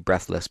it makes you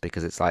breathless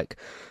because it's like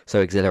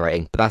so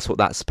exhilarating. But that's what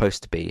that's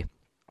supposed to be.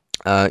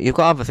 You've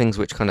got other things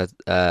which kind of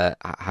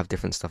have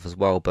different stuff as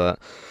well, but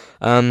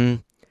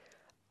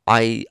I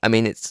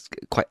mean, it's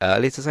quite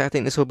early to say I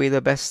think this will be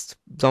the best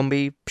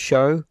zombie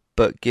show,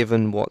 but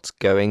given what's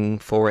going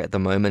for it at the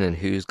moment and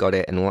who's got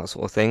it and all that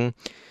sort of thing,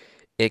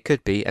 it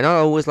could be. And I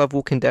always love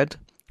Walking Dead,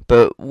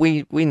 but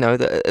we know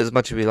that as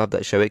much as we love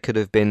that show, it could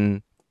have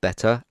been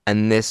better.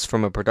 And this,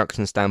 from a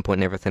production standpoint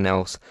and everything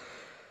else,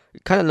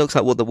 it kind of looks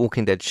like what The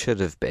Walking Dead should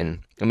have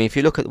been. I mean, if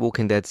you look at The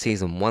Walking Dead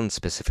Season 1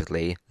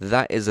 specifically,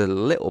 that is a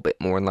little bit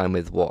more in line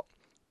with what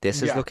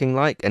this is looking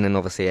like, and then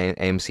obviously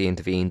AMC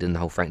intervened and the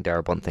whole Frank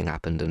Darabont thing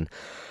happened and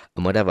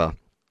whatever.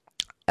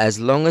 As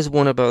long as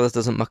Warner Brothers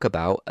doesn't muck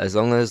about, as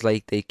long as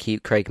like they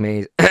keep Craig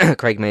Mays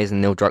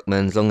and Neil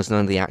Druckmann, as long as none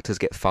of the actors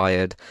get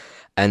fired,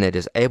 and they're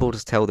just able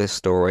to tell this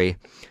story,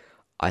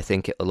 I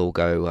think it'll all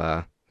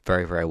go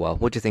very, very well.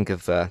 What do you think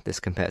of this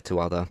compared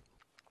to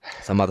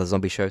some other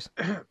zombie shows?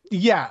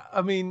 Yeah,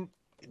 I mean,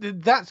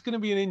 that's going to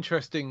be an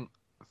interesting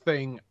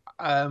thing.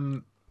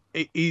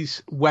 It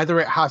is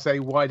whether it has a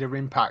wider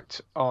impact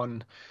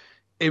on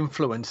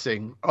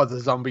influencing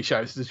other zombie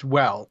shows as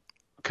well,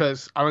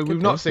 because I mean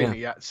we've not seen it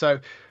yet.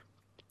 So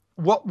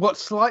what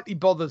slightly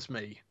bothers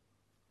me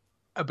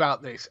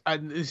about this,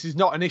 and this is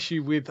not an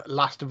issue with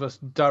Last of Us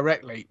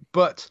directly,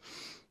 but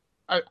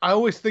I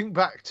always think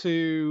back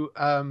to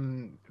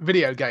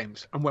video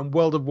games and when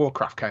World of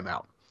Warcraft came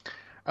out,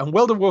 and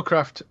World of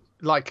Warcraft,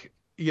 like,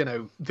 you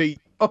know, the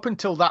up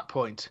until that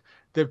point,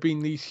 there've been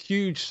these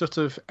huge sort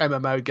of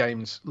MMO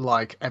games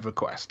like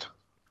EverQuest,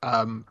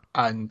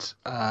 and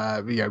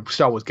you know,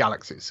 Star Wars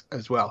Galaxies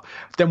as well.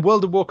 Then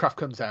World of Warcraft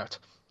comes out,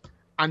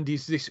 and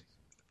is this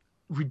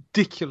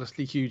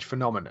ridiculously huge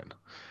phenomenon.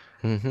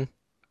 Mm-hmm.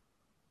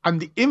 And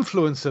the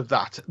influence of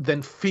that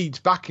then feeds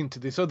back into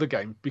this other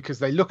game because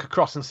they look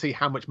across and see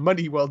how much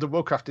money World of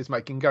Warcraft is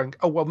making, going,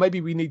 oh well,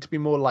 maybe we need to be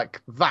more like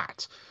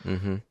that.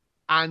 Mm-hmm.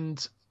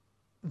 And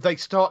they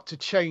start to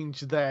change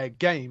their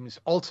games,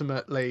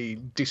 ultimately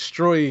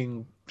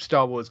destroying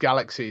Star Wars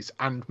Galaxies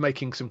and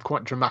making some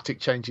quite dramatic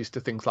changes to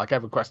things like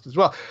EverQuest as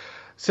well.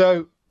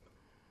 So,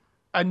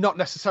 and not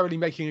necessarily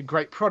making a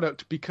great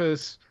product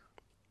because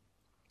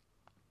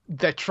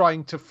they're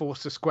trying to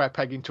force a square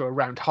peg into a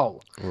round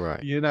hole.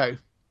 Right. You know?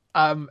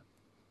 And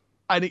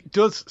it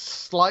does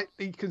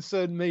slightly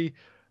concern me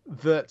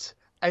that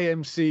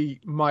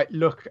AMC might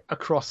look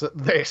across at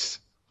this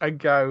and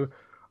go,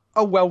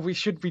 oh, well, we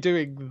should be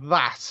doing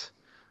that,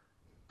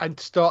 and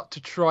start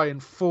to try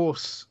and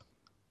force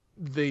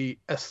the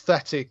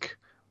aesthetic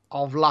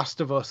of Last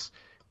of Us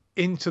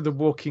into The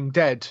Walking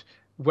Dead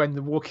when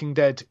The Walking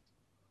Dead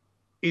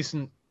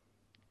isn't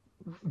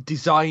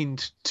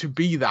designed to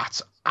be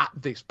that at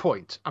this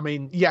point. I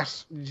mean,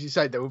 yes, as you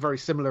say, they were very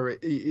similar.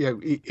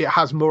 It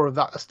has more of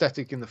that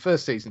aesthetic in the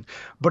first season,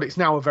 but it's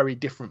now a very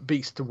different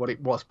beast to what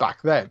it was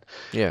back then.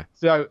 Yeah.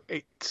 So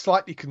it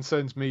slightly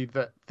concerns me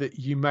that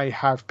you may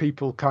have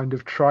people kind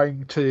of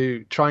trying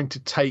to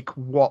take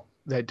what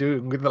they're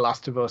doing with The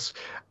Last of Us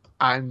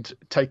and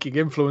taking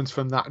influence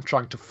from that and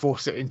trying to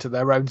force it into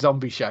their own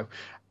zombie show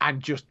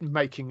and just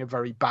making a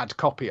very bad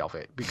copy of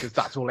it, because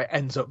that's all it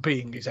ends up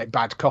being, is a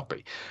bad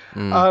copy.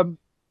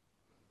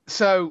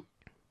 So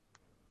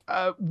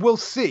we'll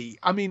see.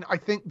 I mean, I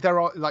think there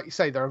are, like you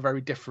say, there are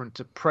very different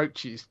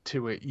approaches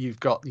to it. You've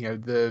got, you know,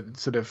 the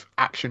sort of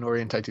action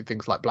orientated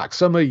things like Black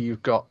Summer.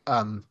 You've got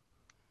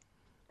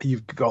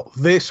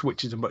this,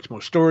 which is a much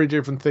more story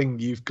driven thing.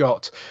 You've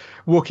got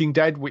Walking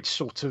Dead, which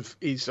sort of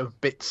is a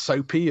bit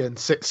soapy and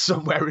sits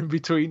somewhere in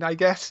between, I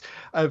guess,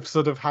 of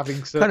sort of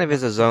having some... kind of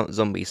is a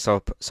zombie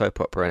soap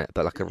opera in it,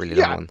 but like a really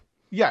long one.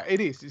 Yeah, it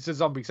is. It's a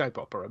zombie soap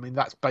opera. I mean,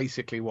 that's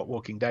basically what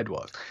Walking Dead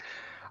was.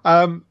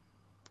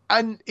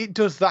 And it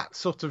does that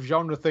sort of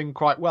genre thing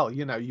quite well.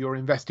 You know, you're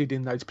invested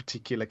in those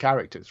particular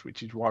characters,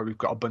 which is why we've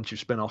got a bunch of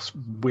spin-offs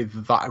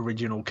with that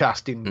original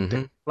cast in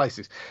different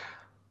places.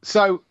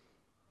 So,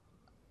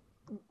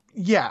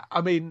 yeah,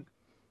 I mean,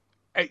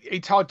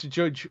 it's hard to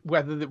judge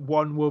whether that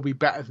one will be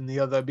better than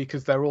the other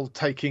because they're all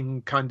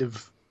taking kind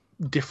of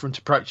different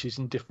approaches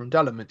and different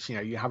elements. You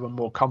know, you have a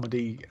more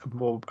comedy,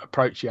 more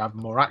approach, you have a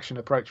more action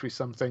approach with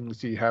some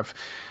things, you have,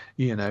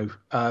 you know,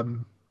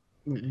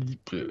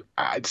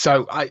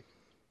 so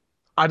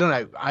I don't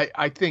know.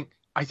 I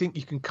think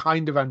you can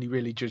kind of only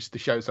really judge the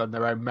shows on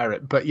their own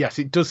merit. But yes,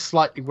 it does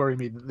slightly worry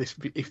me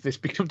that if this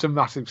becomes a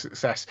massive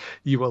success,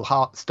 you will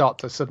start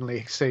to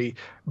suddenly see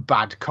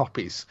bad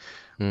copies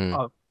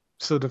of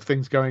sort of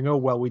things going, oh,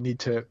 well, we need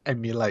to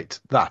emulate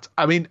that.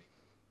 I mean,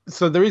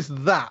 so there is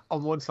that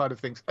on one side of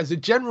things. As a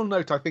general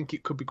note, I think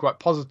it could be quite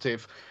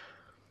positive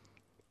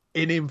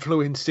in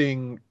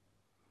influencing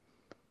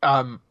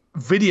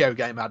video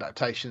game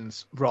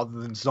adaptations rather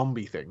than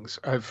zombie things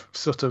have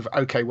sort of,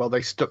 okay, well,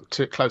 they stuck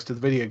to close to the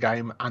video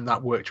game and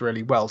that worked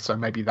really well, so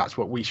maybe that's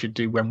what we should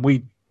do when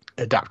we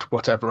adapt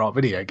whatever our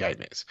video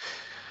game is.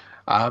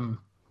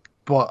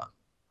 But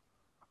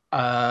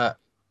as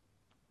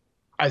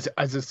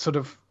a sort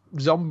of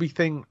zombie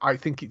thing, I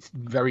think it's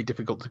very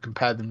difficult to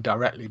compare them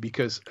directly,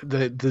 because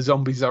the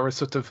zombies are a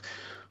sort of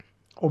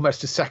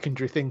almost a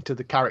secondary thing to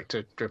the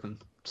character driven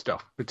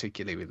stuff,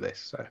 particularly with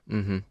this. So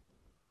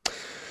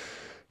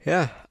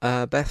Yeah,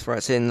 Beth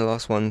writes in, the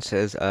last one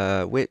says,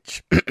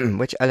 which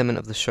element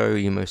of the show are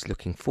you most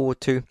looking forward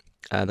to?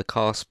 The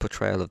cast,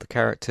 portrayal of the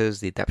characters,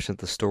 the adaptation of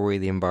the story,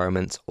 the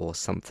environments, or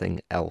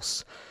something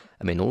else?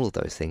 I mean, all of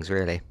those things,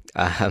 really.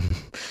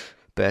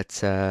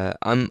 But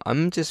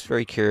I'm just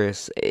very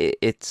curious.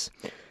 This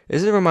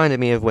reminded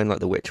me of when, like,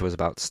 The Witcher was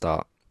about to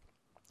start.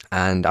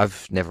 And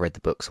I've never read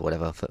the books or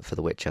whatever for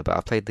The Witcher, but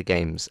I've played the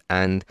games.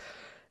 And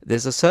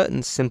there's a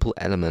certain simple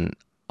element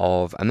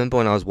of, I remember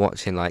when I was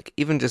watching, like,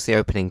 even just the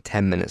opening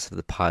 10 minutes of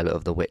the pilot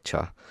of The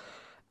Witcher,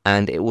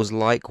 and it was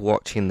like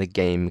watching the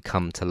game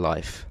come to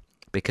life.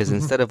 Because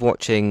instead of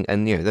watching,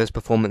 and, you know, those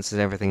performances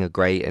and everything are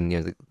great, and, you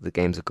know, the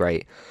games are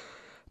great,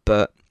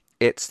 but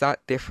it's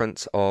that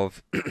difference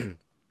of, and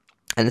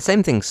the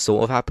same thing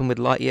sort of happened with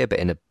Lightyear, but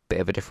in a bit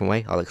of a different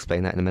way. I'll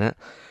explain that in a minute.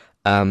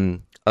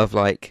 Of,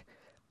 like,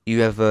 you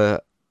have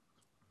a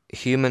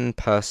human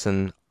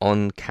person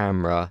on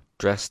camera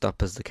dressed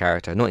up as the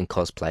character, not in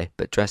cosplay,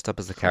 but dressed up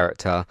as the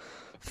character,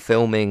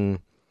 filming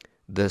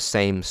the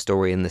same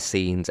story in the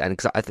scenes. And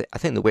cause I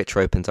think The Witcher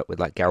opens up with,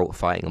 like, Geralt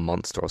fighting a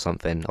monster or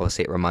something.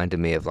 Obviously, it reminded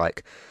me of,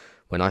 like,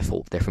 when I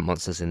fought different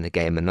monsters in the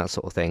game and that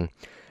sort of thing.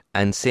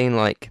 And seeing,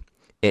 like,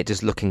 it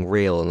just looking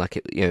real, and, like,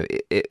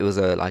 it was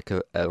a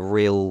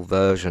real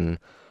version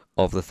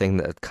of the thing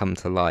that had come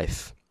to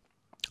life.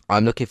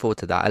 I'm looking forward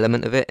to that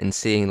element of it, and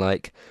seeing,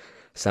 like,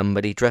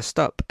 somebody dressed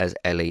up as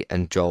Ellie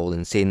and Joel,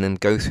 and seeing them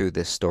go through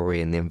this story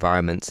and the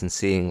environments, and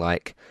seeing,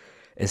 like,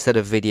 instead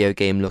of video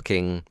game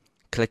looking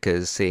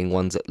clickers, seeing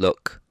ones that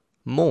look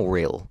more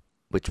real,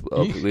 which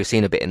we've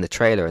seen a bit in the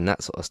trailer and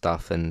that sort of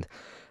stuff, and,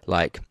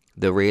 like,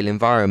 the real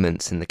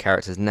environments and the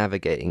characters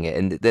navigating it,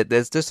 and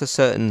there's just a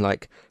certain,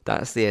 like,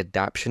 that's the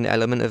adaptation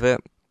element of it.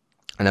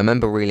 And I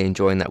remember really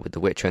enjoying that with The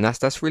Witcher, and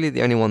that's really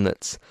the only one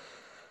that's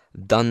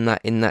done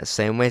that in that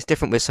same way. It's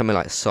different with something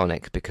like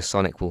Sonic, because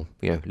Sonic will,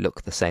 you know,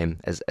 look the same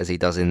as he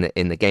does in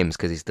the games,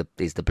 because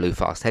he's the blue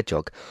fast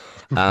hedgehog,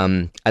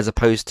 as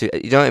opposed to,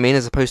 you know what I mean,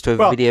 as opposed to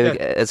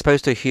as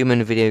opposed to a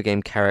human video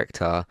game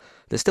character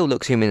that still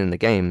looks human in the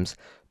games,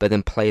 but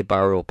then played by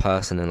a real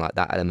person, and, like,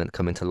 that element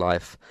coming to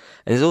life.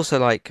 And there's also,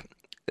 like,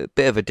 a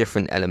bit of a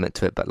different element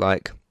to it, but,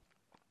 like,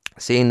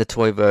 seeing the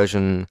toy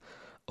version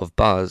of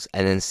Buzz,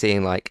 and then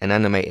seeing, like, an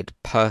animated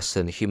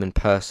person, a human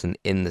person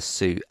in the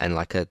suit, and,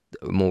 like, a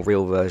more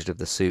real version of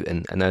the suit,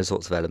 and those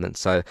sorts of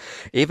elements. So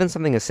even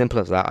something as simple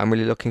as that, I'm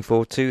really looking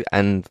forward to,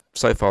 and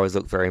so far it's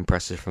looked very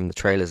impressive from the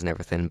trailers and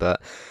everything,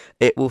 but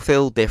it will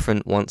feel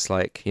different once,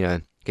 like, you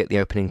know, get the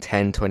opening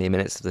 10-20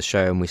 minutes of the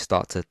show and we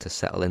start to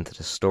settle into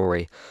the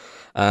story.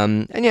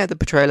 And yeah, the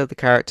portrayal of the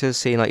characters,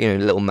 seeing, like, you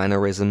know, little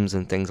mannerisms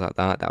and things like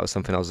that was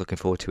something I was looking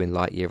forward to in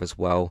Lightyear as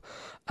well.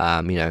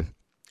 You know,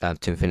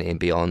 to Infinity and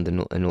Beyond, and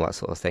all that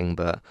sort of thing.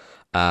 But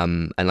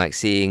and, like,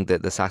 seeing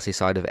the sassy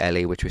side of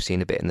Ellie, which we've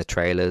seen a bit in the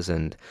trailers,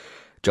 and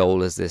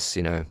Joel as this,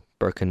 you know,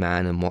 broken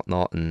man and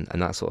whatnot, and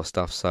that sort of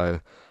stuff. So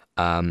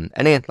and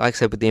again, like I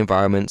said, with the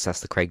environments,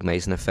 that's the Craig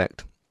Mazin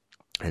effect,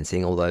 and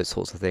seeing all those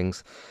sorts of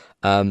things.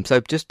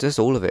 So just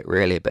all of it,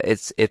 really. But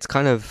it's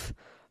kind of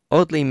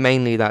oddly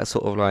mainly that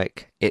sort of,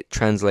 like, it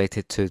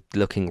translated to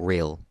looking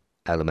real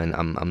element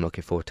I'm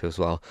looking forward to as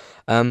well.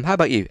 How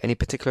about you? Any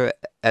particular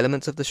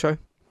elements of the show?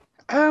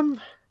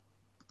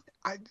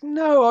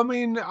 No, I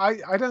mean,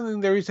 I don't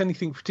think there is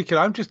anything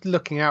particular. I'm just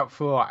looking out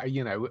for,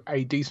 you know,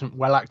 a decent,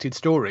 well-acted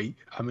story.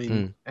 I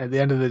mean, at the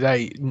end of the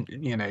day,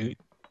 you know,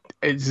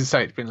 it's to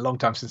say, it's been a long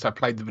time since I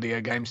played the video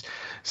games.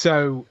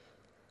 So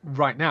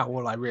right now,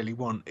 all I really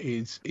want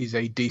is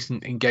a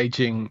decent,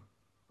 engaging,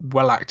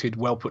 well-acted,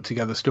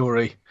 well-put-together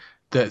story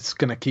that's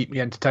going to keep me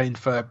entertained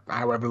for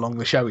however long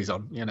the show is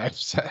on, you know.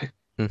 So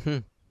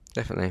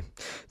definitely.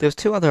 There's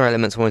two other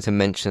elements I wanted to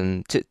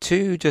mention,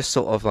 two just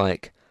sort of,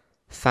 like,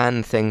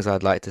 fan things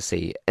I'd like to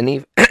see, and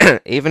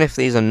even if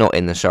these are not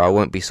in the show, I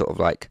won't be sort of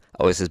like,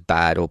 oh, this is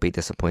bad, or be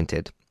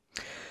disappointed.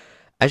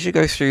 As you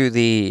go through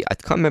I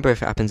can't remember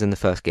if it happens in the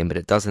first game, but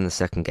it does in the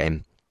second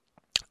game.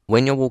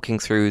 When you're walking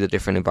through the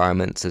different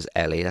environments as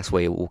Ellie, that's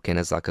where you walk in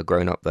as, like, a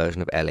grown-up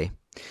version of Ellie,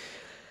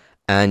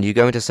 and you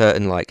go into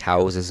certain, like,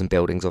 houses and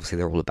buildings. Obviously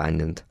they're all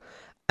abandoned,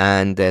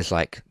 and there's,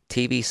 like,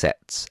 TV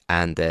sets,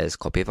 and there's a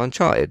copy of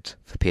Uncharted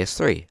for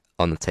PS3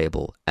 on the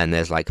table, and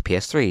there's, like,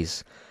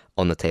 PS3s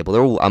on the table.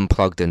 They're all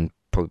unplugged and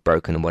probably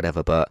broken and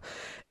whatever, but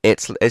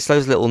it's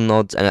those little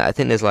nods. And I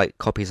think there's, like,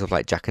 copies of,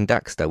 like, Jak and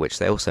Daxter, which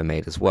they also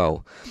made as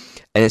well,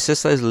 and it's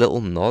just those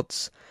little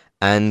nods.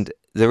 And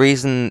the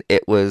reason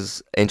it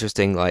was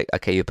interesting, like,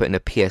 okay, you're putting a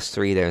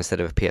PS3 there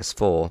instead of a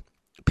PS4.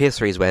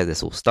 PS3 is where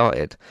this all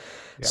started.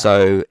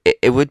 So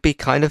it would be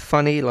kind of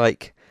funny,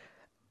 like,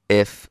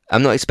 if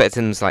I'm not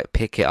expecting them to like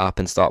pick it up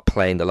and start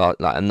playing the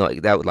lot, like I'm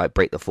not, that would like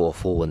break the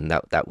fourth wall, and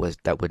that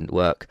wouldn't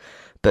work.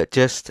 But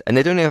just, and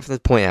they don't even have to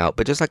point out,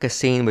 but just like a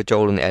scene with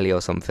Joel and Ellie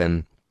or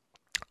something,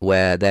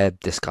 where they're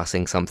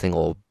discussing something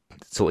or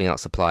sorting out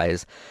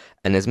supplies,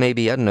 and there's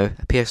maybe, I don't know,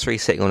 a PS3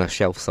 sitting on a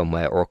shelf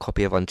somewhere, or a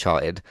copy of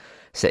Uncharted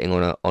sitting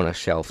on a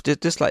shelf,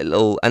 just like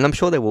little, and I'm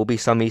sure there will be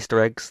some Easter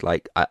eggs,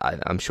 like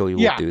I'm sure you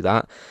will do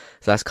that.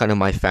 So that's kind of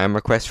my fan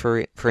request for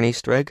an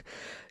Easter egg.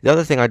 The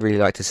other thing I'd really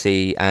like to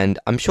see, and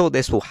I'm sure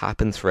this will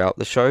happen throughout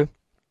the show,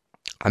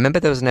 I remember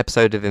there was an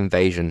episode of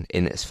Invasion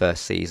in its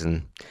first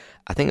season.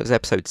 I think it was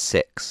episode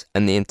 6,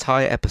 and the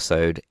entire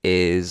episode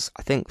is,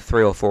 I think,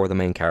 3 or 4 of the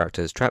main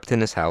characters trapped in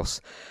this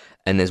house,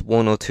 and there's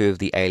 1 or 2 of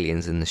the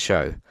aliens in the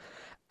show.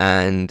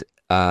 And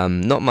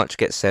not much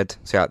gets said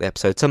throughout the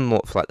episode, some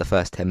more for like the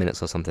first 10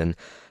 minutes or something.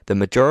 The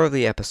majority of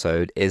the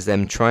episode is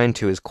them trying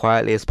to, as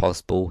quietly as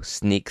possible,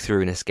 sneak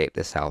through and escape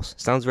this house.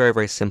 Sounds very,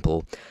 very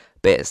simple,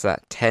 but it's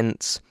that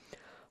tense,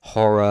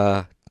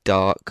 horror,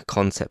 dark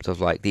concept of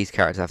like, these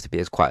characters have to be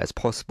as quiet as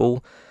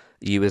possible.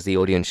 You as the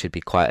audience should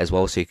be quiet as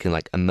well, so you can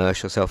like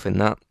immerse yourself in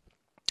that.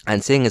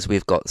 And seeing as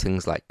we've got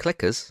things like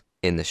clickers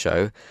in the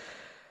show,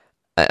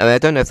 I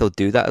don't know if they'll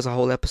do that as a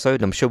whole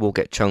episode. I'm sure we'll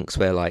get chunks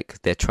where like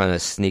they're trying to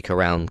sneak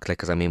around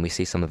clickers. I mean, we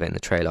see some of it in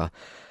the trailer.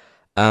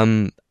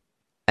 An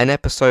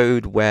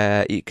episode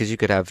where, because you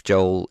could have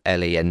Joel,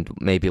 Ellie, and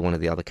maybe one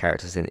of the other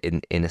characters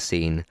in a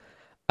scene.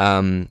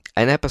 An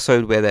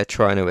episode where they're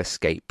trying to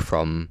escape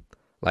from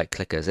like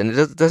clickers, and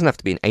it doesn't have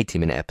to be an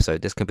 80-minute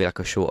episode. This can be like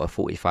a shorter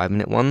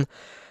 45-minute one.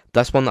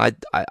 That's one that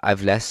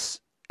I've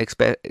less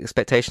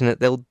expectation that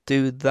they'll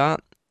do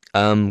that,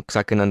 because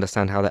I can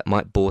understand how that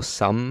might bore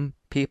some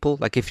people.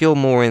 Like, if you're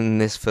more in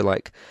this for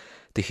like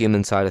the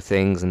human side of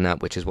things and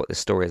that, which is what this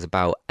story is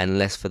about, and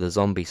less for the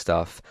zombie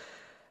stuff,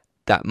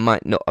 that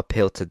might not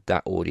appeal to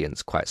that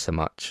audience quite so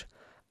much.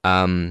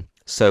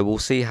 So we'll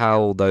see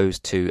how those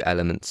two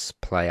elements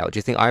play out. Do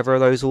you think either of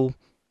those will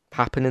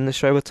happen in the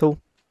show at all?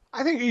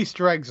 I think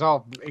Easter eggs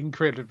are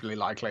incredibly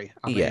likely.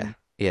 I mean,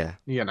 yeah.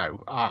 You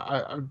know,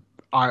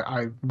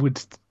 I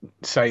would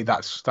say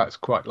that's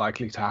quite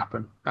likely to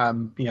happen.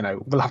 You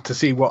know, we'll have to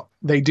see what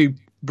they do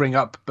bring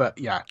up, but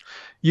yeah,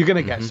 you're going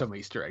to get some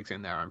Easter eggs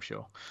in there, I'm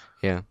sure.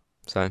 Yeah.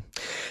 So,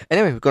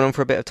 anyway, we've gone on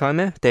for a bit of time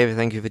here. David,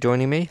 thank you for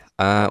joining me.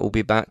 We'll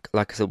be back,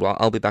 like I said,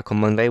 I'll be back on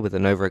Monday with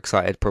an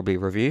overexcited, probably,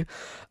 review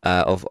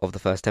of the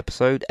first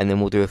episode, and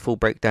then we'll do a full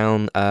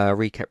breakdown,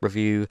 recap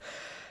review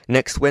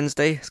next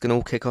Wednesday. It's going to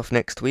all kick off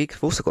next week.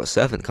 We've also got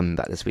Servant coming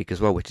back this week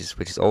as well, which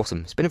is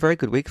awesome. It's been a very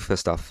good week for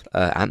stuff.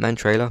 Ant-Man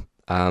trailer.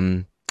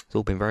 It's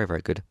all been very,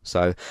 very good.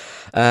 So,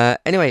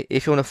 anyway,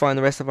 if you want to find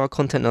the rest of our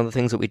content and other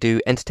things that we do,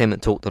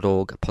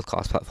 entertainmenttalk.org,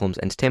 podcast platforms,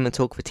 Entertainment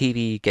Talk for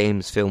TV,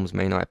 games, films,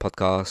 May Night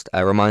podcast.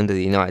 A reminder,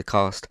 the United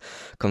cast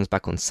comes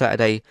back on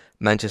Saturday.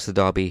 Manchester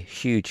Derby,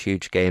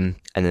 huge game.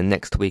 And then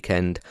next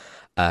weekend,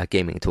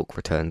 Gaming Talk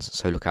returns.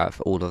 So look out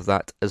for all of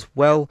that as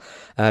well.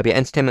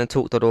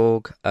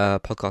 Entertainmenttalk.org,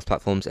 podcast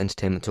platforms,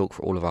 Entertainment Talk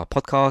for all of our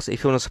podcasts.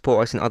 If you want to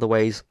support us in other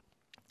ways,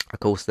 of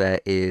course, there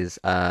is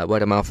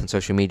word of mouth on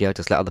social media.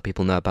 Just let other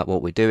people know about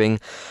what we're doing.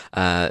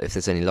 If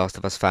there's any Last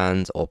of Us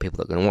fans or people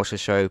that are going to watch the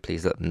show,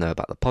 please let them know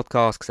about the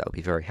podcast, because that would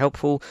be very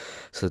helpful.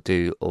 So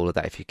do all of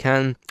that if you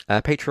can.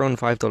 Patreon,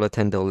 $5,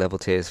 $10 level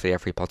tiers for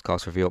every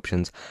podcast review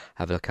options.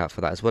 Have a look out for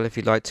that as well if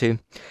you'd like to.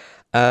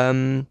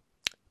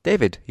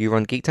 David, you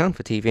run Geektown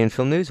for TV and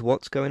film news.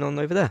 What's going on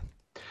over there?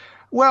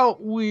 Well,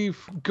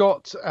 we've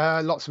got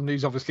lots of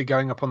news obviously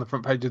going up on the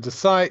front page of the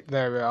site.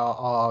 There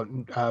are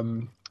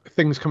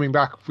things coming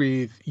back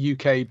with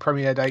UK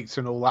premiere dates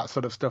and all that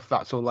sort of stuff.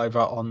 That's all over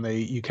on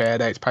the UK air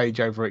dates page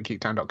over at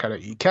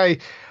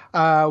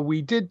geektown.co.uk.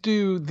 We did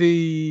do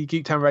the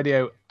Geektown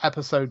Radio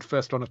episode,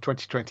 first one of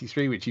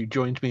 2023, which you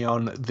joined me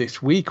on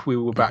this week. We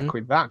were back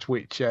with that,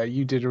 which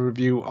you did a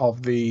review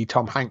of the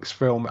Tom Hanks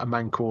film A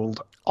Man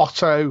Called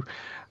Otto.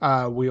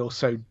 We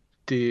also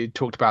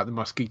talked about the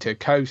Mosquito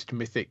Coast,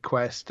 Mythic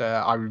Quest.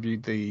 I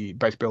reviewed the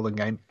base building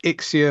game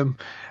Ixiom.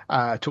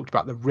 Talked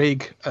about the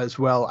Rig as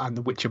well, and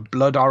the Witcher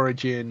Blood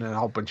Origin, and a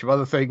whole bunch of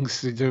other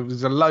things. There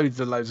was loads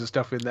of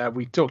stuff in there.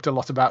 We talked a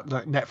lot about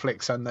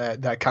Netflix and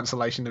their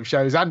cancellation of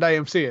shows, and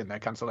AMC and their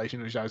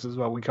cancellation of shows as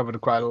well. We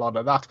covered quite a lot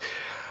of that.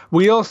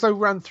 We also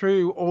ran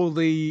through all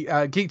the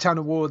Geektown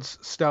Awards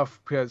stuff,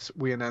 because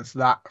we announced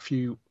that a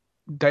few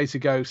days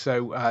ago.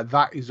 So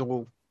that is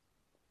all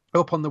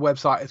up on the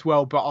website as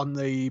well. But on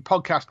the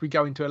podcast, we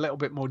go into a little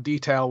bit more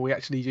detail. We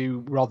actually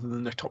do, rather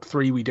than the top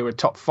 3, we do a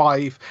top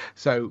 5.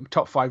 So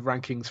top 5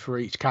 rankings for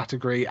each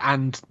category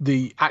and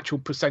the actual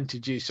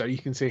percentages, so you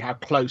can see how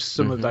close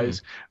some of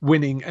those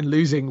winning and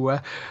losing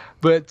were.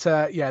 But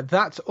yeah,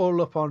 that's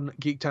all up on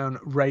Geektown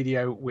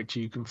Radio, which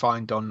you can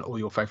find on all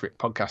your favourite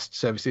podcast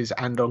services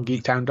and on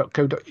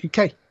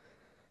geektown.co.uk.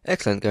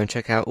 Excellent. Go and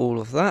check out all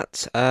of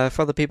that.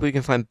 For other people, you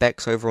can find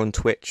Bex over on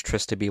Twitch,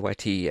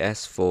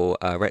 TristaBYTES, for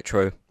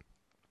retro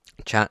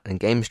chat and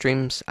game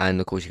streams, and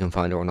of course you can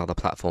find her on other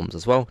platforms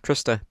as well.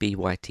 Trista,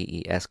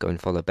 BYTES. Go and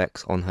follow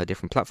Bex on her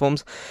different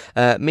platforms.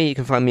 Me, you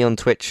can find me on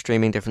Twitch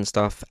streaming different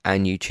stuff,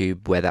 and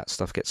YouTube where that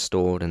stuff gets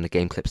stored and the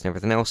game clips and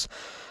everything else.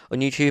 On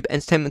YouTube,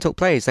 Entertainment Talk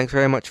Plays. Thanks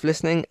very much for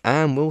listening,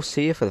 and we'll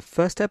see you for the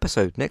first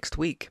episode next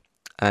week,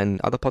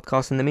 and other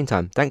podcasts in the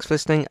meantime. Thanks for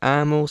listening,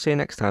 and we'll see you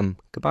next time.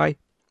 Goodbye.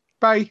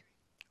 Bye.